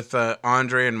with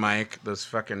Andre and Mike, those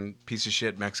fucking piece of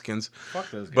shit Mexicans.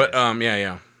 Fuck those guys. But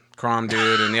yeah. Crom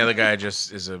dude and the other guy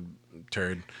just is a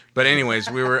turd. But anyways,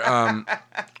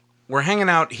 we're hanging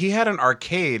out. He had an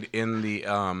arcade in the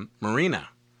marina.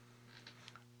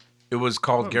 It was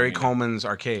called Gary Coleman's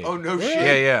Arcade. Oh no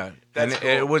shit. Yeah. That's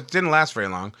and cool. it didn't last very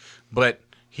long, but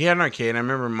he had an arcade. And I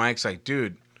remember Mike's like,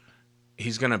 dude,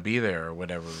 he's gonna be there or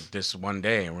whatever this one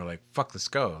day, and we're like, fuck, let's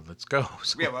go.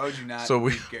 So, Yeah, why would you not? so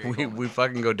we meet Gary Coleman? we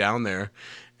fucking go down there,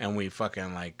 and we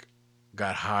fucking like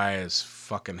got high as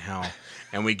fucking hell,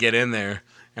 and we get in there,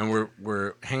 and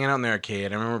we're hanging out in the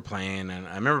arcade. I remember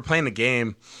playing the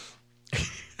game.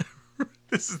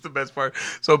 This is the best part.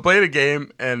 So I played a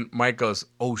game, and Mike goes,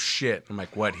 "Oh shit!" I'm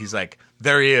like, "What?" He's like,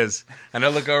 "There he is." And I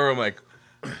look over. I'm like,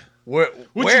 "Where? What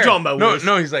where?" you talking about, No, Willis?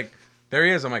 no. He's like, there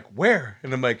he is. I'm like, where?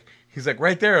 And I'm like, he's like,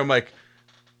 right there. I'm like,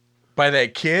 by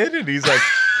that kid? And he's like,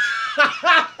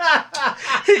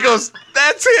 he goes,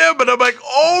 that's him. And I'm like,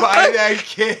 oh By my. that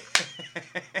kid.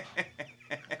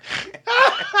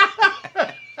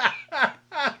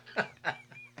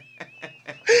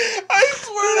 I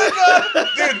swear to God,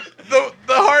 dude,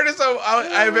 the hardest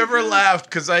I've ever laughed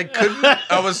because I couldn't.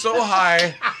 I was so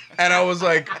high, and I was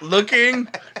like looking,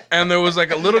 and there was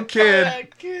like a little kid,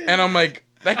 and I'm like,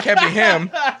 that can't be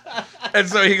him. And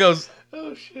so he goes,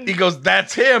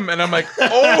 that's him, and I'm like,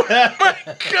 oh my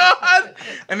God!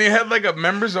 And he had like a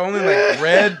members only like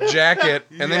red jacket,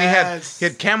 and then he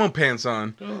had camel pants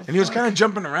on, and he was kind of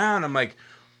jumping around. I'm like.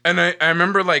 And I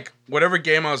remember, like, whatever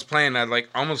game I was playing, I, like,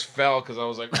 almost fell because I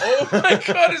was like, oh, my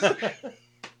God.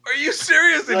 Are you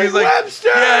serious? And he's like, Webster,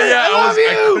 yeah.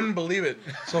 I couldn't believe it.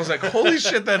 So I was like, holy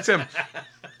shit, that's him.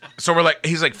 So we're like,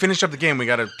 he's like, finish up the game. We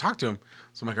got to talk to him.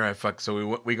 So I'm like, all right, fuck.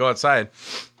 So we go outside.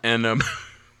 And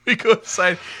we go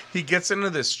outside. He gets into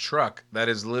this truck that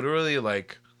is literally,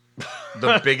 like,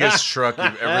 the biggest truck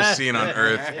you've ever seen on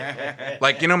Earth.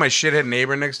 Like, you know my shithead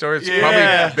neighbor next door? It's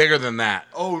probably bigger than that.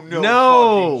 Oh no!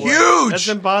 No, huge. That's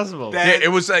impossible. That it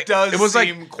was like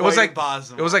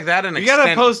impossible. It was like that. And You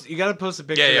gotta post a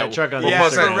picture of that truck on We'll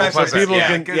post Instagram. that. So people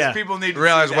can people need to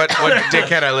realize see what that.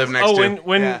 dickhead I live next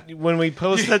to. when we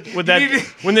post that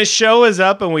when the show is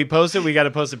up and we post it, we got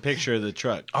to post a picture of the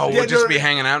truck. Oh, we'll just be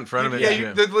hanging out in front of it.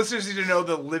 Yeah, the listeners need to know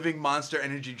the living Monster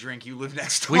energy drink you live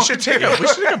next to. We should take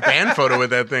a band photo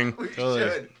with that thing. We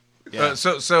should. Yeah.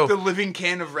 So the living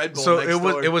can of Red Bull. So next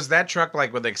door. it was that truck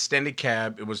like with extended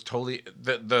cab. It was totally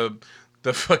the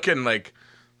fucking like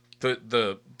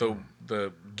the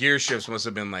gear shifts must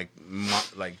have been like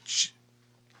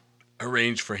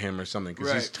arranged for him or something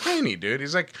because he's tiny, dude.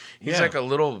 He's like a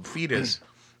little fetus.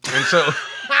 And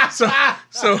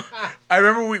so I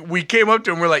remember we came up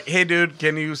to him. We're like, hey, dude,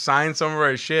 can you sign some of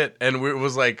our shit? And it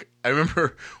was like, I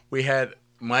remember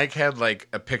Mike had like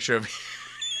a picture of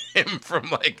him from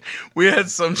like, we had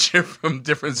some shit from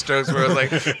Different Strokes where it was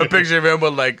like a picture of him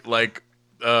with like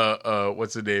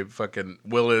what's the name? Fucking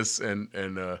Willis and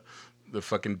the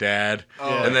fucking dad. Oh,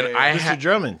 and then I had Mr.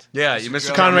 Drummond. Yeah,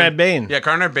 Mr. Conrad Bain. Yeah,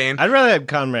 Conrad Bain. I'd rather have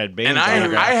Conrad Bain. And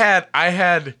I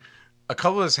had a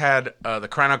couple of us had the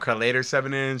Chrono Calator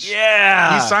 7-inch.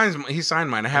 Yeah. He signed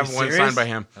mine. I have one serious? signed by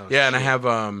him. Oh, yeah, and I shit.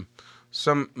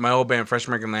 have my old band Fresh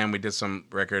American Lamb, we did some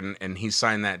record and he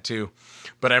signed that too.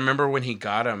 But I remember when he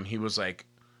got him, he was like,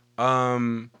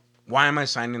 why am I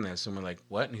signing this? And we're like,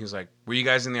 what? And he's like, were you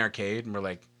guys in the arcade? And we're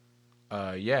like,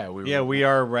 yeah, we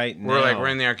are right now. We're like, we're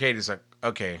in the arcade. He's like,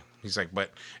 okay. He's like,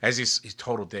 but as he's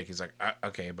total dick. He's like,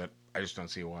 okay, but I just don't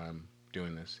see why I'm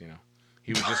doing this, you know.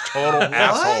 He was just total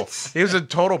asshole. He was a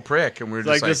total prick, and we were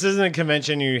just like, this isn't a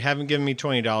convention. You haven't given me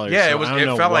 $20. yeah, so it was. I don't It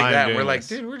know felt why like I'm that. doing We're like,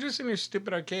 this. dude, we're just in your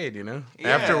stupid arcade, you know. Yeah.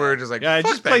 After we were just like, Yeah, I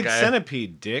fuck just that played guy.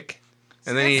 Centipede, dick.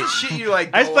 And then That's the shit you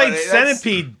like. I just go played on it.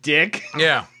 Centipede, dick.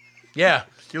 yeah,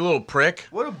 you little prick.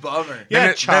 What a bummer.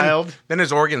 Yeah, child. Then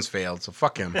his organs failed, so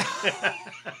fuck him.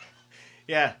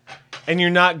 Yeah, and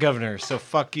you're not governor, so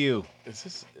fuck you. Is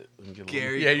this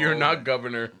Gary Yeah, you're Coleman. not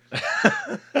governor.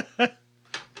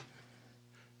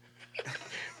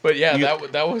 But yeah,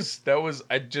 that was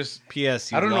I just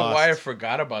P.S. I You don't know lost. why I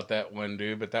forgot about that one,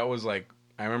 dude. But that was like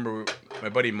I remember my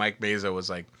buddy Mike Beza was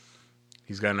like,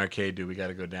 he's got an arcade, dude. We got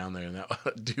to go down there. And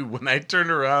that dude, when I turned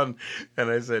around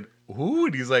and I said, "Who?"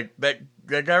 and he's like, "That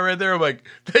guy right there." I'm like,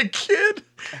 "That kid,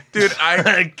 dude."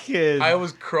 Kid. I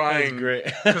was crying great.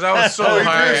 because I was so Oh, if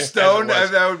high. you're stoned, as it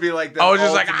was. that would be like the I was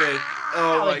just like, ultimate.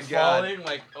 Oh my like god. falling,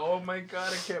 like, oh my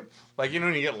god, I can't. Like, you know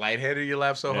when you get lightheaded, you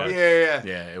laugh so hard. Yeah.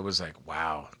 Yeah, it was like,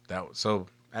 wow. That was, so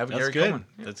I have That's Gary good. Coleman.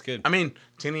 That's good. I mean,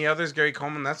 to any others, Gary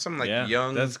Coleman, that's some like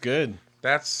young. That's good.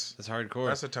 That's hardcore.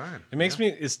 That's a time. It makes me.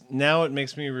 It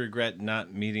makes me regret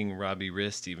not meeting Robbie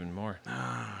Rist even more.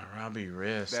 Robbie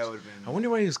Rist. That would have been. I wonder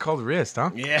why he was called Rist,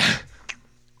 huh? Yeah.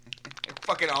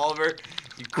 Fucking Oliver.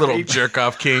 You Little creep. jerk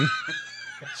off king.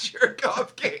 Jerk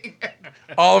off king.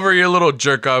 Oliver, you little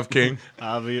jerk off king.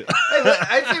 Obvious.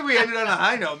 I think we ended on a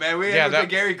high note, man. We ended with that- the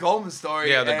Gary Coleman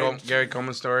story. Yeah, and, Gary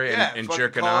Coleman story and fucking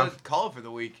jerking call off. it- Call it for the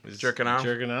week. Jerking off.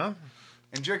 Jerking off.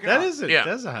 And jerking That off. is it. Yeah.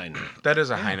 That's a high note. That is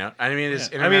a high note. I mean, it's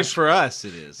I mean, international. for us,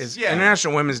 it is. It's Yeah.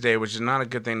 International Women's Day, which is not a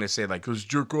good thing to say, like, who's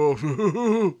jerk off?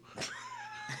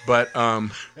 But,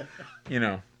 you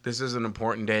know, this is an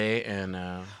important day, and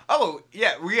Oh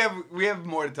yeah, we have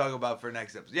more to talk about for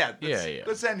next episode. Yeah, Yeah.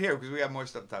 Let's end here because we have more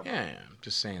stuff to talk about. yeah, I'm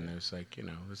just saying, there's like, you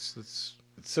know, let's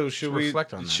So should we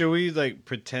reflect on that. Should we like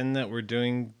pretend that we're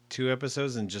doing 2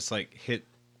 episodes and just like hit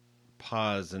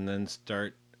pause and then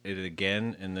start it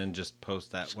again and then just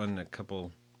post that one a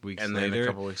couple weeks and later. then a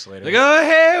couple weeks later. Like, oh,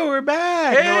 hey, we're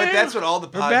back. You know what? That's what all the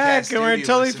podcasts We're back, do and we're to you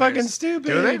totally listeners. fucking stupid.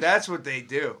 Do they? That's what they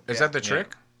do. Is that the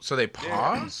trick? So they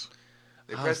pause?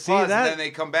 They press see pause, that- and then they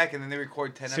come back, and then they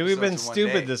record 10 See, episodes we've been in one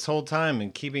stupid day. this whole time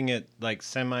and keeping it like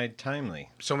semi-timely.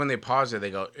 So when they pause it,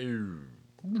 they go, "Ew."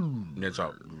 And it's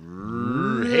all,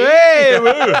 Hey,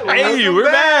 Welcome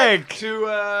we're back. to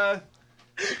I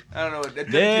don't know. No,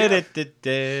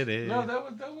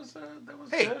 that was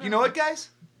Hey, you know what, guys?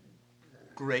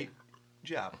 Great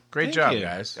job. Great Thank job, you.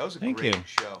 guys. That was a Thank great you.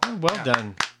 show. Oh, well Yeah.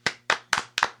 done.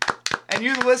 And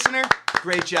you, the listener,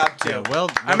 great job too. Yeah, well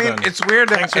I mean, done. it's weird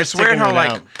that Thanks for it's weird sticking how it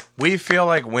like out. we feel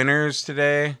like winners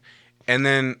today, and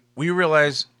then we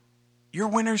realize you're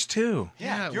winners too.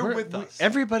 Yeah, you're with us.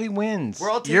 Everybody wins. We're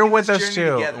all taking You're with this us journey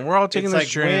too, together. and we're all taking it's this like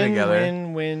journey win, together.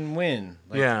 win, win, win.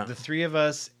 Like Yeah. the three of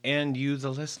us and you,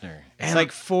 the listener. It's And-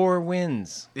 like 4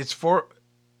 wins. It's for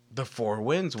the 4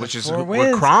 wins, which is 4 where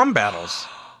wins. Crom battles.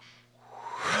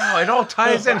 Oh, it all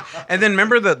ties in. And then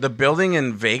remember the building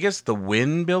in Vegas, the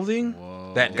Win building?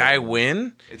 That guy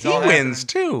Win? It's He all wins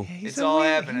happening. too. It's all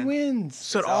happening. He wins.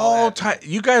 So it It's all all happening. ties.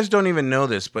 You guys don't even know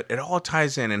this, but it all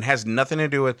ties in and has nothing to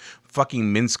do with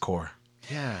fucking mincecore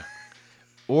Yeah.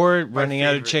 Or running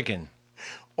out of favorite. chicken.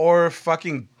 or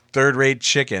fucking third-rate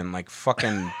chicken like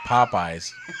fucking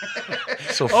Popeyes.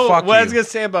 So Oh, fuck what I was you. gonna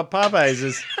say about Popeyes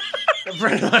is a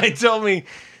friend of mine told me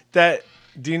that.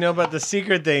 Do you know about the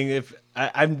secret thing? If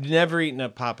I've never eaten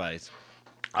at Popeyes,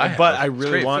 have. but I It's really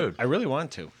great want. food. I really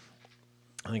want to.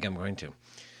 I think I'm going to.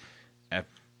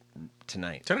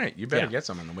 Tonight. Tonight, you better Yeah. get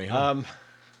some on the way home.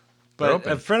 But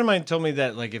open. a friend of mine told me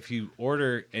that like if you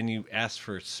order and you ask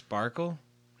for sparkle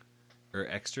or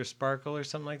extra sparkle or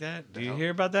something like that. Do you hear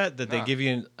about that? That they No. give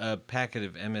you a packet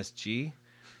of MSG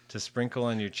to sprinkle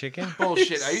on your chicken?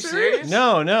 Bullshit. Are you serious?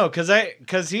 No,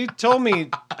 because he told me.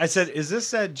 I said, "Is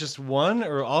this at just one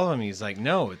or all of them?" He's like,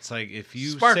 "No, it's like if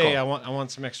you Sparkle. say I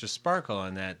want some extra sparkle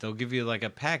on that, they'll give you like a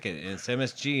packet and it's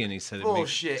MSG." And he said,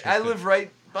 Bullshit. It I makes, live right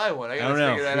by one. I I gotta don't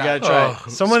know. figure We that gotta out. try. Oh,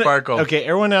 it. Someone, sparkle. Okay,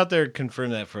 everyone out there,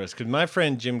 confirm that for us, because my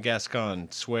friend Jim Gascon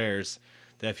swears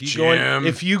that if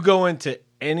you go into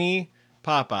any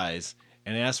Popeyes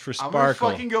and ask for I'm gonna sparkle,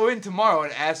 fucking go in tomorrow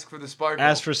and ask for the sparkle.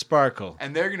 ask for sparkle.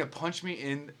 and they're gonna punch me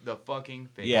in the fucking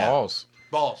face. Yeah. Balls.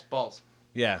 Balls.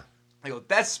 Yeah, I go,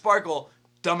 that's sparkle,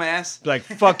 dumbass. like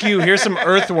fuck you. Here's some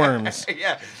earthworms.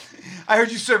 Yeah. I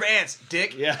heard you serve ants,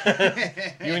 dick. Yeah,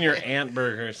 you and your ant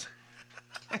burgers.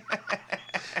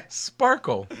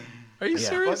 Sparkle. Are you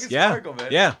serious? Fucking Yeah. sparkle, man.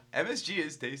 Yeah. MSG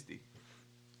is tasty.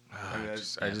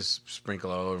 I just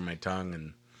sprinkle all over my tongue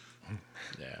and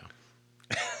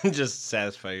Just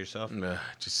satisfy yourself.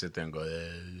 just sit there and go.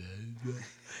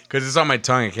 Because it's on my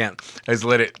tongue, I can't. I just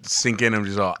let it sink in. I'm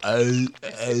just all. I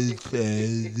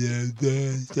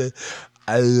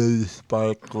love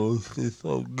sparkles. It's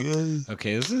so good.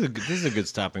 Okay, this is a good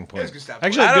stopping point. It's a good stopping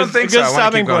Actually, point. I a don't good, think a good so. I wanna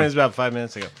stopping keep going. point is about 5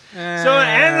 minutes ago. So,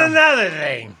 and another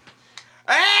thing.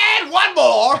 And one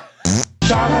more.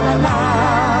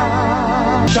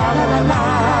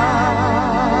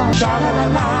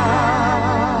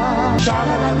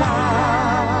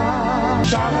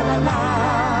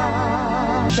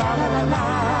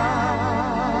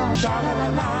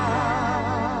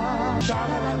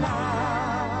 Sha-la-la-la